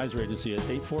call the Meisner Agency at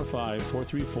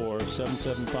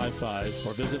 845-434-7755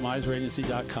 or visit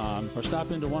meisneragency.com or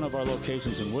stop into one of our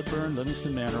locations in Woodburn,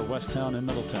 Livingston Manor, Westtown, and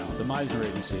Middletown. The Meisner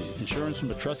Agency. Insurance from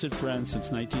a trusted friend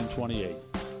since 1928.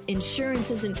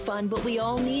 Insurance isn't fun, but we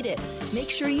all need it.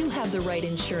 Make sure you have the right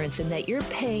insurance and that you're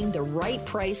paying the right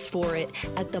price for it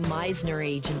at the Meisner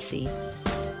Agency.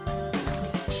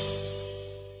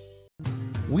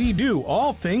 We do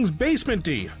all things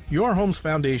basement-y. Your home's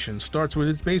foundation starts with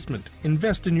its basement.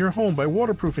 Invest in your home by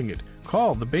waterproofing it.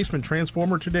 Call the Basement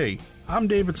Transformer today. I'm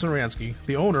David Saransky,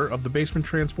 the owner of the Basement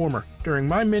Transformer. During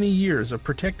my many years of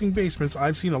protecting basements,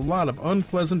 I've seen a lot of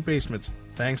unpleasant basements.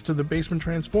 Thanks to the Basement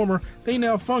Transformer, they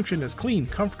now function as clean,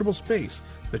 comfortable space.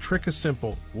 The trick is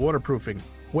simple: waterproofing.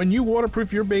 When you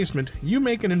waterproof your basement, you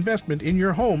make an investment in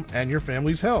your home and your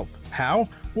family's health. How?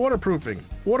 Waterproofing.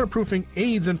 Waterproofing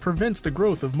aids and prevents the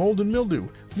growth of mold and mildew.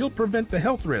 You'll prevent the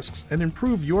health risks and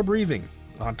improve your breathing.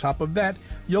 On top of that,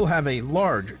 you'll have a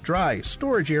large, dry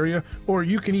storage area, or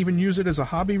you can even use it as a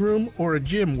hobby room or a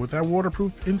gym with our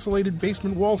waterproof insulated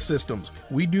basement wall systems.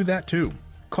 We do that too.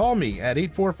 Call me at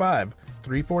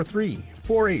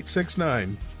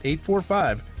 845-343-4869,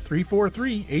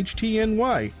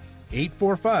 845-343-HTNY,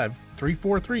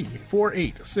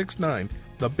 845-343-4869.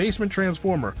 The Basement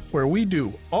Transformer, where we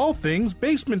do all things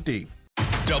basement-y.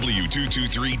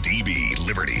 W223DB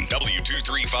Liberty,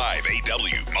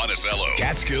 W235AW Monticello,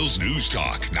 Catskills News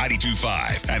Talk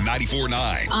 92.5 and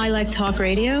 94.9. I like talk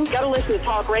radio. Got to listen to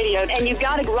talk radio, and you've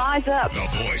got to rise up. The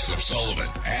voice of Sullivan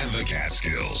and the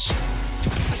Catskills.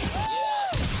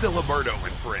 Siliberto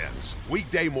and Friends,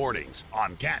 weekday mornings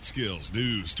on Catskills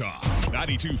News Talk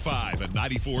 92.5 and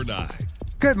 94.9.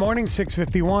 Good morning,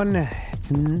 6:51.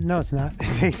 No, it's not.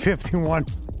 It's 8:51.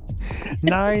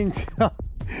 9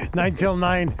 till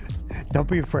 9. Don't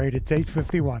be afraid. It's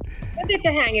 8:51. I'll get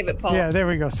the hang of it, Paul. Yeah, there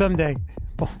we go. Someday.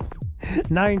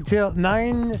 9 till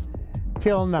 9.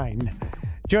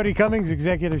 Jodi Cummings,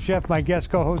 executive chef, my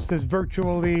guest co-host, is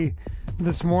virtually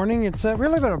this morning. It's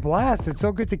really been a blast. It's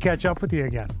so good to catch up with you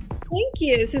again. Thank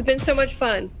you. This has been so much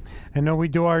fun. I know we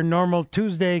do our normal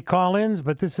Tuesday call-ins,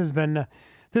 but this has been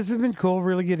cool,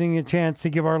 really getting a chance to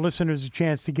give our listeners a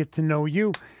chance to get to know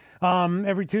you.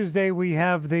 Every Tuesday we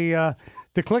have the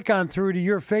click on through to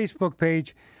your Facebook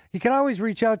page. You can always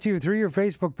reach out to you through your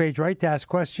Facebook page, right, to ask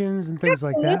questions and things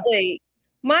like that. Absolutely.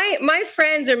 My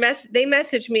friends they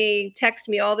message me, text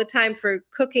me all the time for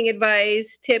cooking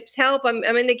advice, tips, help.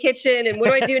 I'm in the kitchen, and what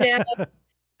do I do now?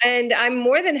 And I'm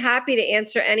more than happy to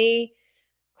answer any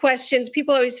questions.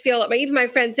 People always feel, even my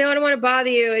friends say, "Oh, I don't want to bother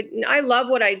you." And I love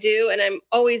what I do, and I'm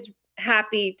always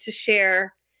happy to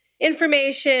share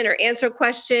information or answer a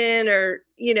question, or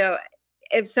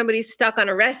if somebody's stuck on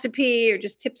a recipe or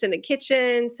just tips in the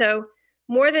kitchen. So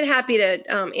more than happy to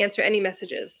answer any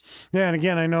messages. Yeah, and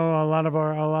again, I know a lot of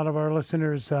our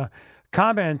listeners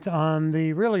comment on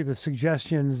the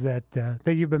suggestions that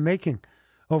you've been making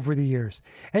over the years.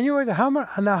 And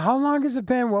how long has it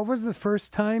been? What was the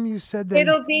first time you said that?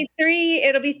 It'll be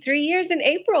 3 years in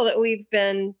April that we've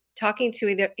been talking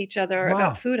to each other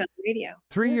about food on the radio.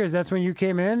 3 years. That's when you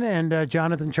came in, and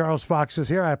Jonathan Charles Fox was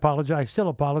here. I apologize. I still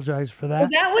apologize for that.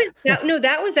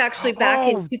 That was actually back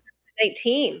in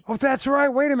 2018. Oh, that's right.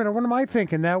 Wait a minute. What am I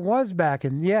thinking? That was back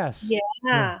in, yes.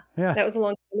 Yeah. That was a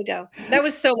long time ago. That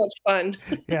was so much fun.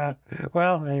 Yeah.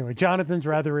 Well, anyway, Jonathan's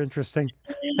rather interesting,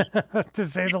 to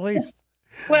say the least.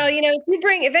 Well,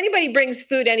 if anybody brings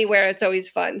food anywhere, it's always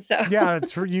fun. So yeah,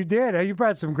 you did. You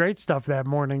brought some great stuff that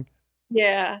morning.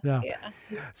 Yeah.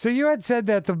 So you had said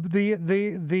that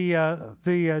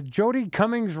the Jodi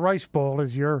Cummings rice bowl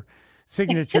is your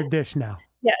signature dish now.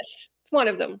 Yes, it's one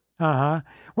of them.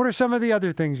 What are some of the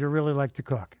other things you really like to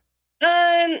cook?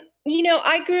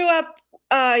 I grew up.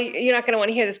 You're not going to want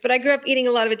to hear this, but I grew up eating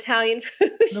a lot of Italian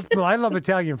food. Well, I love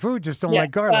Italian food, just don't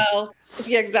like garlic. Well,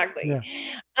 yeah, exactly. Yeah.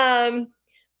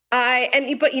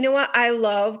 But you know what? I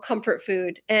love comfort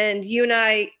food, and you and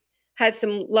I had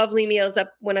some lovely meals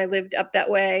up when I lived up that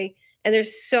way. And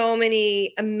there's so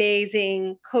many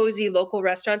amazing, cozy local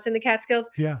restaurants in the Catskills.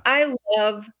 Yeah. I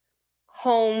love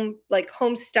home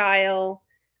style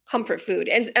comfort food,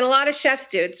 and a lot of chefs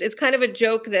do. It's kind of a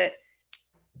joke that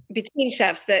between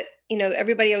chefs that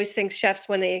everybody always thinks chefs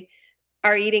when they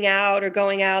are eating out or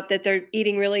going out that they're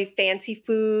eating really fancy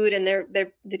food and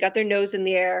they got their nose in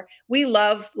the air. We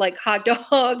love like hot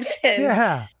dogs and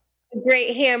a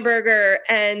great hamburger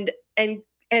and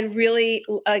really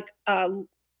like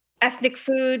ethnic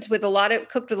foods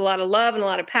cooked with a lot of love and a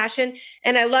lot of passion.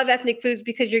 And I love ethnic foods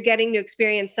because you're getting to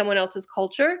experience someone else's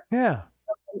culture. Yeah.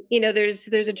 There's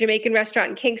a Jamaican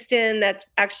restaurant in Kingston that's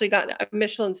actually gotten a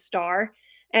Michelin star.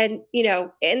 And,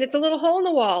 and it's a little hole in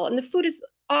the wall and the food is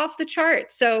off the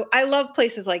chart. So I love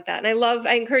places like that. And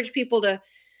I encourage people to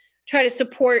try to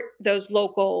support those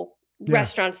local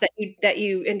restaurants that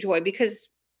you enjoy because,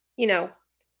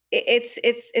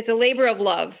 it's a labor of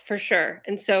love for sure.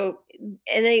 And so,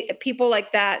 people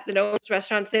like that own those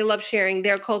restaurants, they love sharing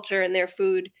their culture and their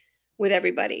food with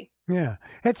everybody. Yeah.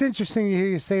 It's interesting to hear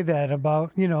you say that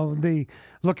about, the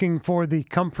looking for the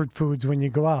comfort foods when you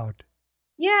go out.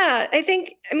 Yeah,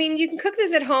 you can cook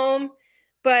those at home,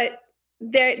 but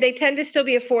they tend to still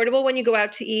be affordable when you go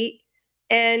out to eat.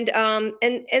 And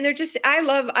they're just, I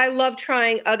love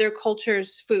trying other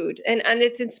cultures' food. And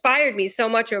it's inspired me so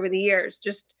much over the years.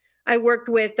 I worked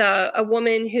with a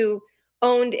woman who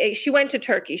she went to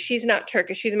Turkey. She's not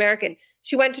Turkish, she's American.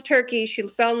 She went to Turkey. She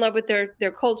fell in love with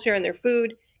their culture and their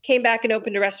food, came back and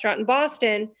opened a restaurant in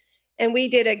Boston. And we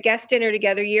did a guest dinner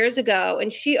together years ago,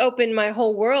 and she opened my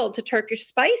whole world to Turkish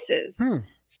spices.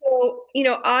 So,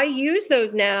 I use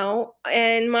those now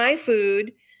in my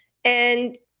food.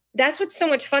 And that's what's so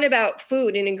much fun about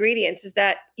food and ingredients is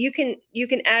that you can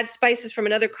add spices from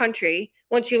another country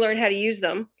once you learn how to use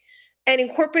them and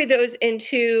incorporate those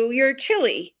into your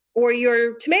chili or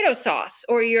your tomato sauce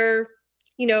or your,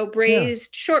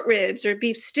 braised short ribs or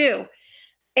beef stew.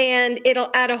 And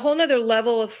it'll add a whole nother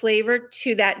level of flavor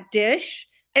to that dish.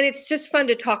 And it's just fun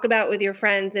to talk about with your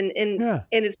friends. And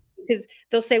it's because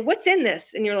they'll say, what's in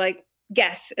this? And you're like,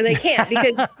 guess. And they can't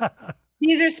because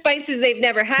these are spices they've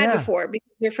never had before because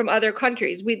they're from other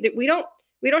countries. We don't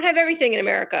have everything in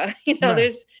America.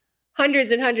 There's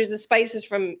hundreds and hundreds of spices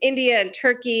from India and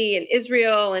Turkey and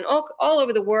Israel and all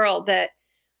over the world that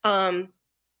I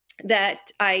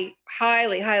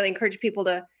highly, highly encourage people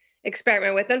to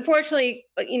experiment with. Unfortunately,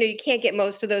 you can't get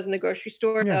most of those in the grocery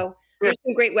store. So there's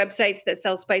some great websites that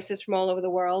sell spices from all over the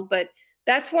world, but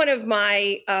that's one of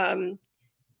my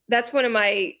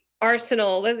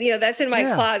arsenal. That's in my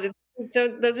closet. So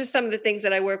those are some of the things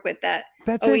that I work with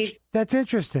that's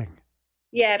interesting.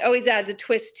 Yeah, it always adds a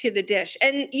twist to the dish.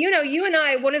 And you and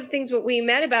I, one of the things what we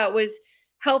met about was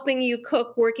helping you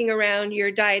cook, working around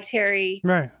your dietary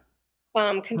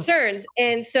concerns.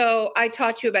 And so I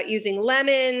taught you about using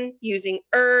lemon, using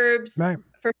herbs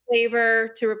for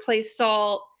flavor to replace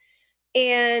salt.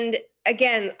 And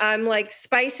again, I'm like,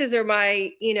 spices are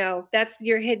my, that's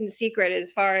your hidden secret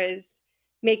as far as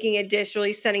making a dish,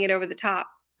 really setting it over the top.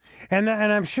 And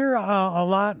I'm sure a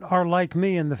lot are like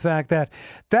me in the fact that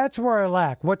that's where I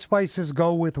lack. What spices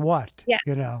go with what? Yeah.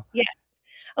 Yeah.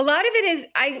 A lot of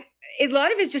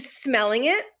it is just smelling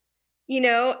it.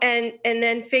 And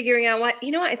then figuring out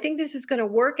I think this is going to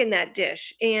work in that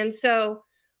dish. And so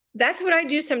that's what I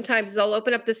do sometimes is I'll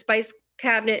open up the spice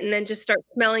cabinet and then just start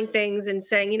smelling things and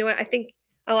saying, I think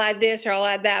I'll add this or I'll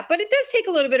add that. But it does take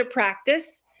a little bit of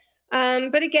practice.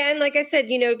 But again, like I said,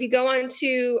 if you go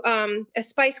onto a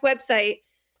spice website,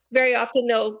 very often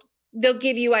they'll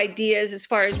give you ideas as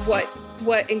far as what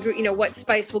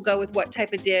spice will go with what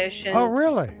type of dish. And, oh,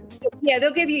 really? Yeah,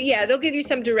 they'll give you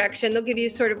some direction. They'll give you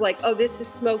sort of like, oh, this is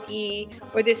smoky,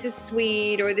 or this is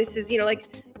sweet, or this is, like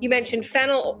you mentioned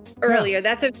fennel earlier. Yeah.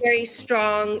 That's a very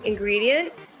strong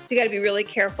ingredient, so you got to be really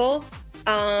careful.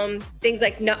 Things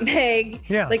like nutmeg,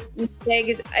 like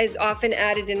nutmeg is often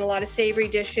added in a lot of savory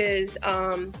dishes.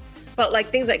 But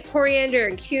like things like coriander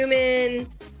and cumin,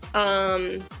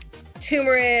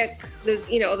 turmeric,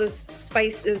 those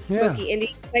smoky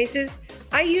Indian spices.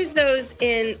 I use those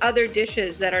in other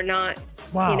dishes that are not,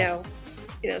 so.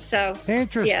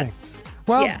 Interesting. Yeah.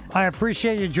 Well, yeah. I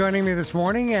appreciate you joining me this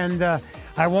morning, and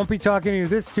I won't be talking to you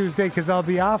this Tuesday because I'll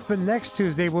be off, but next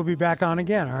Tuesday we'll be back on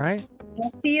again, all right?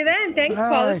 I'll see you then. Thanks, All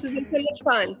Paul. right. This has been so much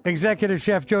fun. Executive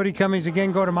Chef Jodi Cummings.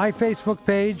 Again, go to my Facebook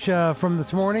page from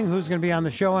this morning, who's going to be on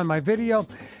the show on my video,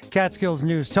 Catskills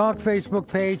News Talk Facebook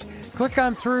page. Click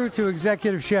on through to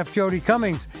Executive Chef Jodi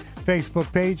Cummings'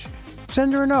 Facebook page.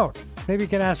 Send her a note. Maybe you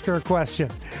can ask her a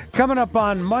question. Coming up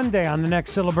on Monday on the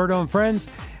next Siliberto and Friends,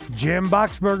 Jim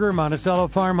Boxberger, Monticello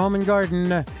Farm, Home and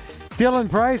Garden. Dylan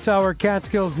Price, our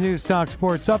Catskills News Talk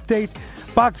Sports Update.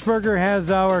 Boxberger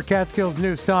has our Catskills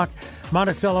News Talk,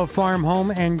 Monticello Farm, Home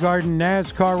and Garden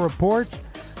NASCAR Report.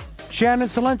 Shannon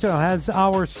Salento has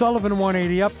our Sullivan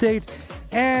 180 Update.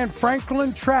 And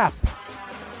Franklin Trapp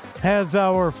has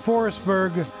our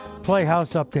Forestburg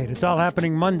Playhouse Update. It's all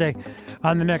happening Monday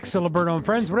on the next Siliberto and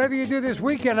Friends. Whatever you do this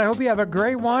weekend, I hope you have a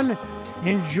great one.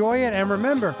 Enjoy it. And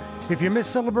remember, if you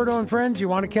miss Siliberto and Friends, you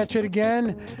want to catch it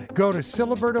again, go to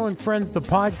Siliberto and Friends, the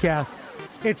podcast.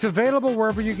 It's available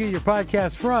wherever you get your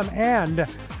podcast from. And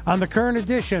on the current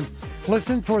edition,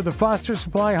 listen for the Foster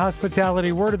Supply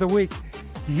Hospitality Word of the Week.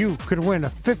 You could win a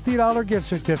 $50 gift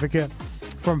certificate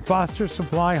from Foster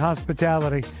Supply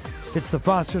Hospitality. It's the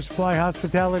Foster Supply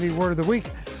Hospitality Word of the Week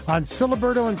on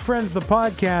Siliberto and Friends, the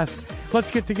podcast. Let's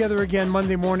get together again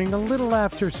Monday morning, a little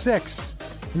after 6.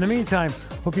 In the meantime,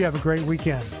 hope you have a great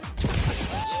weekend.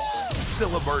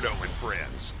 Siliberto and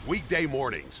Friends, weekday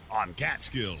mornings on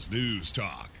Catskills News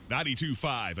Talk,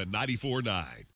 92.5 and 94.9.